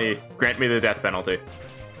the funny, grant me the death penalty.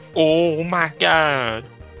 Oh my god.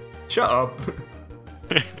 Shut up.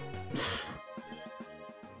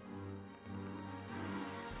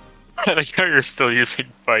 I like how you're still using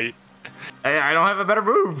fight. I don't have a better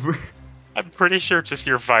move. I'm pretty sure just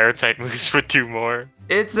your fire type moves would do more.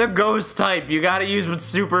 It's a ghost type. You gotta use what's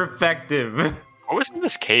super effective. What was in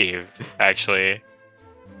this cave, actually?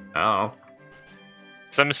 Oh.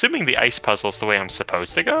 So I'm assuming the ice puzzle's the way I'm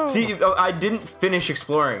supposed to go? See, I didn't finish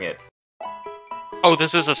exploring it. Oh,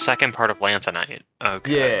 this is a second part of Lanthanite.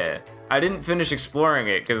 Okay. Yeah. I didn't finish exploring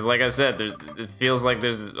it, because like I said, it feels like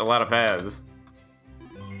there's a lot of paths.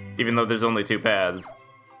 Even though there's only 2 paths.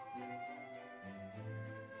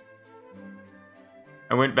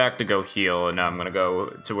 I went back to go heal, and now I'm gonna go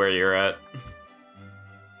to where you're at.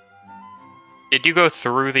 Did you go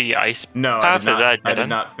through the ice No, path? I did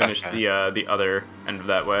not finish Okay. the other end of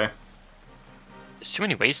that way. There's too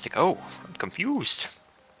many ways to go. I'm confused.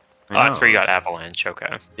 I Oh, that's know. where you got Avalanche,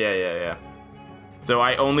 okay. Yeah. So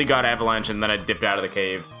I only got avalanche and then I dipped out of the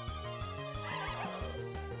cave.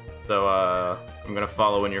 So, I'm gonna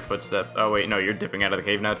follow in your footsteps. Oh, wait, no, you're dipping out of the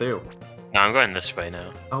cave now, too. No, I'm going this way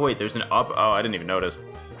now. Oh, wait, there's an up? Oh, I didn't even notice.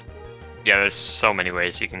 Yeah, there's so many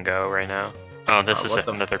ways you can go right now. Oh, this is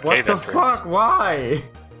another cave entrance. What the fuck? Why?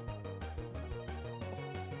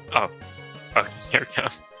 Oh, here we go.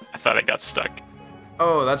 I thought I got stuck.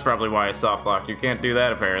 Oh, that's probably why I soft locked. You can't do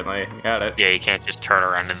that, apparently. Got it. Yeah, you can't just turn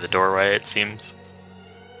around in the doorway, it seems.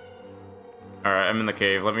 Alright, I'm in the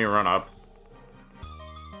cave. Let me run up.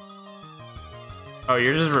 Oh,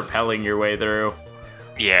 you're just repelling your way through.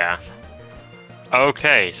 Yeah.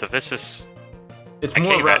 Okay, so this is... It's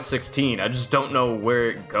more Route 16. I just don't know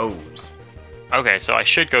where it goes. Okay, so I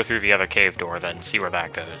should go through the other cave door then, see where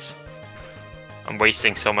that goes. I'm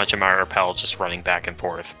wasting so much of my repel just running back and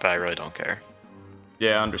forth, but I really don't care.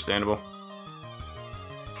 Yeah, understandable.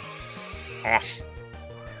 Oh.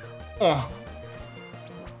 Oh.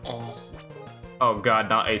 Oh. Oh god,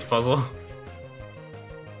 not Ace Puzzle. Hold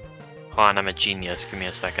on, I'm a genius. Give me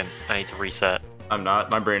a second. I need to reset. I'm not.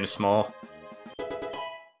 My brain is small.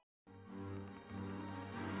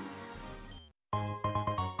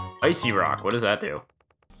 Icy Rock, what does that do?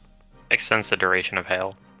 Extends the duration of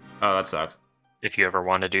hail. Oh, that sucks. If you ever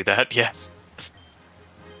want to do that, yes.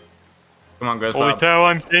 Come on, Ghost Holy Bob. cow,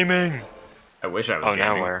 I'm gaming! I wish I was Oh, gaming.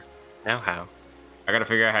 now where? Now how? I gotta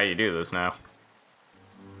figure out how you do this now.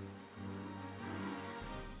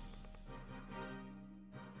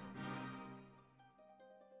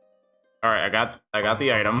 Alright, I got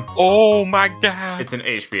the item. Oh my god! It's an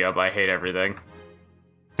HP up, I hate everything.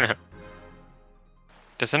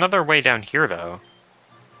 There's another way down here, though.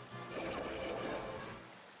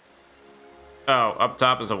 Oh, up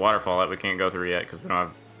top is a waterfall that we can't go through yet, because we don't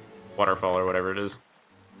have waterfall or whatever it is.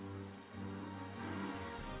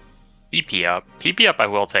 PP up. PP up I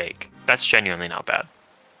will take. That's genuinely not bad.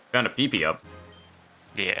 Found a PP up.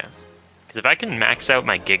 Yeah. Because if I can max out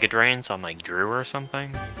my Giga Drains on, like, Drew or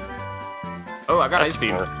something... Oh, I got That's Ice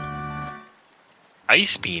Beam. cool.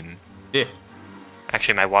 Ice Beam? Yeah,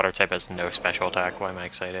 Actually, my water type has no special attack. Why am I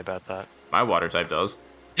excited about that? my water type does.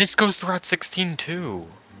 This goes to Route 16 too.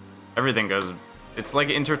 Everything goes... It's like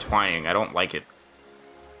intertwining. I don't like it.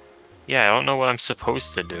 Yeah, I don't know what I'm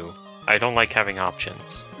supposed to do. I don't like having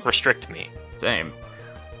options. Restrict me. Same.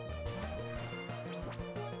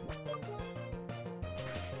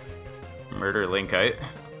 Murder Linkite.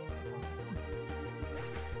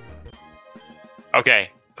 Okay,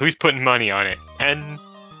 who's putting money on it? 10...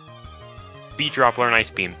 Beat Drop, learn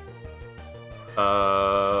Ice Beam.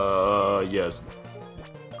 Yes.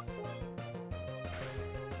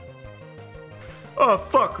 Oh,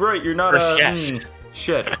 fuck, right, you're not First, yes.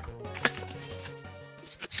 Shit.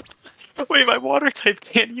 Wait, my water type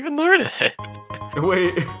can't even learn it.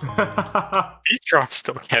 Wait. Beat Drop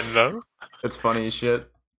still can, though. That's funny as shit.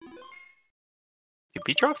 Dude,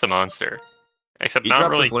 Beat Drop's a monster. Except Beat not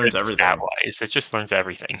Drop really just learns good everything. stat-wise. It just learns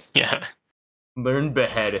everything. Yeah. Learn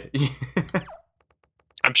Behead.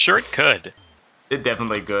 I'm sure it could. It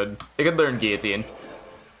definitely could. It could learn Guillotine.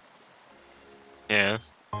 Yeah.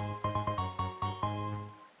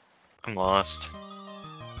 I'm lost.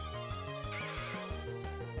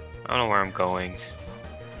 I don't know where I'm going.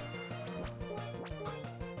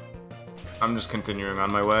 I'm just continuing on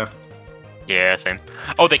my way. Yeah, same.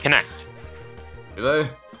 Oh, they connect. Do they?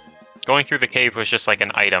 Going through the cave was just like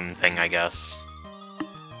an item thing, I guess.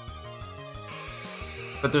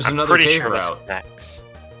 But there's I'm another pretty cave sure this route. connects.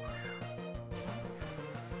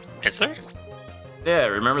 Is there? Yeah,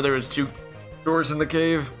 remember there was 2 doors in the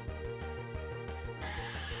cave?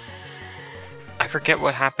 I forget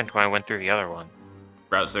what happened when I went through the other one.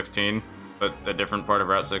 Route 16, but a different part of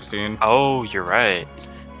Route 16. Oh, you're right.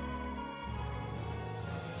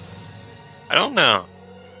 I don't know.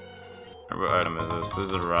 What item is this? This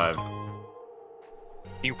is arrive.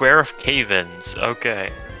 Beware of cave-ins.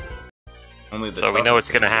 Okay. Only the So we know toughest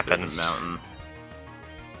it's gonna can get happen. the mountain.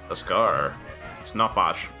 A scar.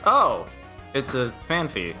 Snopposh. Oh! It's a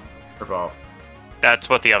Fanfi. Revolve. That's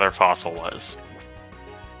what the other fossil was.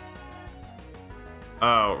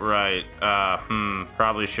 Oh, right.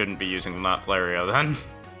 Probably shouldn't be using Not Flario then.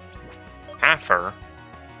 Faffer?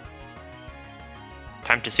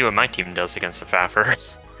 Time to see what my team does against the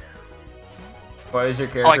Faffer. Why is your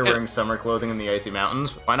I character could- wearing summer clothing in the icy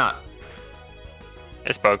mountains? Why not?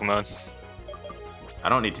 It's Pokemon. I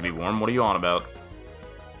don't need to be warm. What are you on about?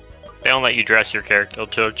 They don't let you dress your character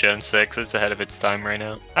till Gen 6. It's ahead of its time right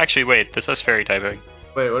now. Actually, wait. This has fairy typing.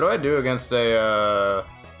 Wait, what do I do against a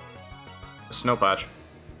Snowpatch?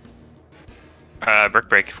 Brick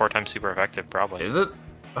Break, 4 times super effective, probably. Is it?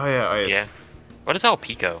 Oh yeah, ice. Yeah. What is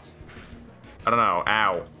Alpico? I don't know.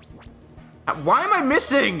 Ow. Why am I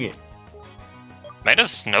missing? Might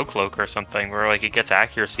have Snow Cloak or something, where like it gets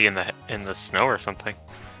accuracy in the snow or something.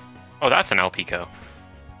 Oh, that's an Elpico.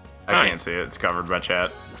 I can't see it. It's covered by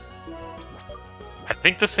chat. I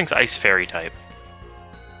think this thing's Ice Fairy type.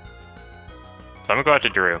 So I'm gonna go out to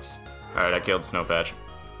Drew. Alright, I killed Snowpatch.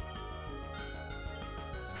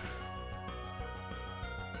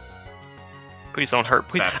 Please don't hurt.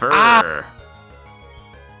 Please. Zephyr. Ah!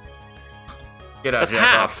 Get out, That's Jack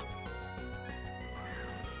half.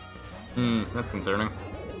 off. That's concerning.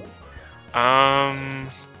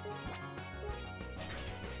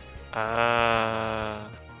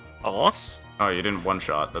 Oh? Oh, you didn't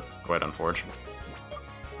one-shot. That's quite unfortunate.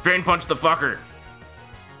 Drain punch the fucker!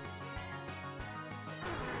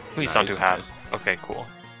 Please don't do Nice, half. nice. Okay, cool.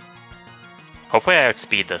 Hopefully I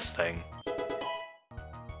outspeed this thing.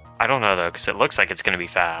 I don't know though, because it looks like it's gonna be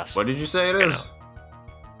fast. What did you say it Okay, is?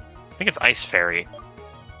 I think it's Ice Fairy.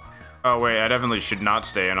 Oh, wait, I definitely should not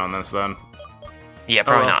stay in on this, then. Yeah,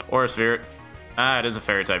 probably well, not. Or a spirit. Ah, it is a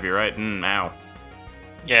fairy type, you're right. Ow.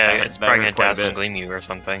 Yeah, that- it's that probably hurt gonna quite a Dazzle and bit. Gleam you or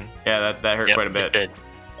something. Yeah, that hurt Yep, quite a it bit. did.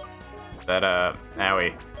 That,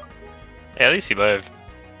 owie. Yeah, at least he lived.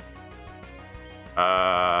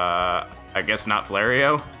 I guess not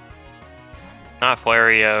Flario? Not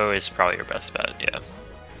Flario is probably your best bet, yeah.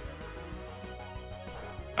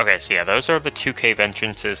 Okay, so yeah, those are the two cave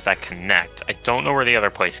entrances that connect. I don't know where the other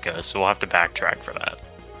place goes, so we'll have to backtrack for that.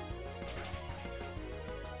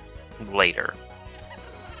 Later.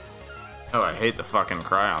 Oh, I hate the fucking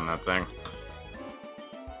cry on that thing.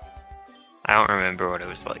 I don't remember what it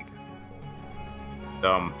was like.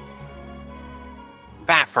 Dumb.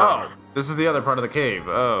 Bathroom. Oh, this is the other part of the cave.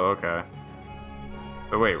 Oh, okay.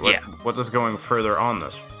 But wait, Yeah. what does going further on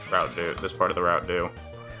this route do? This part of the route do?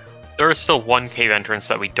 There is still one cave entrance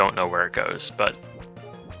that we don't know where it goes, but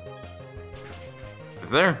Is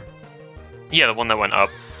there? yeah, the one that went up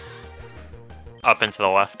and to the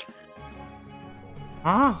left.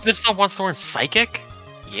 Huh? Is this the one store in Psychic?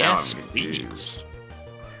 Yes, I'm please. confused.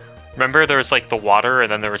 Remember, there was like the water,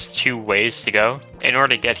 and then there was two ways to go. In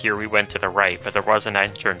order to get here, we went to the right, but there was an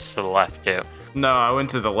entrance to the left too. No, I went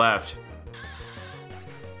to the left.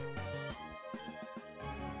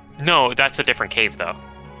 No, that's a different cave though.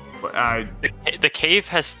 But The cave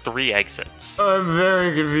has 3 exits. I'm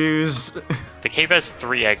very confused. The cave has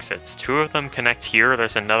 3 exits. 2 of them connect here.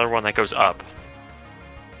 There's another one that goes up.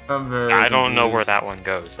 I'm very I don't know where confused. that one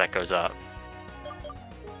goes. That goes up.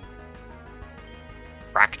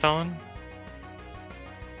 Fracton?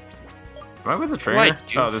 Am I with a do I trainer?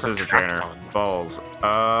 do Oh, this for is a trainer. Tracton? Balls.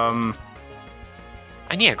 I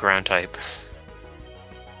need a ground type.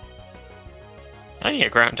 I need a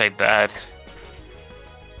ground type bad.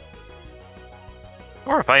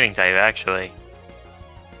 Or a fighting type, actually.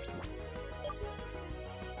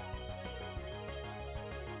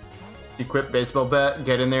 Equip baseball bat,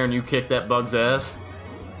 get in there and you kick that bug's ass.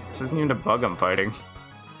 This isn't even a bug I'm fighting.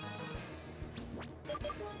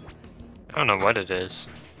 I don't know what it is.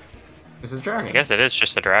 This is dragon. I guess it is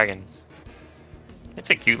just a dragon. It's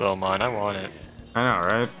a cute little mon. I want it. I know,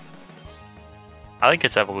 right? I like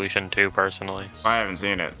its evolution too, personally. I haven't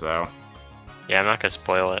seen it, so. Yeah, I'm not gonna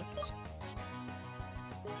spoil it.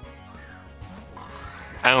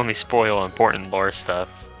 I only spoil important lore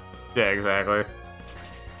stuff. Yeah, exactly.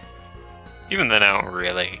 Even then, I don't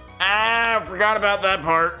really. Ah, I forgot about that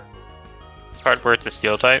part. Part where it's a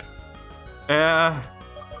steel type. Yeah.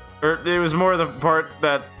 Or it was more the part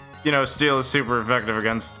that, you know, steel is super effective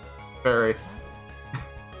against fairy.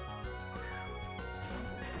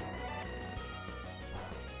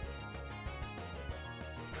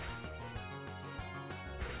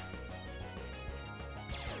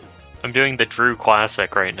 I'm doing the Drew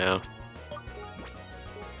Classic right now.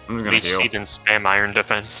 I'm just gonna Leech heal. Seed and spam Iron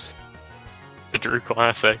Defense. The Drew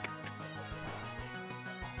Classic.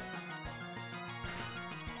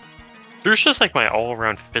 Drew's just like my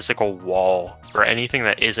all-around physical wall for anything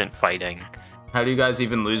that isn't fighting. How do you guys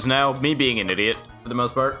even lose now? Me being an idiot, for the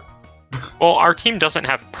most part. Well, our team doesn't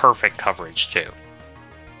have perfect coverage, too.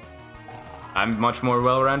 I'm much more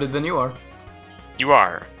well-rounded than you are. You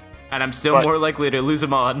are. And I'm still But- more likely to lose a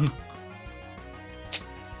mod.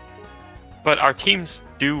 But our teams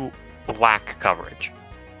do lack coverage.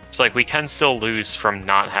 So, like, we can still lose from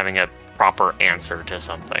not having a proper answer to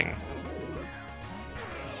something.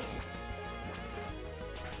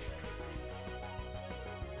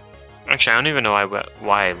 Actually, I don't even know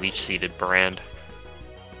why I leech seeded Brand.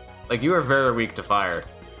 Like, you are very weak to fire.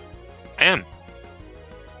 I am.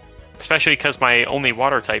 Especially because my only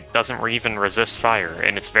water type doesn't even resist fire,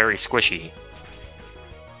 and it's very squishy.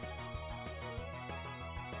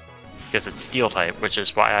 because it's steel type, which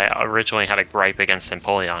is why I originally had a gripe against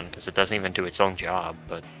Empoleon, because it doesn't even do its own job,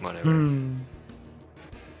 but whatever.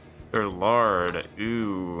 Their lard.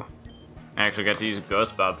 Ooh. I actually got to use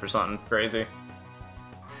Ghost Bob for something crazy.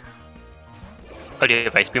 Oh, do you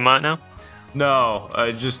have Ice Beam on it now? No,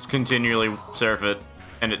 I just continually surf it,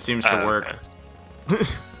 and it seems to work. Okay.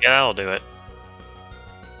 Yeah, that'll do it.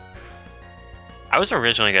 I was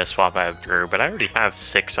originally gonna swap out Drew, but I already have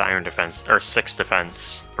 6 iron defense, or 6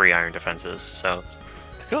 defense, 3 iron defenses, so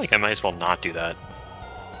I feel like I might as well not do that.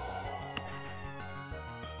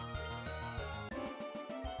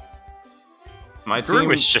 My Drew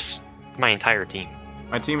team is just my entire team.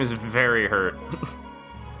 My team is very hurt.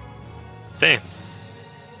 Same.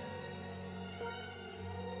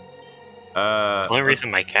 The The only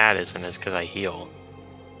reason my cat isn't is because I heal.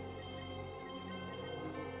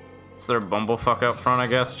 Is there a bumblefuck out front, I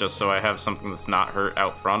guess, just so I have something that's not hurt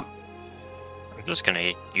out front? I'm just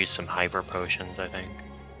gonna use some hyper potions, I think.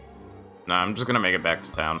 Nah, I'm just gonna make it back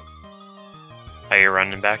to town. Are you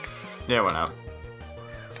running back? Yeah, why not?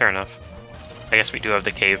 Fair enough. I guess we do have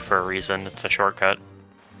the cave for a reason. It's a shortcut.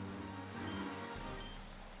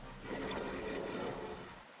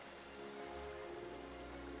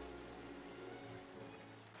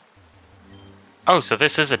 Oh, so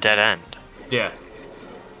this is a dead end. Yeah.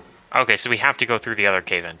 Okay, so we have to go through the other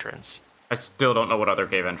cave entrance. I still don't know what other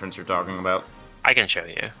cave entrance you're talking about. I can show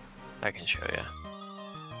you. I can show you.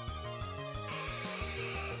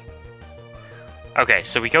 Okay,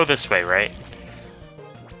 so we go this way, right?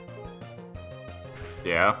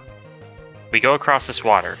 Yeah. We go across this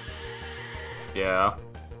water. Yeah.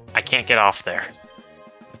 I can't get off there.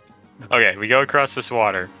 Okay, we go across this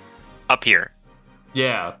water. Up here.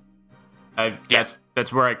 Yeah.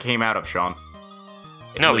 That's where I came out of, Sean.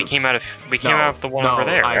 It No, loops. we came out of the one over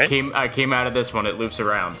there, I right? I came out of this one. It loops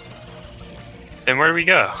around. Then where do we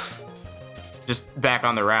go? Just back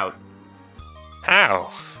on the route. How?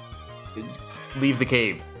 Leave the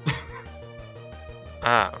cave.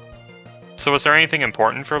 Oh. So was there anything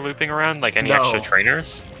important for looping around? Like any No. extra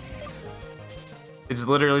trainers? It's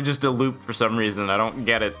literally just a loop for some reason. I don't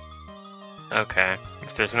get it. Okay.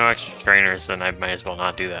 If there's no extra trainers, then I might as well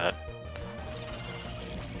not do that.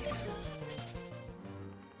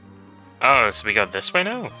 Oh, so we go this way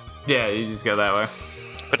now? Yeah, you just go that way.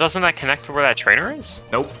 But doesn't that connect to where that trainer is?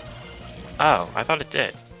 Nope. Oh, I thought it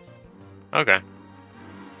did. Okay.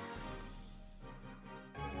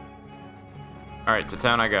 Alright, to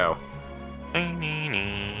town I go.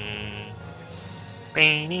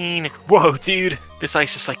 Whoa, dude! This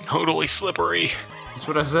ice is like totally slippery. That's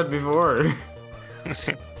what I said before.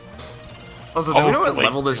 Also, do we know what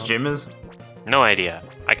level this gym is? No idea.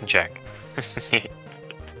 I can check.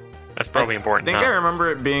 That's probably important. I think I remember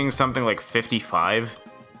it being something like 55.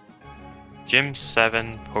 Gym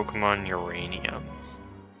 7, Pokemon Uranium.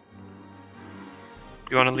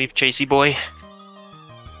 You want to leave, Chasey boy?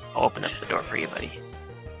 I'll open up the door for you, buddy.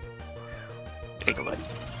 Take a look.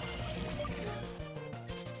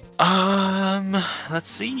 Let's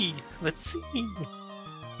see. Let's see.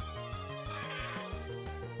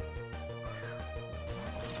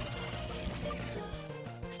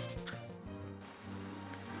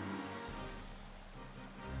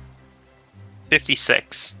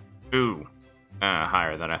 $56. Ooh.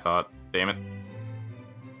 Higher than I thought. Damn it.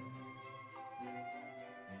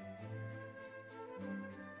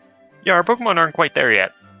 Yeah, our Pokemon aren't quite there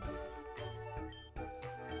yet.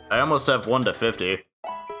 I almost have 1 to 50. I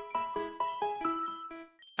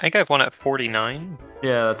think I have one at 49.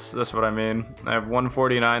 Yeah, that's what I mean. I have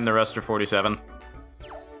 149, the rest are 47.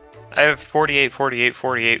 I have 48, 48,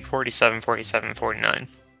 48, 47, 47, 49.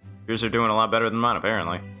 Yours are doing a lot better than mine,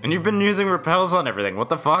 apparently. And you've been using repels on everything. What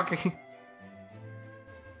the fuck?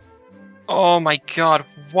 Oh my god,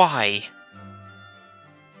 why?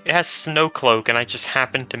 It has Snow Cloak, and I just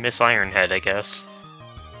happened to miss Iron Head, I guess.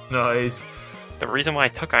 Nice. The reason why I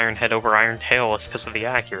took Iron Head over Iron Tail is because of the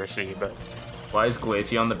accuracy, but Why is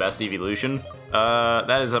Glaceon the best evolution?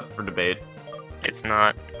 That is up for debate. it's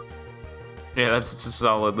not. Yeah, that's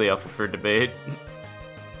solidly up for debate.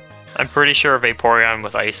 I'm pretty sure Vaporeon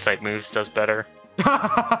with Ice-type moves does better.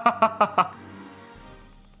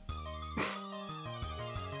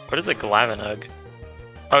 What is a Glavenug?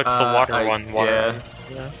 Oh, it's the water ice, one. Water.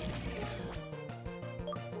 Yeah.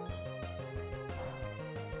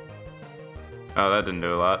 Oh, that didn't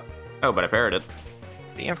do a lot. Oh, but I parried it.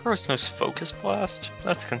 The Ampharos knows Focus Blast?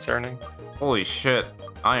 That's concerning. Holy shit.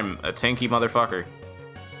 I'm a tanky motherfucker.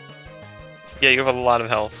 Yeah, you have a lot of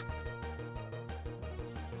health.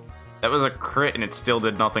 That was a crit and it still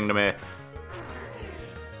did nothing to me.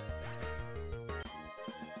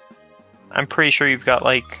 I'm pretty sure you've got,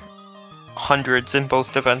 like, hundreds in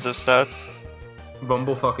both defensive stats.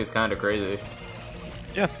 Bumblefuck is kind of crazy.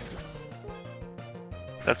 Yeah.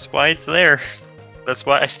 That's why it's there. That's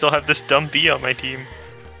why I still have this dumb bee on my team.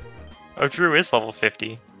 Oh, Drew is level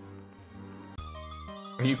 50.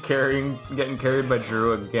 Are you getting carried by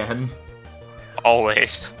Drew again?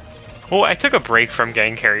 Always. Well, I took a break from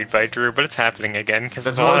getting carried by Drew, but it's happening again because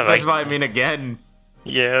there's a lot of That's ice. why I mean again.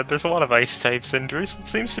 Yeah, there's a lot of ice types, and Drew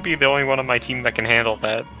seems to be the only one on my team that can handle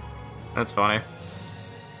that. That's funny.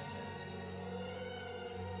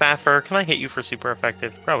 Faffer, can I hit you for super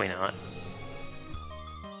effective? Probably not.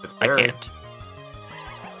 I can't.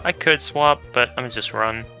 I could swap, but I'm gonna just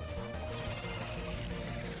run.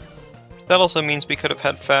 That also means we could have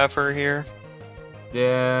had Faffer here.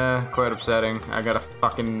 Yeah, quite upsetting. I got a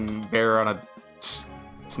fucking bear on a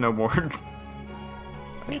snowboard.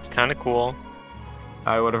 I mean, it's kind of cool.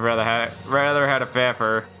 I would have rather had a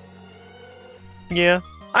Faffer. Yeah,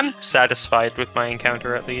 I'm satisfied with my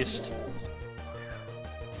encounter at least.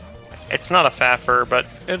 It's not a Faffer, but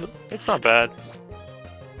it's not bad.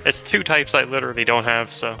 It's two types I literally don't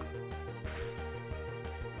have, so...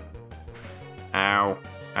 Ow.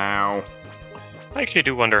 Ow. I actually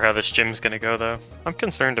do wonder how this gym's gonna go, though. I'm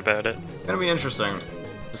concerned about it. It's gonna be interesting,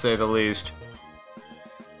 to say the least.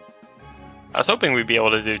 I was hoping we'd be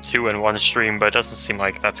able to do 2 in one stream, but it doesn't seem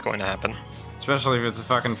like that's going to happen. Especially if it's a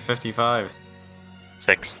fucking 55.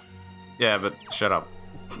 6. Yeah, but shut up.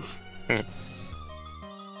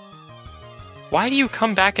 Why do you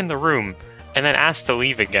come back in the room and then ask to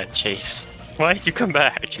leave again, Chase? Why did you come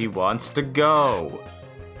back? He wants to go.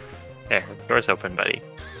 There, door's open, buddy.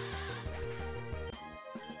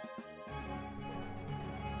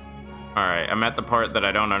 Alright, I'm at the part that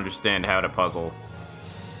I don't understand how to puzzle.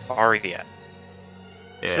 Aria.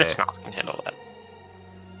 Yeah, Snipsnoff can handle that.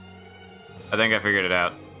 I think I figured it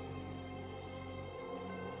out.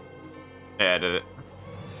 Yeah, I did it.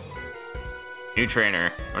 New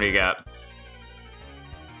trainer, what do you got?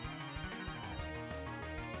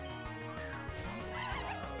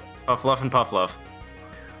 Puffluff and Puffluff.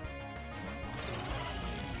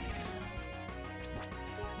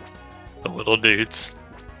 The little dudes.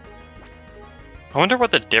 I wonder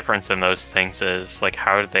what the difference in those things is. Like,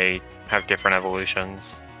 how do they have different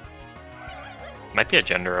evolutions? Might be a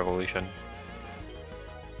gender evolution.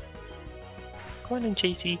 Go on in,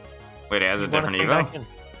 Chasey. Wait, it has a You wanna different come evo? back in?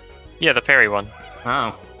 Yeah, the fairy one.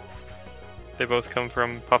 Oh, They both come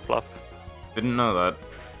from Puffluff. didn't know that.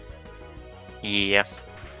 Yeah,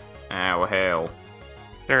 Ow, hell.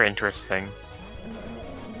 they're interesting.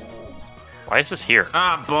 Why is this here?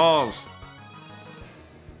 Ah, balls!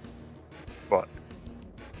 What?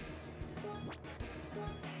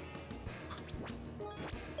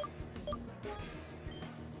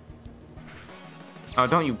 Oh,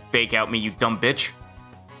 don't you fake out me, you dumb bitch.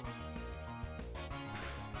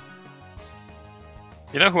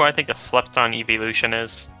 You know who I think a slept-on evolution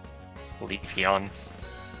is? Leafeon.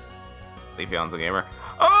 Leafeon's a gamer.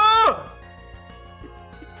 Oh!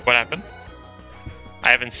 What happened?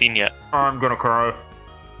 I haven't seen yet. I'm gonna cry.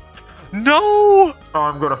 No!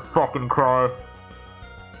 I'm gonna fucking cry.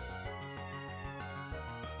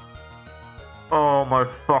 Oh my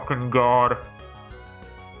fucking god.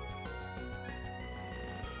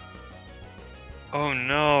 Oh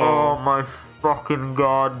no. Oh my fucking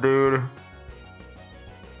god, dude.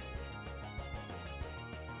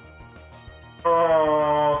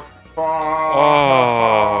 Oh, fuck.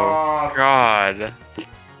 Oh, God.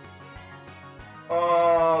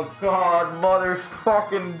 Oh god,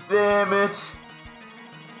 motherfucking damn it.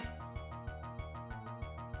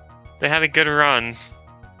 They had a good run.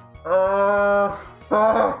 Oh,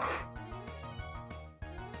 fuck.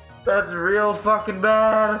 That's real fucking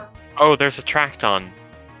bad. Oh, there's a Tracton.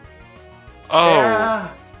 Oh, Yeah,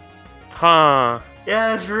 huh.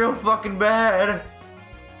 yeah, it's real fucking bad.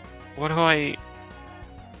 What do I...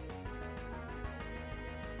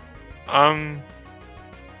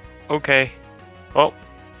 Okay. Well,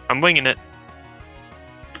 I'm winging it.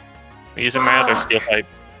 I'm using my other steel type.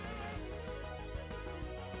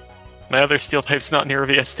 My other steel type's not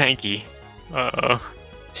nearly as tanky. Uh-oh.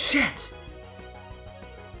 Shit.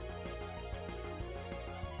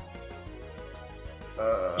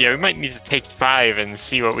 Yeah, we might need to take 5 and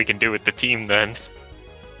see what we can do with the team then.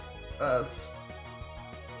 That's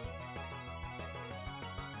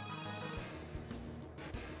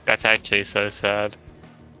actually so sad.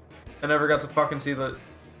 I never got to fucking see the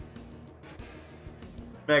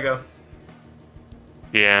Mega.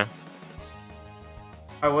 Yeah.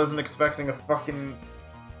 I wasn't expecting a fucking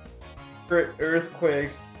earthquake.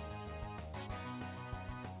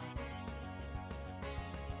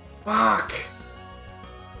 Fuck.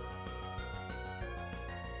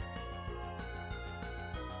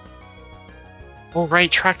 Oh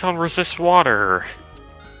right, Tracton resists water.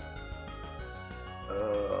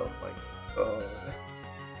 Oh my god.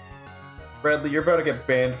 Bradley, you're about to get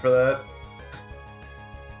banned for that.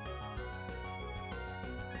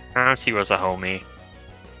 Perhaps he was a homie.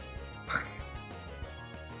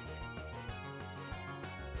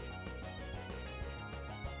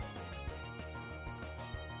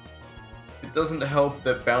 It doesn't help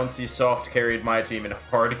that Bouncy soft carried my team and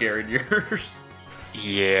hard carried yours.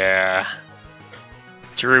 Yeah.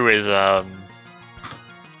 Drew is,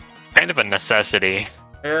 kind of a necessity.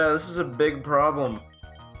 Yeah, this is a big problem.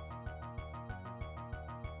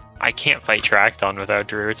 I can't fight Tracton without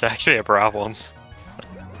Drew. It's actually a problem.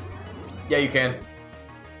 Yeah, you can.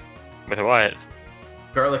 With what?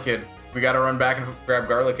 Garlic Kid. We gotta run back and grab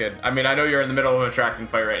Garlic Kid. I mean, I know you're in the middle of a Tracton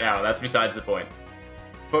fight right now. That's besides the point.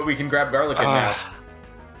 But we can grab Garlic Kid now.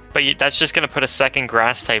 But that's just gonna put a second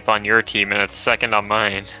grass type on your team and a second on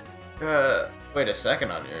mine. Wait a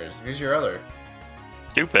second on yours. Who's your other?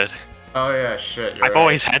 Stupid. Oh yeah, shit. I've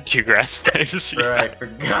always had 2 grass types. Right,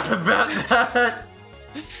 forgot about that.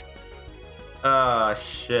 Ah,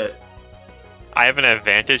 shit. I have an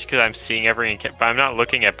advantage because I'm seeing but I'm not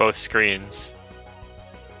looking at both screens.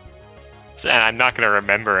 And I'm not gonna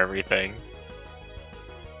remember everything.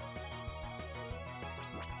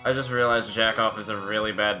 I just realized Jackoff is a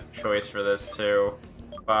really bad choice for this, too.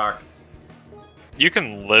 Fuck. You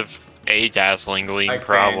can live a Dazzling Gleam, I can,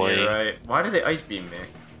 probably. you're right. Why did they Ice Beam me?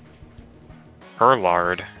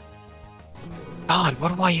 Herlard. God,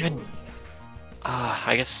 what do I even...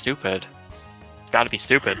 I guess stupid. It's gotta be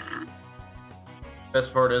stupid.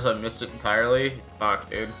 Best part is I missed it entirely. Fuck,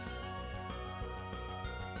 dude.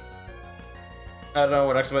 I don't know,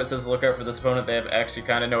 when Exabyte says look out for this opponent, they have X, you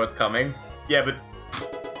kinda know what's coming. Yeah, but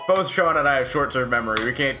both Sean and I have short-term memory.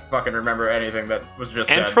 We can't fucking remember anything that was just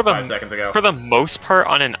said 5 seconds ago. For the most part,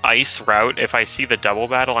 on an ice route, if I see the double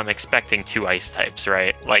battle, I'm expecting 2 ice types,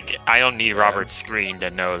 right? Like, I don't need Robert's screen to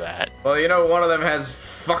know that. Well, you know, one of them has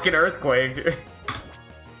fucking Earthquake.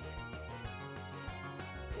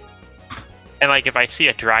 And, like, if I see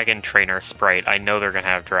a Dragon Trainer sprite, I know they're gonna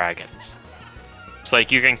have dragons. So,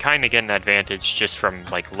 like, you can kind of get an advantage just from,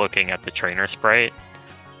 like, looking at the trainer sprite.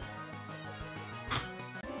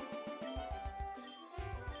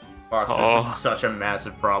 Fuck, this is such a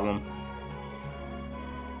massive problem.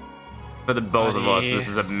 For the both of us, this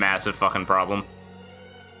is a massive fucking problem.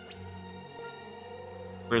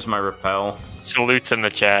 Where's my repel? Salutes in the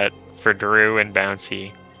chat for Drew and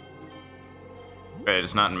Bouncy. Wait,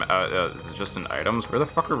 it's not in, is it just in items? Where the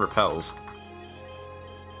fuck are repels?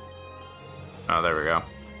 Oh, there we go.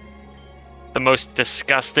 The most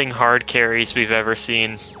disgusting hard carries we've ever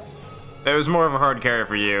seen. It was more of a hard carry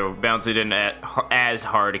for you. Bouncy didn't as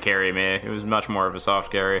hard carry me. It was much more of a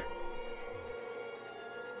soft carry.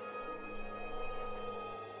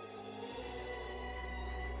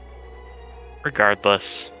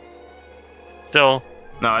 Regardless. Still.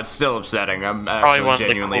 No, it's still upsetting. I'm Probably actually one of the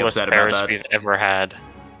genuinely coolest upset about pairs that. we've ever had.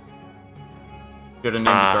 Could have named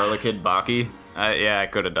Garlic Kid Baki. Yeah, I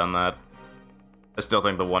could have done that. I still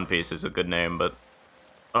think the One Piece is a good name, but...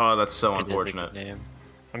 Oh, that's so unfortunate. It is a good name.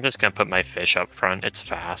 I'm just gonna put my fish up front. It's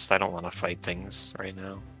fast. I don't want to fight things right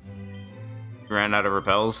now. You ran out of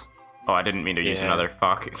repels? Oh, I didn't mean to use another.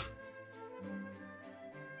 Fuck.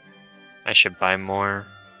 I should buy more.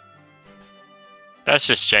 That's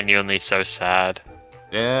just genuinely so sad.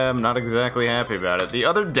 Yeah, I'm not exactly happy about it. The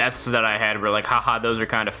other deaths that I had were like, haha, those are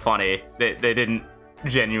kind of funny. They didn't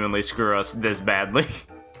genuinely screw us this badly.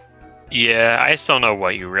 Yeah, I still know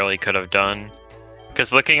what you really could have done.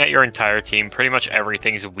 Because looking at your entire team, pretty much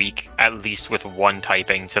everything's weak, at least with one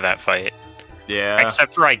typing to that fight. Yeah.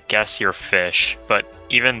 Except for, I guess, your fish. But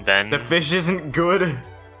even then... The fish isn't good.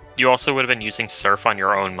 You also would have been using Surf on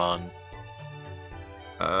your own Mon.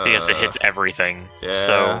 Because it hits everything. Yeah.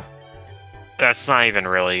 So, that's not even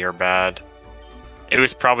really your bad. It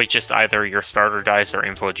was probably just either your starter dies or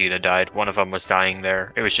Infogita died. One of them was dying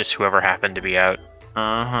there. It was just whoever happened to be out.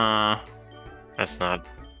 Uh-huh. That's not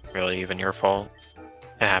really even your fault.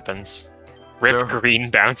 It happens. Rip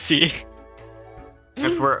green bouncy.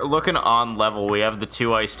 If we're looking on level, we have the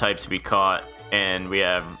 2 ice types we caught, and we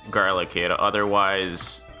have Garlic Kid.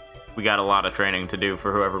 Otherwise, we got a lot of training to do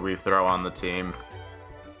for whoever we throw on the team.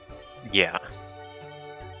 Yeah.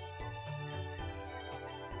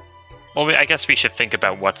 Well, I guess we should think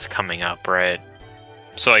about what's coming up, right?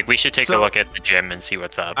 So, like, we should take a look at the gym and see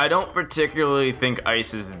what's up. I don't particularly think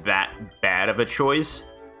ice is that bad of a choice,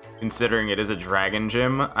 considering it is a dragon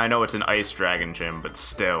gym. I know it's an ice dragon gym, but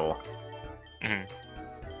still. Mm-hmm.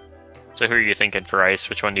 So who are you thinking for ice?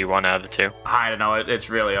 Which one do you want out of the 2? I don't know. It's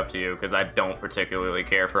really up to you, because I don't particularly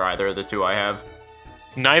care for either of the 2 I have.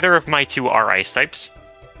 neither of my two are ice types.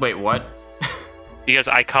 Wait, what? Because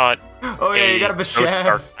I caught Oh yeah, you got a Ghost Dark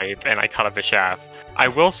Bishaf. type and I caught a Bishaf. I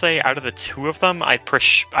will say, out of the two of them, I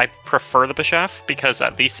prefer the Bishaf because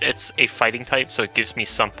at least it's a fighting type, so it gives me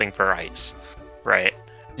something for ice, right?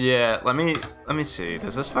 Yeah, let me see.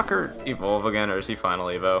 Does this fucker evolve again, or is he final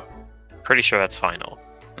evo? Pretty sure that's final.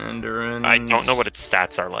 Endurance. I don't know what its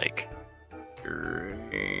stats are like.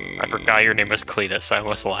 I forgot your name was Cletus. I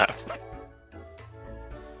almost laughed.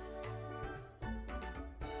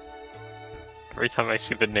 Every time I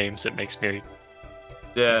see the names, it makes me.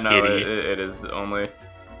 Yeah, no, giddy. it is only.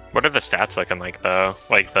 What are the stats looking like, though?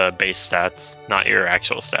 Like the base stats, not your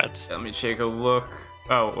actual stats. Let me take a look.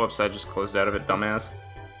 Oh, whoops! I just closed out of it, dumbass.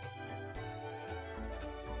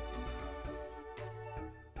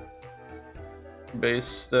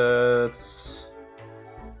 Base stats.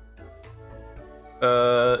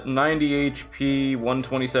 90 HP,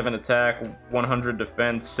 127 attack, 100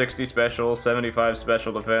 defense, 60 special, 75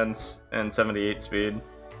 special defense, and 78 speed.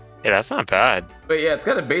 Yeah, that's not bad. But yeah, it's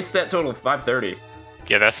got a base stat total of 530.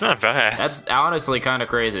 Yeah, that's not bad. That's honestly kind of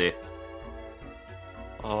crazy.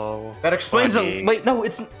 Oh. That explains funny. a. Wait, no,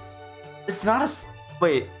 it's not a.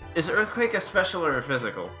 Wait, is Earthquake a special or a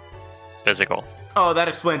physical? Physical. Oh, that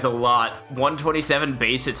explains a lot. 127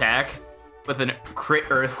 base attack with an crit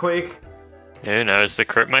Earthquake. Who knows? The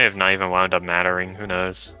crit might have not even wound up mattering. Who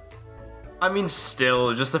knows? I mean,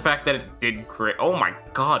 still, just the fact that it did crit. Oh my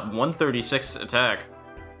god, 136 attack.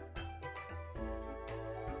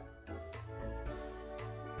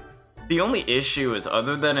 The only issue is,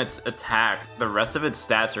 other than its attack, the rest of its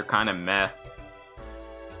stats are kind of meh.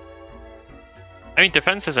 I mean,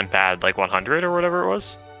 defense isn't bad, like 100 or whatever it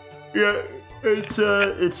was. Yeah,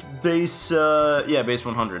 it's base, base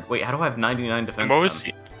 100. Wait, how do I have 99 defense? And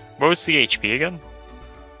what was the HP again?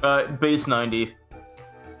 Base 90.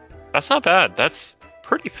 That's not bad. That's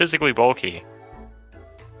pretty physically bulky.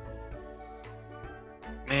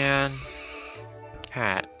 Man.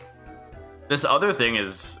 Cat. This other thing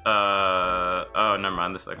is, oh, never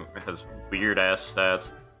mind. This thing has weird-ass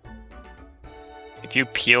stats. If you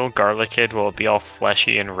peel Garlic Kid, will it be all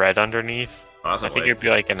fleshy and red underneath? Possibly. I think it'd be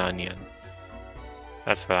like an onion.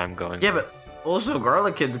 That's what I'm going Yeah, with. but also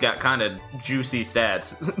Garlic Kid's got kind of juicy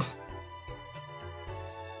stats.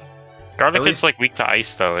 Garlic at Kid's least- like weak to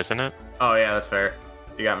ice, though, isn't it? Oh yeah, that's fair.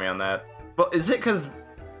 You got me on that. Well, is it because?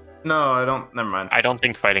 No, I don't. Never mind. I don't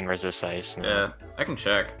think fighting resists ice. No. Yeah, I can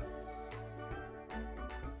check.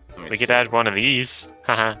 Let me We could see. add one of these.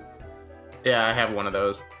 Haha. Yeah, I have one of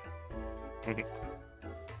those.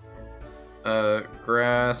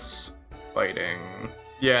 Grass fighting.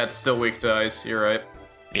 Yeah, it's still weak to ice. You're right.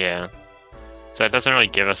 Yeah. So it doesn't really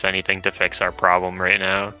give us anything to fix our problem right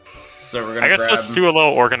now. So we're gonna. I guess grab... let's do a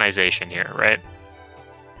little organization here, right?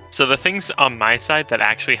 So the things on my side that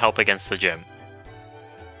actually help against the gym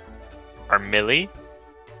are Millie,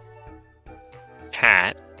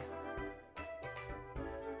 Cat.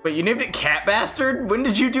 Wait, you named it Cat Bastard? When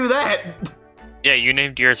did you do that? Yeah, you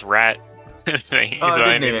named yours Rat. Thing, Oh, so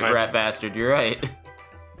I did name named it mine Rat Bastard. You're right.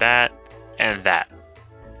 That and that.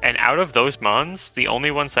 And out of those mons, the only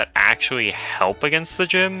ones that actually help against the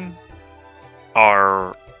gym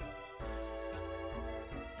are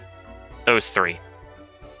those three.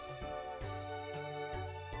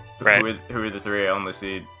 Right. Who are the three? I only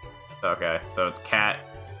see. Okay, so it's Cat,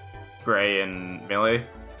 Gray, and Millie.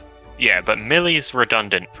 Yeah, but Millie's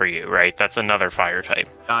redundant for you, right? That's another fire type.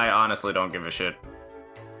 I honestly don't give a shit.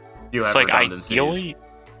 You It's have like redundancies.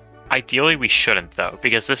 ideally we shouldn't though,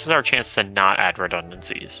 because this is our chance to not add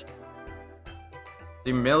redundancies.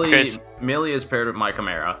 See, Millie Because- is paired with my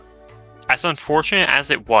Chimera. As unfortunate as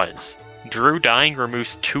it was, Drew dying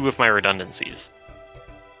removes 2 of my redundancies.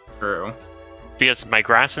 True. Because my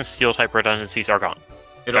grass and steel type redundancies are gone.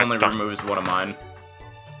 It That's only done. removes one of mine.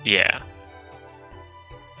 Yeah.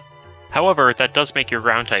 However, that does make your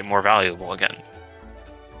ground type more valuable again.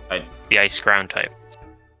 The ice ground type.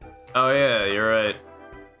 Oh yeah, you're right.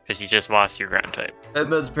 Because you just lost your ground type.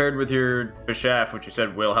 And that's paired with your Bishaf, which you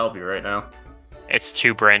said will help you right now. It's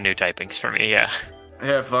 2 brand new typings for me, yeah.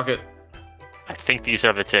 Yeah, fuck it. I think these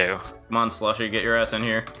are the 2. Come on, Slushy, get your ass in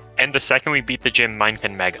here. And the second we beat the gym, mine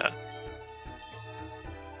can mega.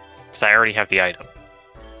 Because I already have the item.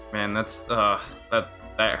 Man, that's that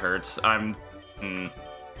hurts. I'm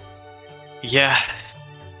Yeah.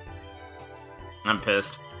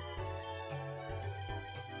 pissed.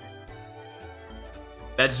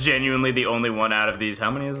 That's genuinely the only one out of these.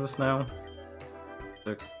 How many is this now?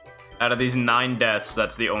 6. Out of these 9 deaths,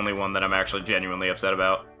 that's the only one that I'm actually genuinely upset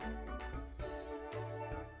about.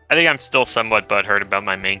 I think I'm still somewhat butthurt about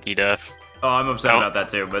my Mankey death. Oh, I'm upset No. about that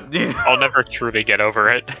too, but... I'll never truly get over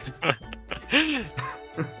it.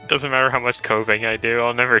 Doesn't matter how much coping I do,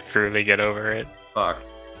 I'll never truly get over it. Fuck.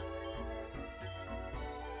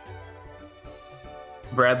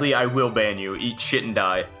 Bradley, I will ban you. Eat shit and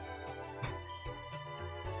die.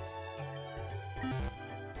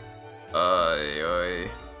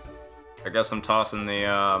 I guess I'm tossing the,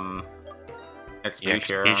 XP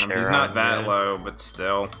share on him. He's not that low, but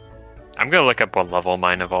still. I'm gonna look up what level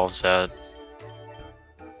mine evolves at.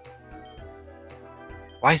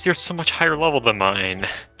 Why is yours so much higher level than mine?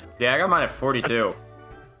 Yeah, I got mine at 42.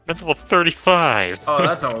 That's level 35. Oh,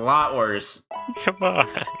 that's a lot worse. Come on.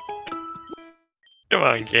 Come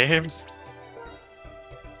on, game.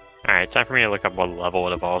 Alright, time for me to look up what level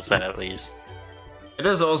it evolves at least. It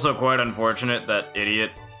is also quite unfortunate that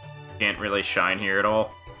Idiot can't really shine here at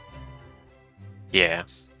all. Yeah.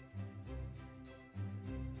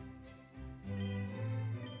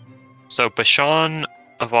 So Bashan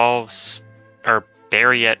evolves, or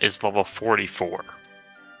Bariet is level 44.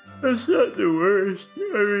 That's not the worst. I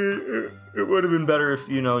mean, it would have been better if,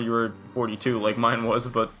 you know, you were 42 like mine was,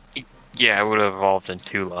 but... Yeah, I would have evolved in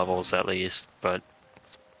 2 levels at least, but...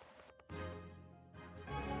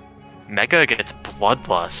 Mega gets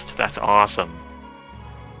Bloodlust. That's awesome.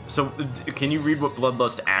 So, can you read what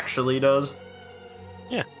Bloodlust actually does?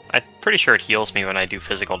 Yeah, I'm pretty sure it heals me when I do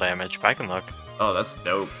physical damage, but I can look. Oh, that's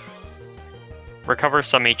dope. Recover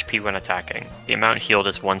some HP when attacking. The amount healed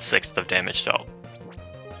is 1/6 of damage dealt.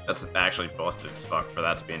 That's actually busted as fuck for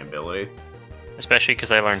that to be an ability. Especially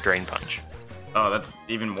because I learned Drain Punch. Oh, that's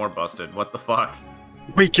even more busted. What the fuck?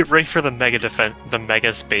 Wait, get ready for the Mega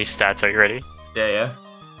Space stats. Are you ready? Yeah.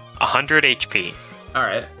 100 HP.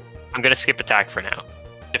 Alright. I'm gonna skip attack for now.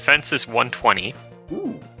 Defense is 120.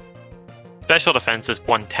 Ooh. Special defense is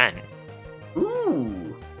 110.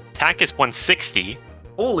 Ooh. Attack is 160.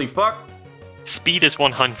 Holy fuck. Speed is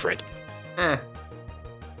 100. Eh.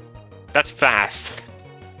 That's fast.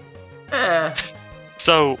 Eh.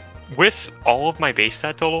 So, with all of my base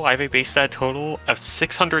stat total, I have a base stat total of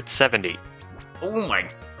 670. Oh my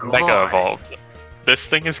god. Mega evolved. This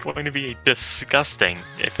thing is going to be disgusting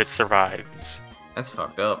if it survives. That's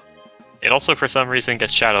fucked up. It also, for some reason,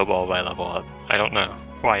 gets Shadow Ball by level up. I don't know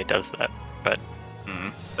why it does that, but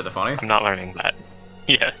For the funny? I'm not learning that.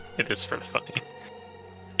 Yeah, it is for the funny.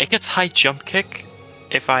 It gets high jump kick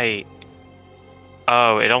if I...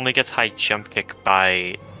 Oh, it only gets high jump kick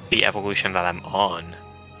by the evolution that I'm on.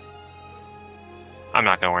 I'm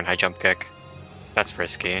not gonna learn high jump kick. That's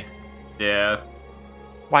risky. Yeah.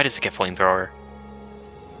 Why does it get flamethrower?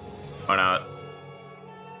 Why not?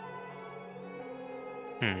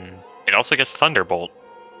 It also gets Thunderbolt.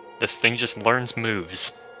 This thing just learns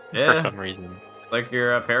moves Yeah. for some reason. Like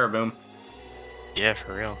your Paraboom. Yeah,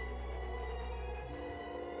 for real.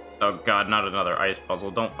 Oh god, not another ice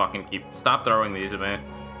puzzle. Don't fucking stop throwing these at me.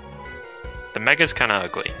 The Mega's kinda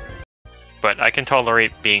ugly. But I can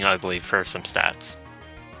tolerate being ugly for some stats.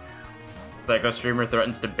 Like a streamer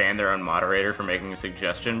threatens to ban their own moderator for making a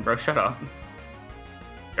suggestion. Bro, shut up.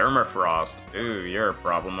 Frost. Ooh, you're a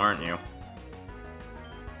problem, aren't you?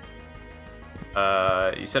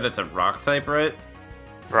 You said it's a rock type, right?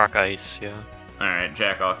 Rock Ice, yeah. Alright,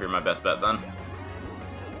 jack off, you're my best bet then.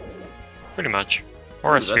 Pretty much.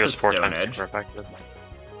 Or Ooh, a Sphere's that's a 4 Stone times Edge. super effective.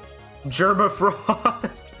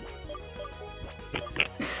 Frost.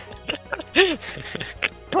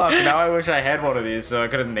 Fuck, now I wish I had one of these so I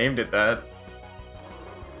could have named it that.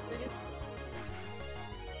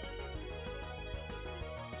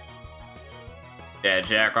 Yeah,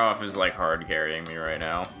 jack off is like hard carrying me right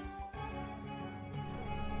now.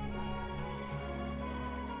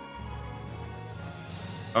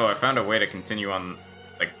 Oh, I found a way to continue on,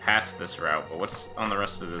 like, past this route, but what's on the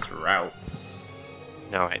rest of this route?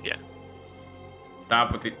 No idea.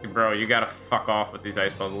 Stop with the... Bro, you gotta fuck off with these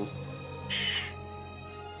ice puzzles.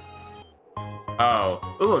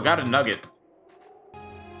 Oh. Ooh, I got a nugget.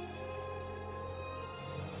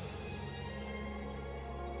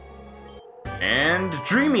 And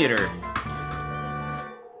Dream Eater!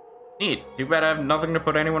 Neat. Too bad I have nothing to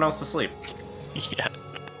put anyone else to sleep. Yeah.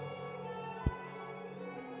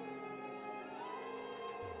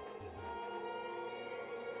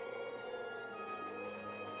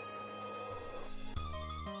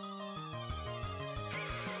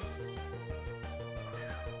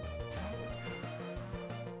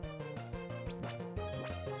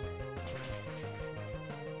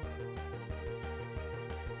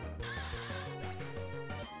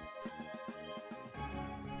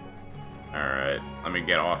 Alright, let me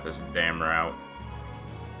get off this damn route.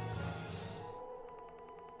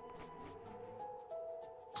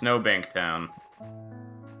 Snowbank Town.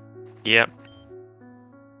 Yep.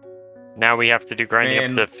 Now we have to do grinding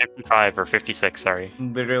Man. up to 55 or 56, sorry.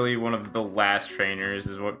 Literally one of the last trainers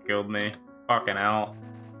is what killed me. Fucking hell.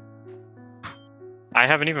 I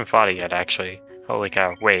haven't even fought it yet, actually. Holy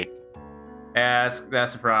cow, wait. Yeah,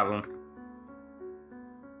 that's the problem.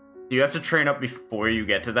 Do you have to train up before you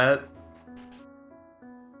get to that?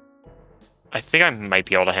 I think I might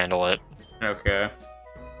be able to handle it. Okay.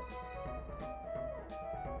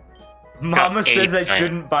 Mama says I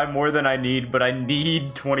shouldn't buy more than I need, but I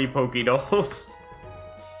need 20 Pokédolls.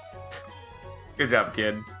 Good job,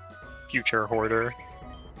 kid. Future hoarder.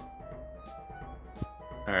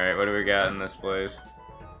 Alright, what do we got in this place?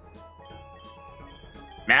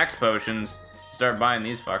 Max potions. Start buying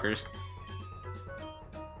these fuckers.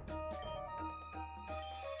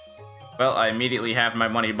 Well, I immediately have my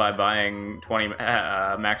money by buying 20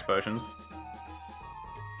 max potions.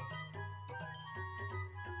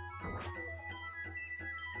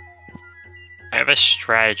 I have a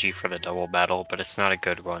strategy for the double battle, but it's not a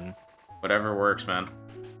good one. Whatever works, man.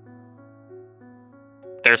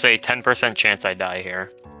 There's a 10% chance I die here.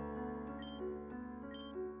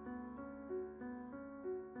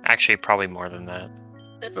 Actually, probably more than that.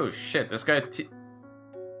 Oh shit, this guy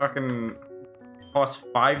fucking costs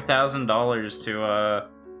 $5,000 to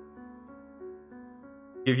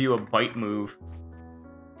give you a bite move.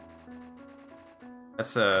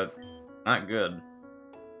 That's not good.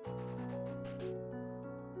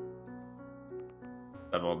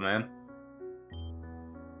 What's up, old man?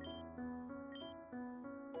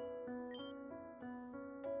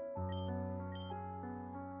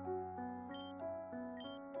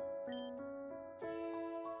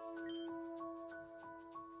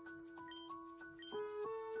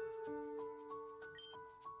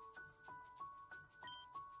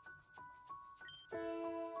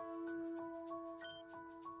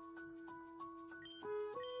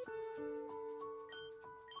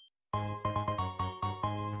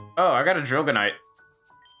 Oh, I got a Drogonite.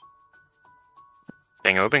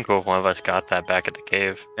 Dang, it would've been cool if one of us got that back at the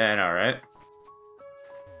cave. Yeah, I know, right?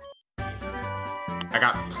 I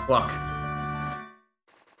got Pluck.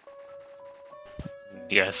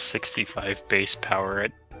 Yes, 65 base power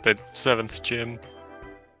at the 7th gym.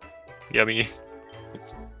 Yummy.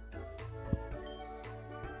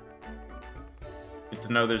 Good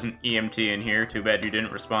to know there's an EMT in here. Too bad you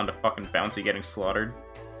didn't respond to fucking Bouncy getting slaughtered.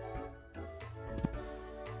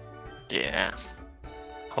 Yeah.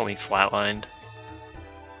 Homie flatlined.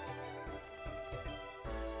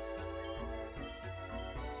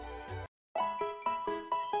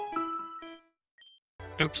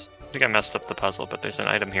 Oops. I think I messed up the puzzle, but there's an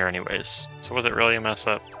item here anyways. So was it really a mess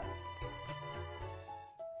up?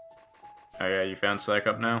 Oh yeah, you found Psych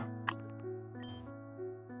Up now?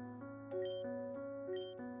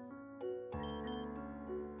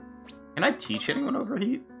 Can I teach anyone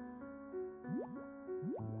Overheat?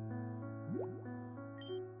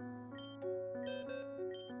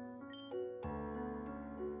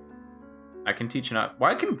 I can teach not.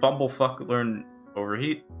 Why can Bumblefuck learn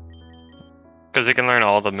Overheat? Because it can learn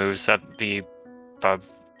all the moves that the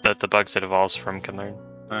bugs it evolves from can learn.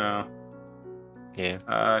 Oh.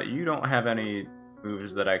 Yeah. You don't have any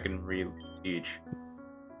moves that I can re-teach.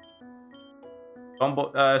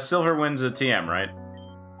 Silverwind's a TM, right?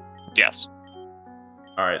 Yes.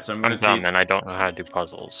 Alright, so I'm I'm gonna dumb and I don't know how to do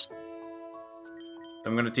puzzles.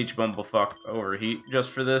 I'm gonna teach Bumblefuck Overheat just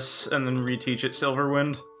for this, and then reteach it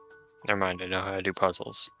Silverwind. Never mind, I know how to do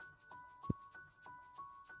puzzles.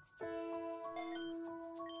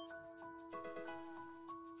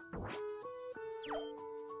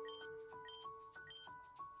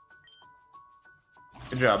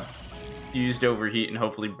 Good job. You used Overheat and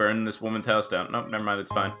hopefully burned this woman's house down. Nope, never mind,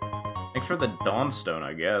 it's fine. Thanks for the Dawnstone,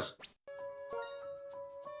 I guess.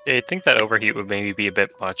 Yeah, I think that overheat would maybe be a bit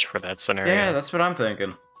much for that scenario. Yeah, that's what I'm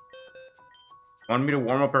thinking. Wanted me to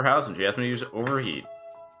warm up her house and she asked me to use Overheat.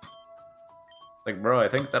 Like, bro, I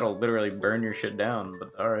think that'll literally burn your shit down, but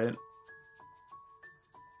alright.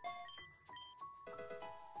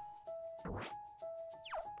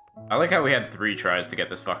 I like how we had 3 tries to get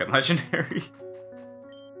this fucking legendary.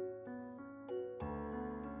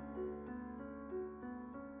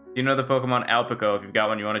 You know the Pokemon Alpico. If you've got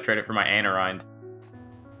one, you want to trade it for my Anarind.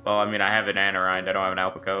 Well, I mean, I have an Anarind. I don't have an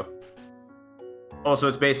Alpico. Also,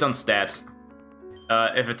 it's based on stats.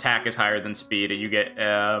 If attack is higher than speed, you get,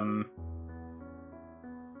 Anarind.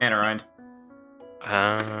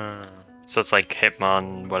 So it's like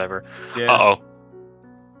Hitmon, whatever. Yeah. Uh-oh.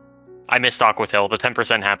 I missed Aqua Tail. The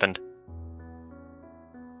 10% happened.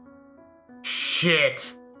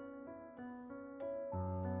 Shit!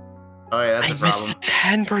 Oh yeah, that's a I missed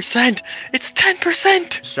problem. the 10%! It's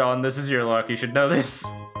 10%! Sean, this is your luck. You should know this.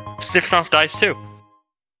 Sniff Snuff dies too.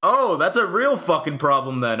 Oh, that's a real fucking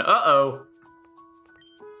problem then. Uh-oh.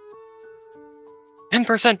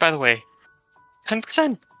 10%, by the way.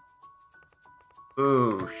 10%.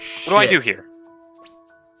 Ooh, What shit. do I do here?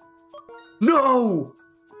 No!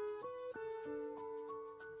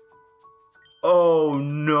 Oh,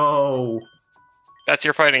 no. That's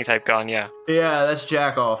your fighting type gone, yeah. Yeah, that's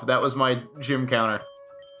jack off. That was my gym counter.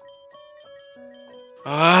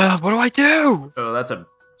 What do I do? Oh, that's a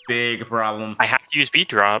big problem. I have to use beat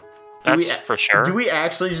drop. That's for sure. Do we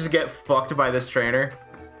actually just get fucked by this trainer?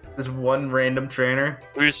 This one random trainer?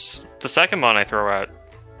 Who's the second one I throw out?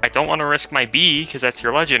 I don't want to risk my B, because that's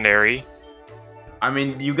your legendary. I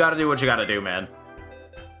mean, you gotta do what you gotta do, man.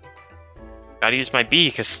 Gotta use my B,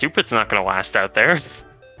 because Stupid's not gonna last out there.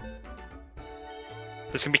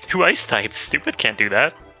 There's gonna be 2 ice types. Stupid can't do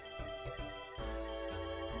that.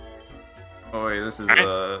 Oh, wait, this is Alright.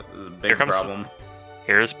 a big problem.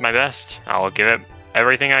 Here's my best. I'll give it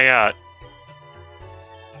everything I got.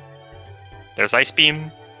 There's Ice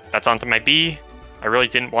Beam. That's onto my B. I really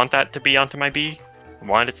didn't want that to be onto my B. I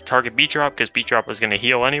wanted it to target Beat Drop, because Beat Drop was gonna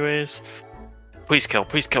heal anyways. Please kill,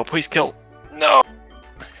 please kill, please kill. No!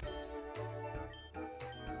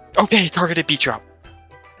 Okay, targeted Beat Drop.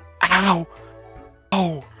 Ow!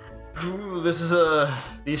 Oh! Ooh, this is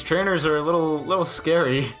these trainers are a little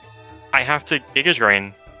scary. I have to Giga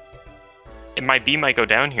Drain. My B might go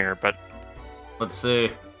down here, but... Let's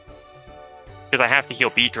see. Because I have to heal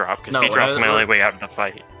Beat Drop, because No, Beat Drop's my only way out of the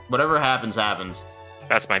fight. Whatever happens, happens.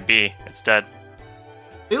 That's my B. It's dead.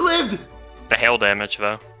 It lived! The hail damage,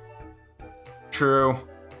 though. True.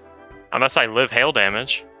 Unless I live hail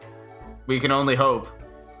damage. We can only hope.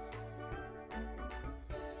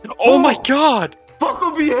 Oh my god! Fuck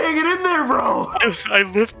will be hanging in there, bro! I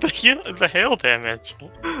lived the hail damage.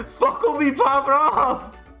 Fuck will be popping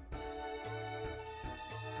off!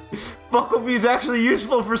 Fucklebee's actually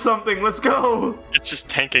useful for something, let's go! It's just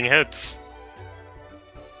tanking hits.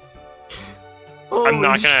 Holy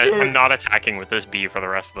I'm shit. not attacking with this B for the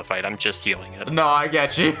rest of the fight, I'm just healing it. No, I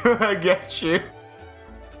get you. I get you.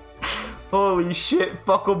 Holy shit,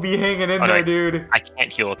 Fucklebee hanging in there, dude. I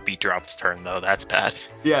can't heal with Beat Drop's turn though, that's bad.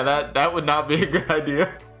 Yeah, that would not be a good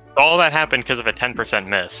idea. All that happened because of a 10%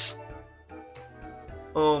 miss.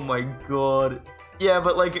 Oh my god. Yeah,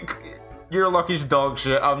 but like, you're lucky's dog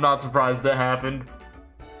shit. I'm not surprised it happened.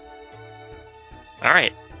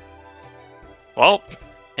 Alright. Well,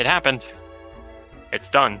 it happened. It's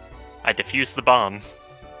done. I defused the bomb.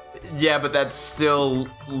 Yeah, but that still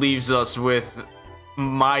leaves us with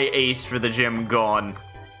my ace for the gym gone.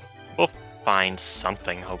 We'll find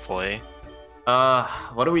something, hopefully.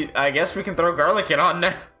 What do we... I guess we can throw Garlic in on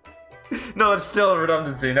now. No, it's still a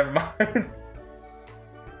redundancy, never mind.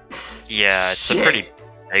 Yeah, it's a pretty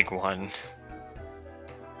big one.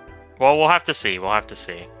 Well, we'll have to see, we'll have to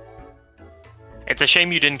see. It's a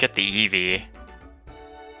shame you didn't get the Eevee.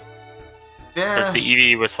 Yeah. Because the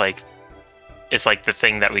Eevee was like... It's like the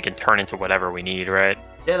thing that we can turn into whatever we need, right?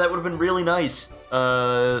 Yeah, that would have been really nice.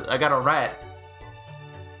 I got a rat.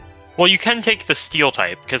 Well, you can take the Steel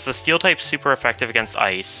type, because the Steel type's super effective against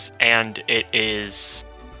Ice, and it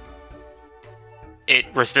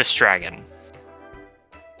resists Dragon.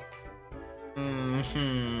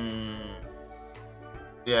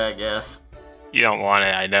 Yeah, I guess. You don't want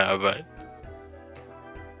it, I know, but...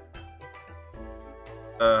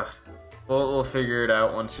 We'll figure it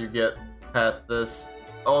out once you get past this.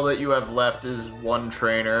 All that you have left is one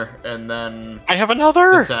trainer, and then... I have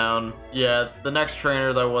another! The town. Yeah, the next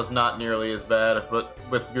trainer, though, was not nearly as bad, but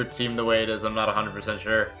with your team the way it is, I'm not 100%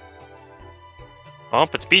 sure. Well,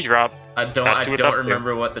 it's B-Drop. I don't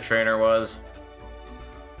remember what the trainer was.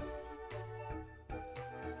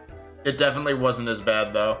 It definitely wasn't as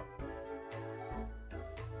bad, though.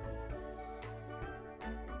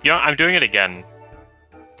 You know, I'm doing it again.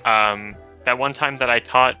 That one time that I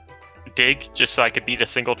taught Dig just so I could beat a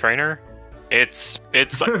single trainer, it's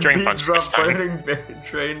Drain Punch this time.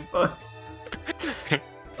 Drain Punch.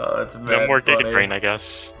 Oh, that's bad. No more Giga Drain, I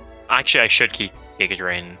guess. Actually, I should keep Giga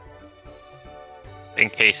Drain. In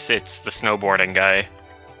case it's the snowboarding guy.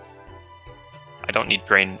 I don't need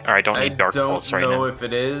Drain, or I don't need Dark Pulse right now. I don't know if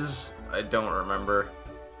it is. I don't remember.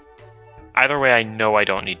 Either way, I know I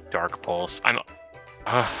don't need Dark Pulse. I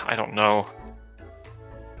don't know.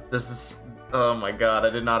 This is... Oh my god, I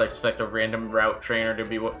did not expect a random route trainer to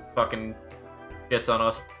be what fucking gets on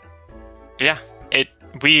us. Yeah,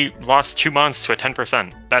 we lost 2 months to a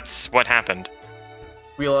 10%. That's what happened.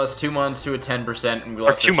 We lost 2 months to a 10%, and we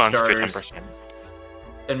lost 2 our months starters. to a 10%.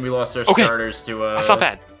 And we lost our starters to a... That's not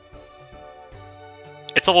bad.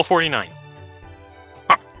 It's level 49.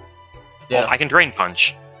 Huh. Yeah. Well, I can Drain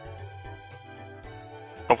Punch.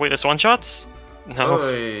 Hopefully this one-shots? No.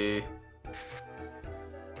 Oy.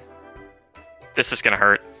 This is gonna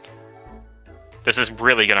hurt. This is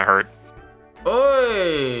really gonna hurt.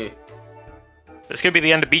 Oi! This could be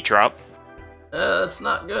the end of Beat Drop. That's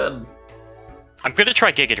not good. I'm gonna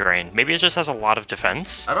try Giga Drain. Maybe it just has a lot of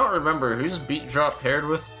defense. I don't remember who's Beat Drop paired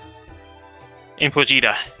with.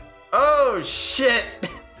 Infogita. Oh shit!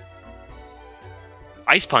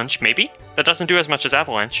 Ice Punch, maybe? That doesn't do as much as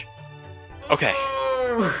Avalanche. Okay.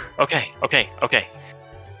 Okay.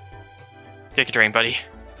 Giga Drain, buddy.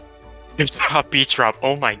 Beat Drop, Beat Drop.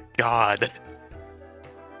 Oh my god.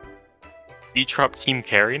 Beat Drop team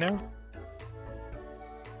carry now?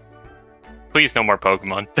 Please, no more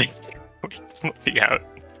Pokemon. Thank you. Please, let me out.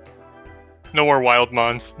 No more Wild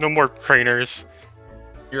Mons. No more trainers.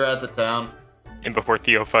 You're at the town. And before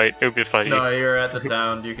Theo fight, it would be funny. No, you're at the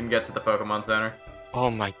town. You can get to the Pokemon Center.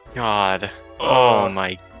 Oh my god. Oh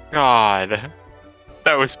my god.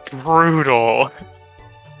 That was brutal.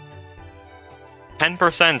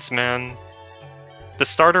 10%, man. The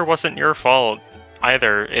starter wasn't your fault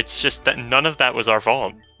either. It's just that none of that was our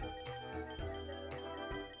fault.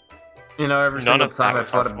 You know, every None single of time that I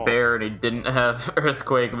was our fought a fault. bear and he didn't have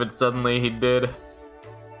Earthquake, but suddenly he did.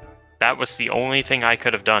 That was the only thing I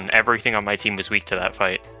could have done. Everything on my team was weak to that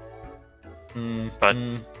fight. But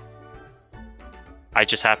I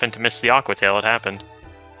just happened to miss the Aqua Tail. It happened.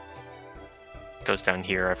 Goes down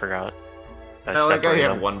here, I forgot. I only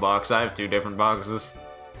have one box. I have 2 different boxes.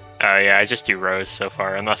 Oh yeah, I just do rows so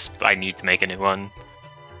far, unless I need to make a new one.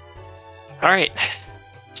 Alright.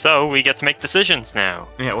 So, we get to make decisions now.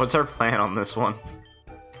 Yeah, what's our plan on this one?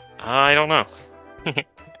 I don't know.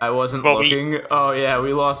 I wasn't Well, looking. Oh yeah,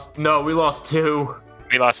 we lost. No, we lost 2.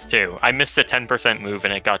 We lost 2. I missed a 10% move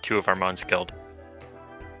and it got 2 of our mons killed.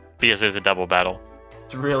 Because it was a double battle.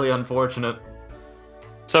 It's really unfortunate.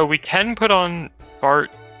 So we can put on Bart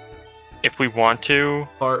if we want to.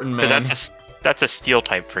 Bart and But Man. that's a steel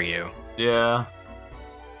type for you, Yeah,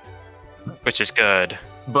 which is good.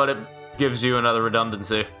 but it gives you another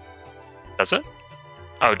redundancy. Does it?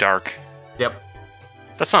 Oh, dark. Yep.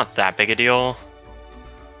 That's not that big a deal.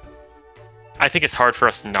 I think it's hard for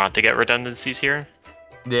us not to get redundancies here.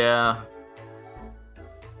 Yeah.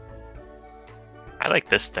 I like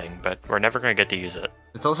this thing, but we're never going to get to use it.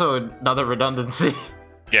 It's also another redundancy.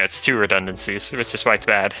 Yeah, it's 2 redundancies, which is why it's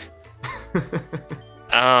bad.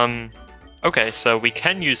 Okay, so we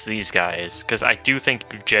can use these guys, because I do think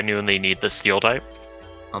you genuinely need the steel type.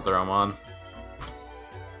 I'll throw him on.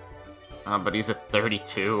 But he's at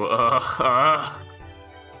 32. Ugh.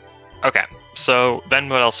 Okay, so then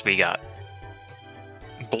what else we got?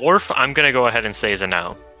 Blorf, I'm going to go ahead and say is a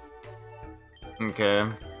no. Okay.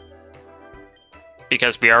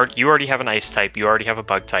 Because you already have an ice type, you already have a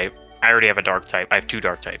bug type, I already have a dark type, I have 2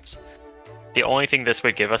 dark types. The only thing this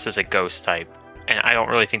would give us is a ghost type, and I don't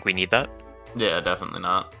really think we need that. Yeah, definitely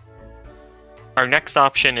not. Our next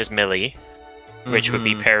option is Millie, which would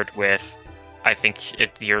be paired with, I think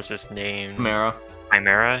yours is named... Mara.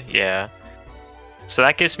 Chimera, yeah. So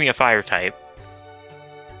that gives me a fire type,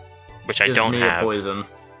 which I Gives don't me have. A poison.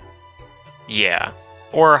 Yeah.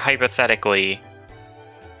 Or hypothetically,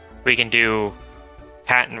 we can do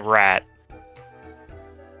Cat and Rat.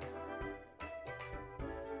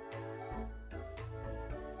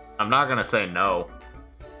 I'm not gonna say no.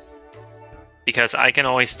 Because I can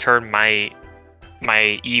always turn my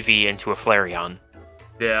Eevee into a Flareon.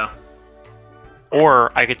 Yeah.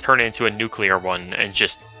 Or I could turn it into a nuclear one and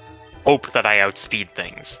just hope that I outspeed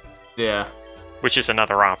things. Yeah. Which is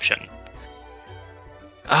another option.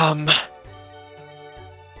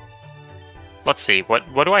 Let's see, what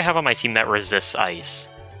do I have on my team that resists ice?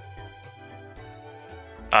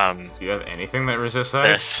 Do you have anything that resists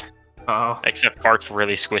ice? This. Oh. Except Fart's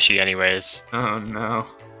really squishy anyways. Oh no.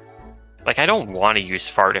 Like, I don't want to use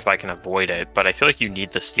Fart if I can avoid it, but I feel like you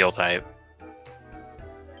need the steel type.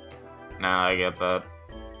 Nah, I get that.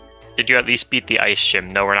 Did you at least beat the ice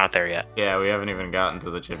gym? No, we're not there yet. Yeah, we haven't even gotten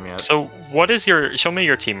to the gym yet. So, what is your... Show me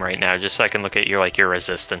your team right now, just so I can look at your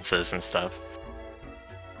resistances and stuff.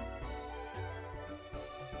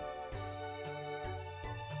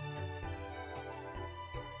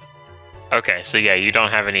 Okay, so yeah, you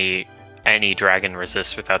don't have any dragon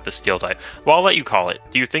resist without the steel type. Well, I'll let you call it.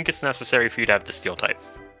 Do you think it's necessary for you to have the steel type?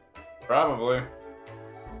 Probably.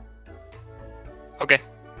 Okay.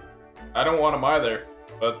 I don't want him either,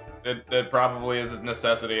 but it probably is a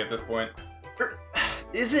necessity at this point.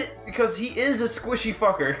 Is it? Because he is a squishy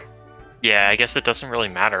fucker. Yeah, I guess it doesn't really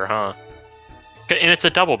matter, huh? And it's a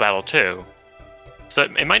double battle too, so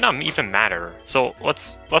it might not even matter. So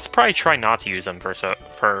let's probably try not to use them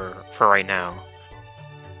for right now.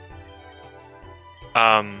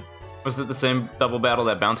 Was it the same double battle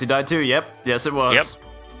that Bouncy died to? Yep. Yes, it was. Yep.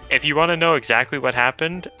 If you want to know exactly what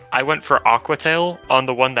happened, I went for Aquatail on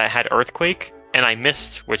the one that had Earthquake, and I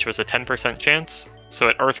missed, which was a 10% chance, so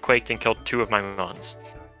it Earthquaked and killed 2 of my Mons.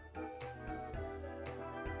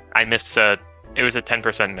 I missed it was a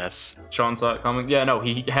 10% miss. Sean saw it coming. Yeah, no,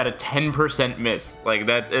 he had a 10% miss. Like,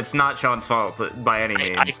 that, it's not Sean's fault by any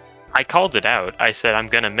means. I called it out. I said, I'm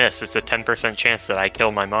gonna miss. It's a 10% chance that I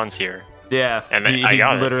kill my Mons here. Yeah, and then he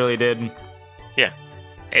got literally did. Yeah,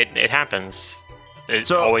 it happens. It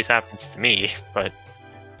always happens to me, but...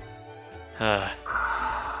 Our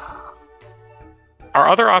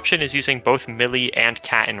other option is using both Millie and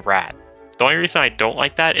Cat and Rat. The only reason I don't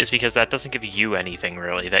like that is because that doesn't give you anything,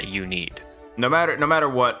 really, that you need. No matter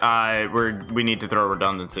what, we need to throw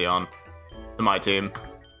redundancy on to my team,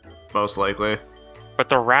 most likely. But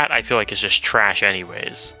the Rat, I feel like, is just trash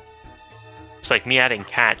anyways. It's like me adding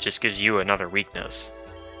Cat just gives you another weakness.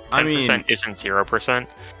 10% isn't 0%.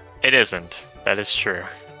 It isn't. That is true.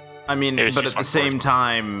 I mean, but at the same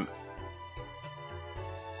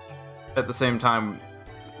time,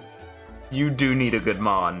 you do need a good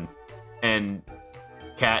Mon, and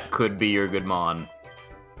Cat could be your good Mon.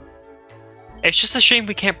 It's just a shame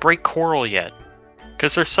we can't break Coral yet.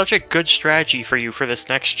 Because there's such a good strategy for you for this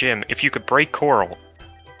next gym if you could break Coral.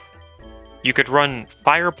 You could run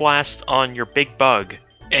Fire Blast on your big bug,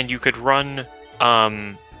 and you could run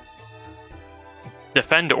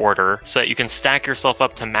Defend Order so that you can stack yourself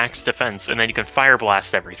up to max defense, and then you can Fire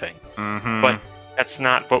Blast everything. Mm-hmm. But that's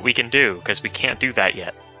not what we can do, because we can't do that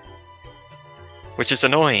yet. Which is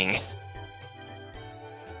annoying.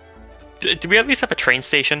 Do we at least have a train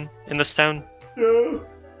station in this town? No.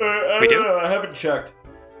 We do? I haven't checked.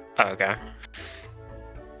 Oh, okay.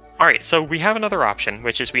 Alright, so we have another option,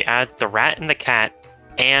 which is we add the Rat and the Cat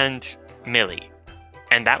and Millie.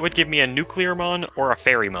 And that would give me a Nuclear Mon or a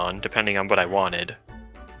Fairy Mon, depending on what I wanted.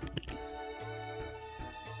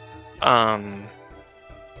 And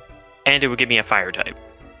it would give me a Fire type.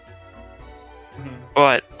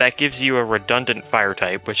 But that gives you a redundant Fire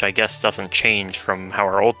type, which I guess doesn't change from how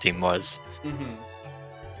our old team was.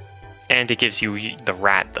 And it gives you the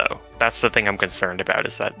Rat, though. That's the thing I'm concerned about,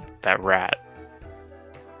 is that Rat.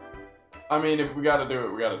 I mean, if we gotta do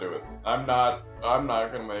it, we gotta do it. I'm not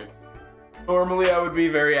gonna make... Normally, I would be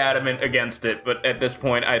very adamant against it, but at this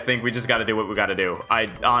point, I think we just gotta do what we gotta do. I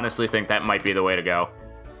honestly think that might be the way to go.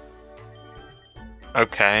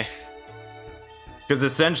 Okay. Because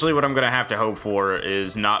essentially what I'm gonna have to hope for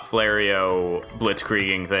is not Flario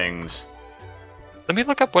blitzkrieging things. Let me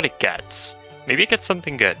look up what it gets. Maybe it gets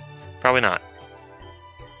something good. Probably not.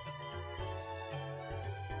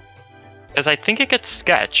 Because I think it gets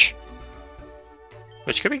Sketch.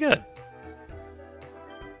 Which could be good.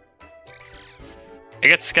 It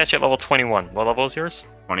gets Sketch at level 21. What level is yours?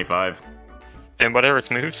 25. And what are its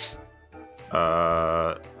moves?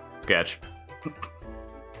 Sketch.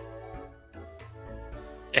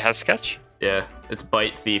 It has Sketch? Yeah, it's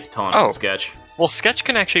Bite, Thief, Taunt, Oh. and Sketch. Well, Sketch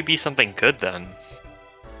can actually be something good then.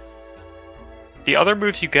 The other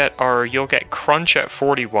moves you get are you'll get Crunch at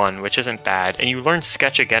 41, which isn't bad, and you learn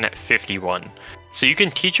Sketch again at 51. So you can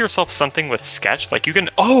teach yourself something with Sketch, like you can...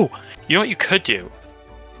 Oh! You know what you could do?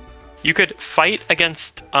 You could fight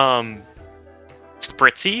against,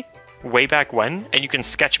 Spritzy way back when, and you can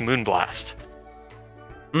Sketch Moonblast.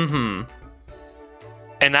 Mm-hmm.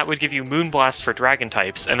 And that would give you Moonblast for Dragon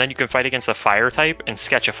types, and then you can fight against a Fire type and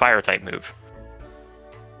Sketch a Fire type move.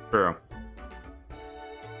 True.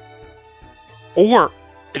 Or,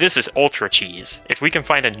 this is ultra cheese. If we can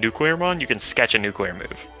find a Nuclear Mon, you can Sketch a Nuclear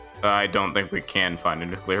move. I don't think we can find a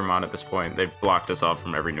Nuclear Mon at this point. They've blocked us off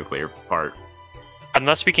from every nuclear part.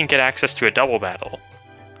 Unless we can get access to a double battle.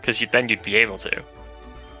 Because then you'd be able to.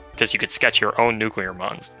 Because you could Sketch your own Nuclear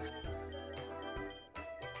Mons.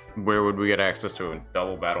 Where would we get access to a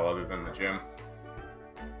double battle other than the gym?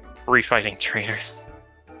 Refighting trainers.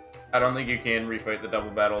 I don't think you can refight the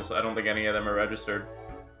double battles. I don't think any of them are registered.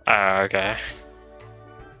 Okay.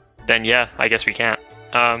 Then yeah, I guess we can't.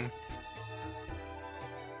 I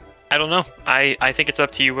don't know. I think it's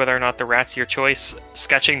up to you whether or not the Rat's your choice.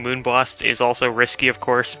 Sketching Moonblast is also risky, of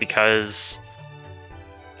course, because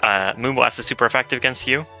Moonblast is super effective against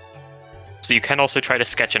you. So you can also try to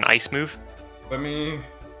Sketch an Ice move. Let me...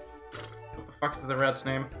 What the fuck is the Rat's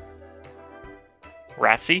name?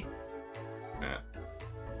 Ratsy? Yeah.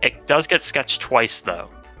 It does get Sketched twice, though.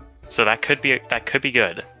 So that could be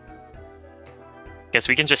good. Guess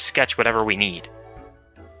we can just Sketch whatever we need.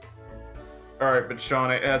 Alright, but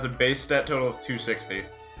Sean, it has a base stat total of 260.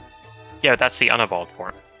 Yeah, that's the unevolved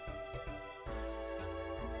form.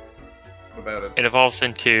 What about it? It evolves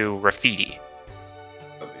into Rafidi.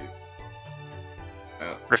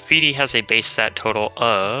 Graffiti has a base stat total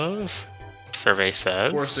of... Survey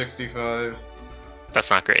says... 465. That's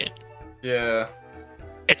not great. Yeah.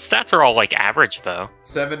 Its stats are all, like, average, though.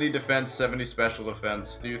 70 defense, 70 special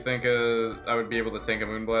defense. Do you think I would be able to tank a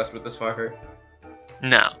Moonblast with this fucker?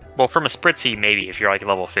 No. Well, from a Spritzy, maybe, if you're, like,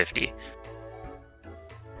 level 50.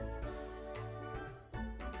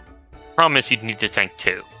 Problem is, you'd need to tank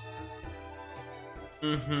 2.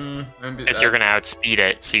 Mm-hmm. Because you're going to outspeed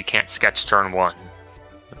it, so you can't sketch turn 1.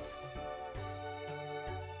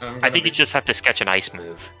 I think you just have to sketch an ice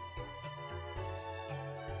move.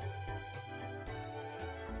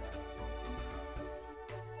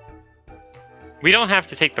 We don't have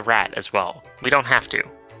to take the rat as well. We don't have to.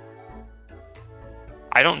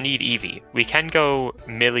 I don't need Eevee. We can go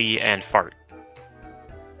Millie and Fart.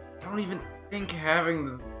 I don't even think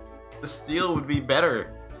having the steel would be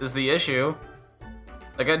better, is the issue.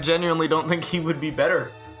 Like, I genuinely don't think he would be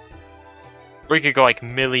better. We could go like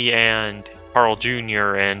Millie and Carl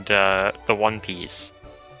Jr. and the One Piece.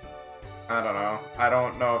 I don't know. I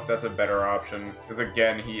don't know if that's a better option, because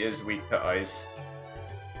again, he is weak to ice.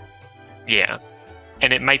 Yeah.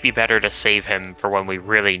 And it might be better to save him for when we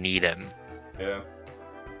really need him. Yeah.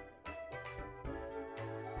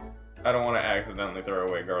 I don't want to accidentally throw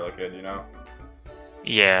away Garlickid, you know?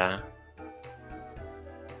 Yeah.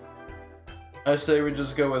 I say we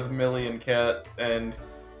just go with Millie and Cat and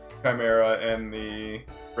Chimera and the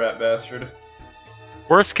Rat Bastard.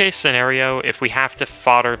 Worst case scenario, if we have to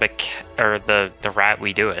fodder the rat,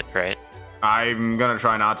 we do it, right? I'm gonna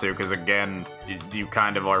try not to, because again, you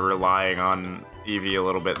kind of are relying on Eevee a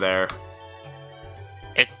little bit there.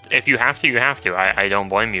 If you have to, you have to. I don't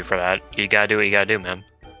blame you for that. You gotta do what you gotta do, man.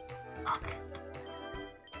 Fuck.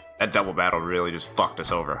 That double battle really just fucked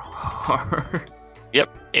us over hard. Yep,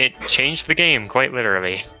 it changed the game, quite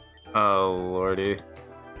literally. Oh, lordy.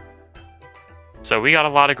 So we got a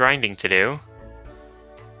lot of grinding to do.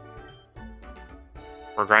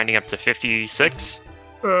 We're grinding up to 56.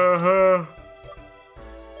 Uh-huh.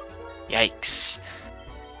 Yikes.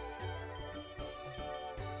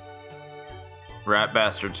 Rat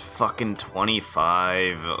Bastard's fucking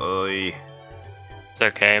 25. Oy. It's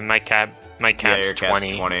okay, my cat's Yeah, your 20.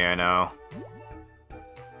 cat's 20, I know.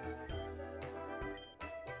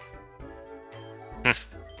 This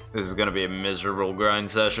is gonna be a miserable grind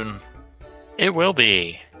session. It will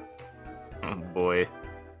be. Oh boy.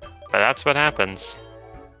 But that's what happens.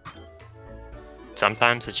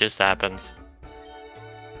 Sometimes it just happens.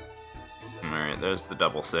 Alright, there's the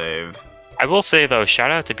double save. I will say though,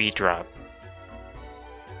 shout out to Beat Drop.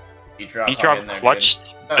 Beat Drop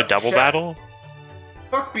clutched the double battle.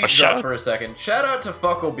 Fuck Beat Drop for a second. Shout out to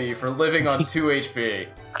Fucklebee for living on 2 HP.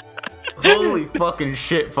 Holy fucking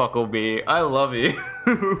shit, Fucklebee. I love you.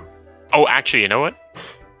 Oh, actually, you know what?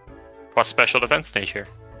 Plus special defense nature.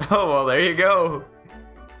 Oh, well, there you go.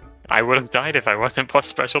 I would have died if I wasn't plus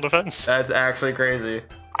special defense. That's actually crazy.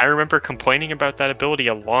 I remember complaining about that ability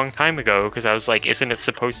a long time ago because I was like, isn't it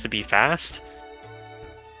supposed to be fast?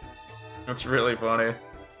 That's really funny.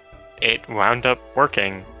 It wound up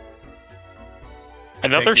working.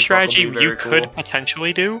 Another strategy you could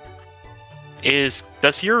potentially do is,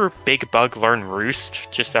 does your big bug learn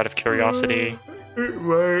Roost, just out of curiosity?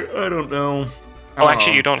 Right, I don't know. Oh,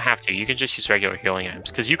 actually, you don't have to. You can just use regular healing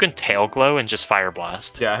items, because you can Tail Glow and just Fire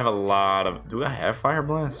Blast. Yeah, I have a lot of... Do I have Fire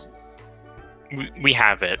Blast? We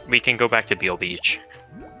have it. We can go back to Beale Beach.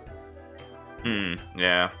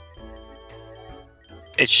 Yeah.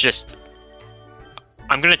 It's just...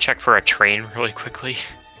 I'm gonna check for a train really quickly.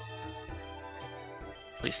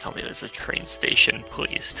 Please tell me there's a train station.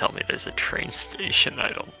 Please tell me there's a train station.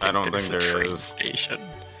 I don't think there's a train station.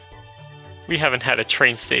 We haven't had a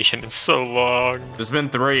train station in so long. There's been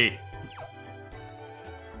 3.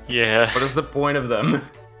 Yeah. What is the point of them?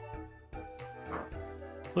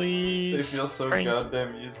 Please. They feel so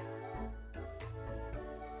goddamn used.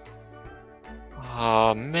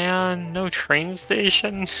 Oh man, no train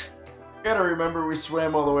station. Gotta remember we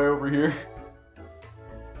swam all the way over here.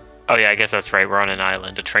 Oh yeah, I guess that's right. We're on an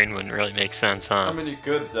island. A train wouldn't really make sense, huh? I mean, you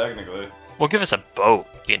could, technically. Well, give us a boat,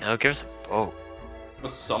 you know? Give us a boat. Give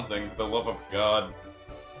us something, for the love of God.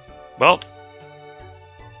 Well,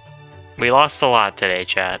 we lost a lot today,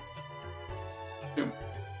 chat.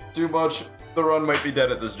 Too much. The run might be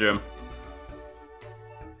dead at this gym.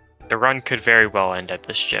 The run could very well end at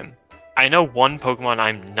this gym. I know one Pokemon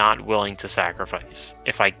I'm not willing to sacrifice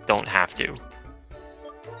if I don't have to.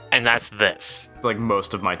 And that's this. It's like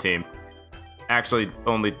most of my team. Actually,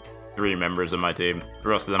 only 3 members of my team. The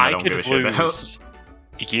rest of them I don't give a shit about.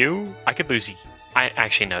 You? I could lose...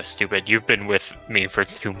 Actually, no, stupid. You've been with me for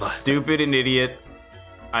 2 months. Stupid and idiot.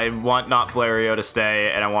 I want not Flario to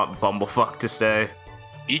stay, and I want Bumblefuck to stay.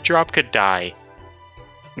 B-Drop could die.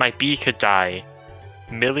 My bee could die.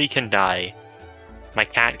 Millie can die. My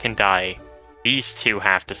cat can die. These two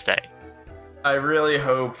have to stay. I really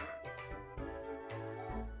hope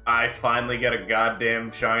I finally get a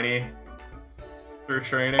goddamn shiny through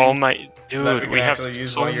training. Oh my... Dude, we have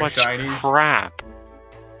use so one of your much shinies. crap.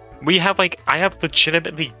 We have, like... I have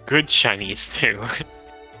legitimately good shinies, too.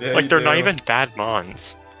 Yeah, like, you they're do. not even bad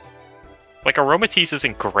mons. Like, Aromatisse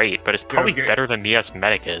isn't great, but it's probably get- better than Mia's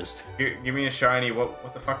Medic is. Give me a shiny.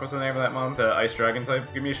 What the fuck was the name of that mon? The Ice Dragon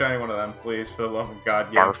type? Give me a shiny one of them, please, for the love of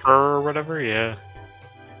God. Yeah. Barfur or whatever, yeah.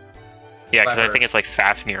 Yeah, because I Clever. think it's like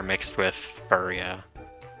Fafnir mixed with Fur, yeah.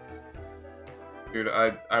 Dude,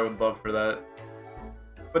 I would love for that.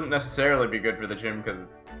 Wouldn't necessarily be good for the gym because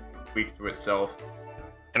it's weak to itself.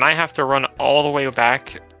 And I have to run all the way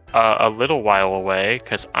back a little while away,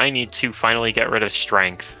 because I need to finally get rid of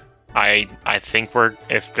Strength. I think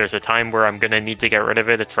if there's a time where I'm gonna need to get rid of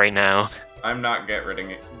it, it's right now. I'm not getting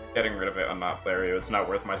rid of it on not Flario. It's not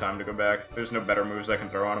worth my time to go back. There's no better moves I can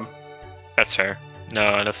throw on him. That's fair. No,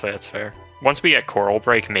 honestly, that's fair. Once we get Coral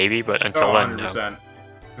Break, maybe, but until then, no. 100%.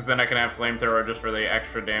 Because then I can have Flamethrower just for the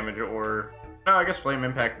extra damage, or... No, I guess Flame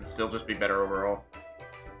Impact would still just be better overall.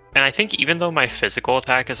 And I think even though my physical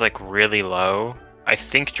attack is, like, really low, I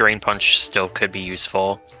think Drain Punch still could be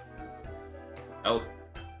useful. Health.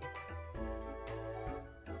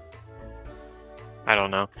 I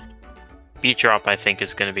don't know. Beat Drop, I think,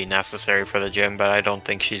 is going to be necessary for the gym, but I don't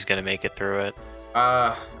think she's going to make it through it.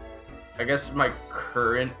 I guess my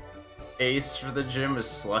current ace for the gym is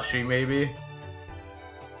Slushy, maybe?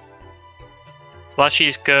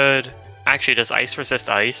 Slushy's good. Actually, does Ice resist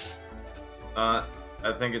Ice? I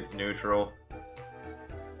think it's neutral.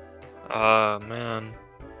 Man.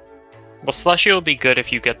 Well, Slushy will be good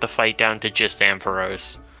if you get the fight down to just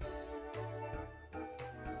Ampharos.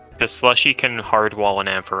 Because Slushy can hardwall an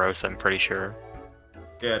Ampharos, I'm pretty sure.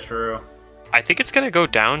 Yeah, true. I think it's going to go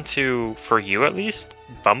down to, for you at least,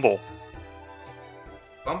 Bumble.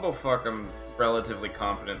 Bumblefuck, I'm relatively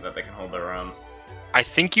confident that they can hold their own. I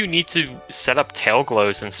think you need to set up Tail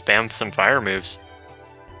Glows and spam some fire moves.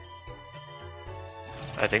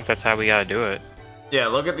 I think that's how we gotta do it. Yeah,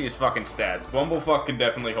 look at these fucking stats. Bumblefuck can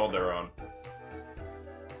definitely hold their own.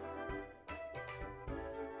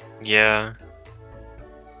 Yeah.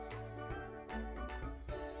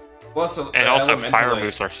 Plus, And also fire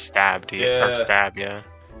moves are stabbed, Yeah. or stab, yeah.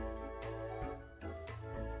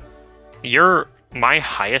 My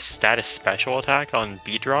highest status special attack on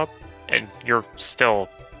B-Drop, and you're still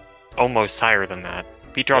almost higher than that.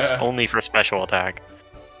 B-Drop's Yeah. only for special attack.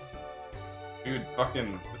 Dude,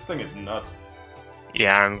 fucking, this thing is nuts.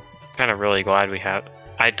 Yeah, I'm kind of really glad we have...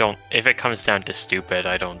 if it comes down to stupid,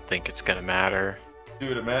 I don't think it's gonna matter.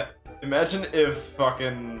 Dude, imagine if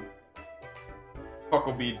fucking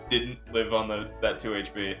Fucklebee didn't live on that 2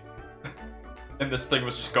 HP. And this thing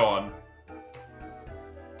was just gone.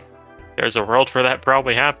 There's a world where that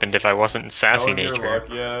probably happened if I wasn't in Sassy Knowing your Nature. luck,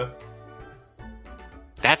 yeah.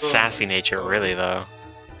 That's Oh Sassy my Nature, God. really, though.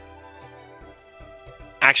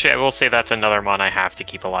 Actually, I will say that's another mon I have to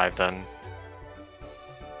keep alive, then.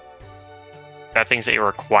 That thing's a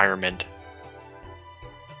requirement.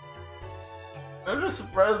 I'm just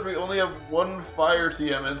surprised we only have one fire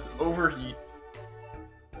TM and it's Overheat.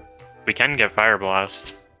 We can get Fire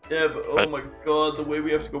Blast. Yeah, but oh But- my god, the way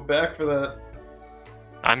we have to go back for that.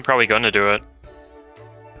 I'm probably gonna do it.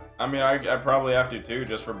 I mean, I probably have to too,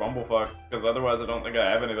 just for Bumblefuck, because otherwise I don't think I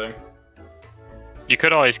have anything. You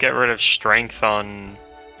could always get rid of Strength on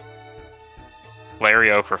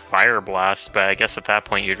Lario for Fire Blast, but I guess at that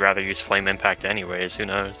point you'd rather use Flame Impact anyways, who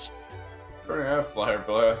knows? I already have Flyer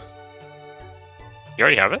Blast. You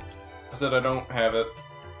already have it? I said I don't have it.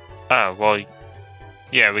 Oh, well,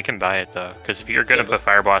 yeah, we can buy it though, because if you're gonna Yeah, but- put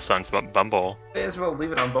Fire Blast on Bumble, May as well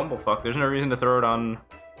leave it on Bumblefuck. There's no reason to throw it on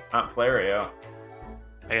not Flario.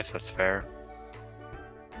 I guess that's fair.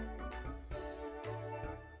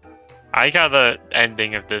 I got the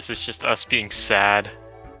ending of this, it's just us being sad.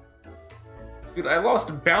 Dude, I lost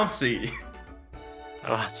Bouncy.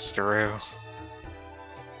 Oh, that's true.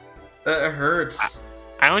 That hurts.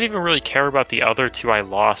 I don't even really care about the other two I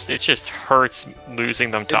lost, it just hurts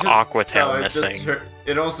losing them to Aqua Tail missing.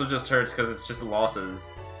 It also just hurts because it's just losses.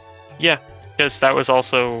 Yeah, because that was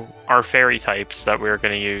also our fairy types that we were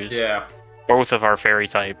going to use. Yeah. Both of our fairy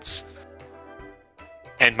types.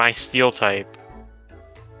 And my steel type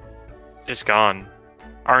is gone.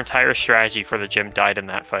 Our entire strategy for the gym died in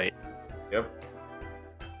that fight. Yep.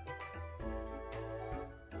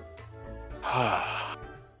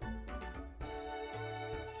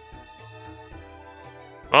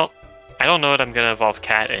 I don't know what I'm gonna evolve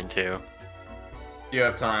Cat into. You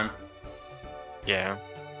have time. Yeah.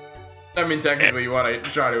 I mean, technically, you want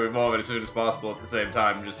to try to evolve it as soon as possible at the same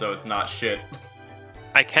time, just so it's not shit.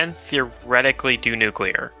 I can theoretically do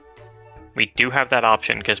nuclear. We do have that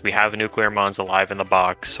option because we have nuclear mons alive in the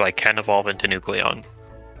box, so I can evolve into Nucleon.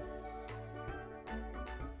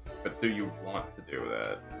 But do you want to do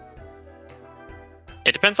that?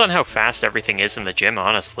 It depends on how fast everything is in the gym,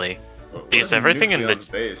 honestly. Because everything in the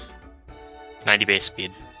base. 90 base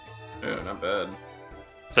speed. Yeah, not bad.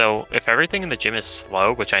 So if everything in the gym is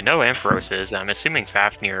slow, which I know Ampharos is, I'm assuming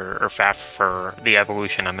Fafnir or Faf for the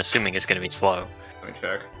evolution, I'm assuming is going to be slow. Let me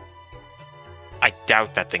check. I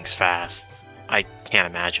doubt that thing's fast. I can't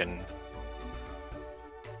imagine.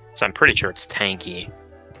 So I'm pretty sure it's tanky.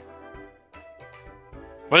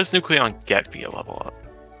 What does Nucleon get via level up?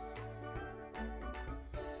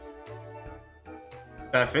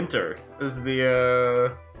 Finter is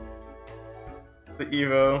the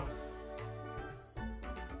Evo.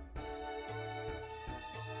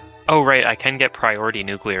 Oh right, I can get priority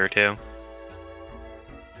nuclear too.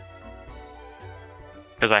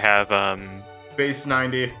 Because I have Base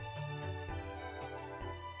 90.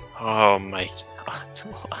 oh my god.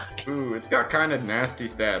 Why? Ooh, it's got kind of nasty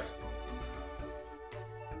stats.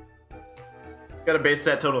 Got a base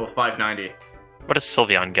stat total of 590. What does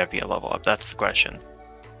Sylveon get via level up? That's the question.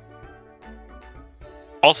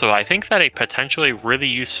 Also, I think that a potentially really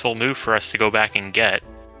useful move for us to go back and get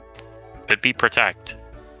could be Protect.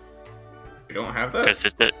 We don't have that? Because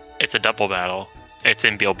it's a double battle. It's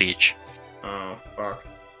in Beale Beach. Oh, fuck.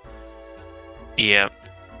 Yeah.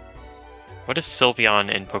 What is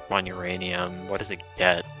Sylveon in Pokemon Uranium? What does it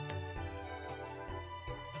get?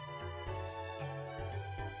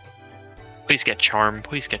 Please get Charm.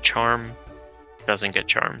 Please get Charm. Doesn't get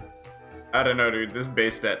Charm. I don't know, dude. This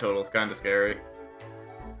base stat total is kind of scary.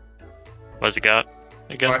 What does it got?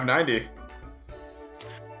 Again? 590.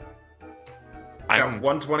 Got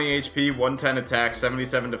 120 HP, 110 attack,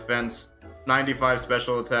 77 defense, 95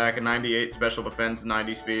 special attack, 98 special defense,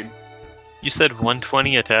 90 speed. You said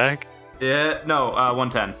 120 attack? Yeah, no,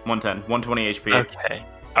 110, 120 HP. Okay.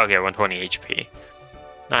 Okay, 120 HP.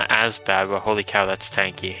 Not as bad, but holy cow, that's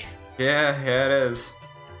tanky. Yeah, it is.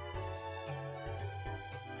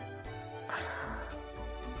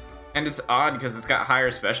 And it's odd because it's got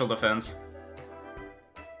higher special defense.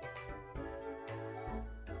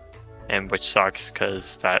 And which sucks,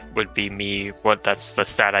 because that would be me. That's the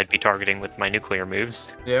stat I'd be targeting with my nuclear moves.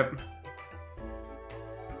 Yep.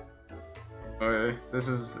 Okay, this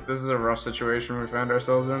is a rough situation we found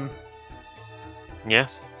ourselves in. Yeah.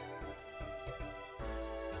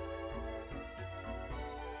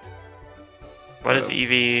 What does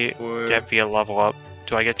Eevee get via level up?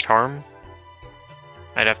 Do I get Charm?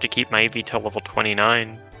 I'd have to keep my Eevee till level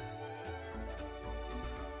 29.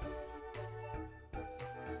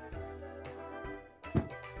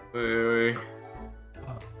 Wait.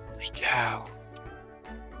 Holy cow.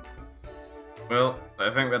 Well, I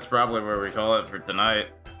think that's probably where we call it for tonight.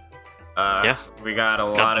 Yeah. We got a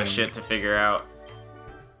lot of Nothing. shit to figure out.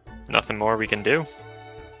 Nothing more we can do.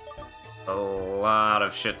 A lot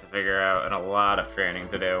of shit to figure out and a lot of training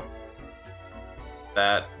to do.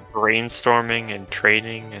 That Brainstorming and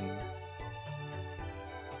training and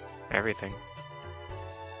everything.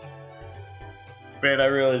 Man, I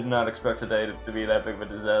really did not expect today to be that big of a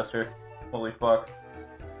disaster. Holy fuck.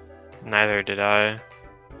 Neither did I.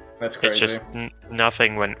 That's crazy. It's just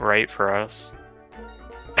nothing went right for us.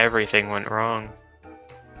 Everything went wrong.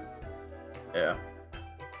 Yeah.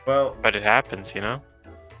 Well, But it happens, you know?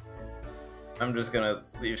 I'm just gonna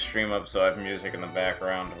leave stream up so I have music in the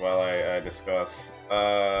background while I discuss.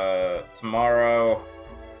 Tomorrow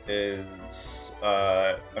is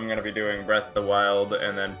I'm gonna be doing Breath of the Wild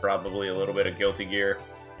and then probably a little bit of Guilty Gear.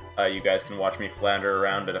 You guys can watch me flounder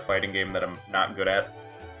around at a fighting game that I'm not good at.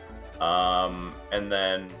 And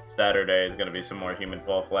then Saturday is gonna be some more Human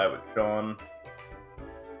Fall Flat with Sean.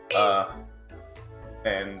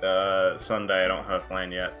 And Sunday I don't have a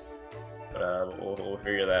plan yet, but we'll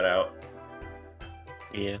figure that out.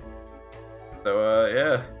 Yeah. So,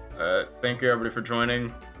 yeah. Thank you, everybody, for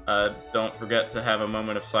joining. Don't forget to have a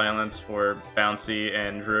moment of silence for Bouncy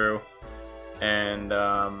and Drew. And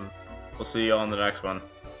we'll see you all in the next one.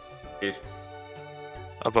 Peace.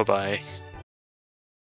 Bye-bye.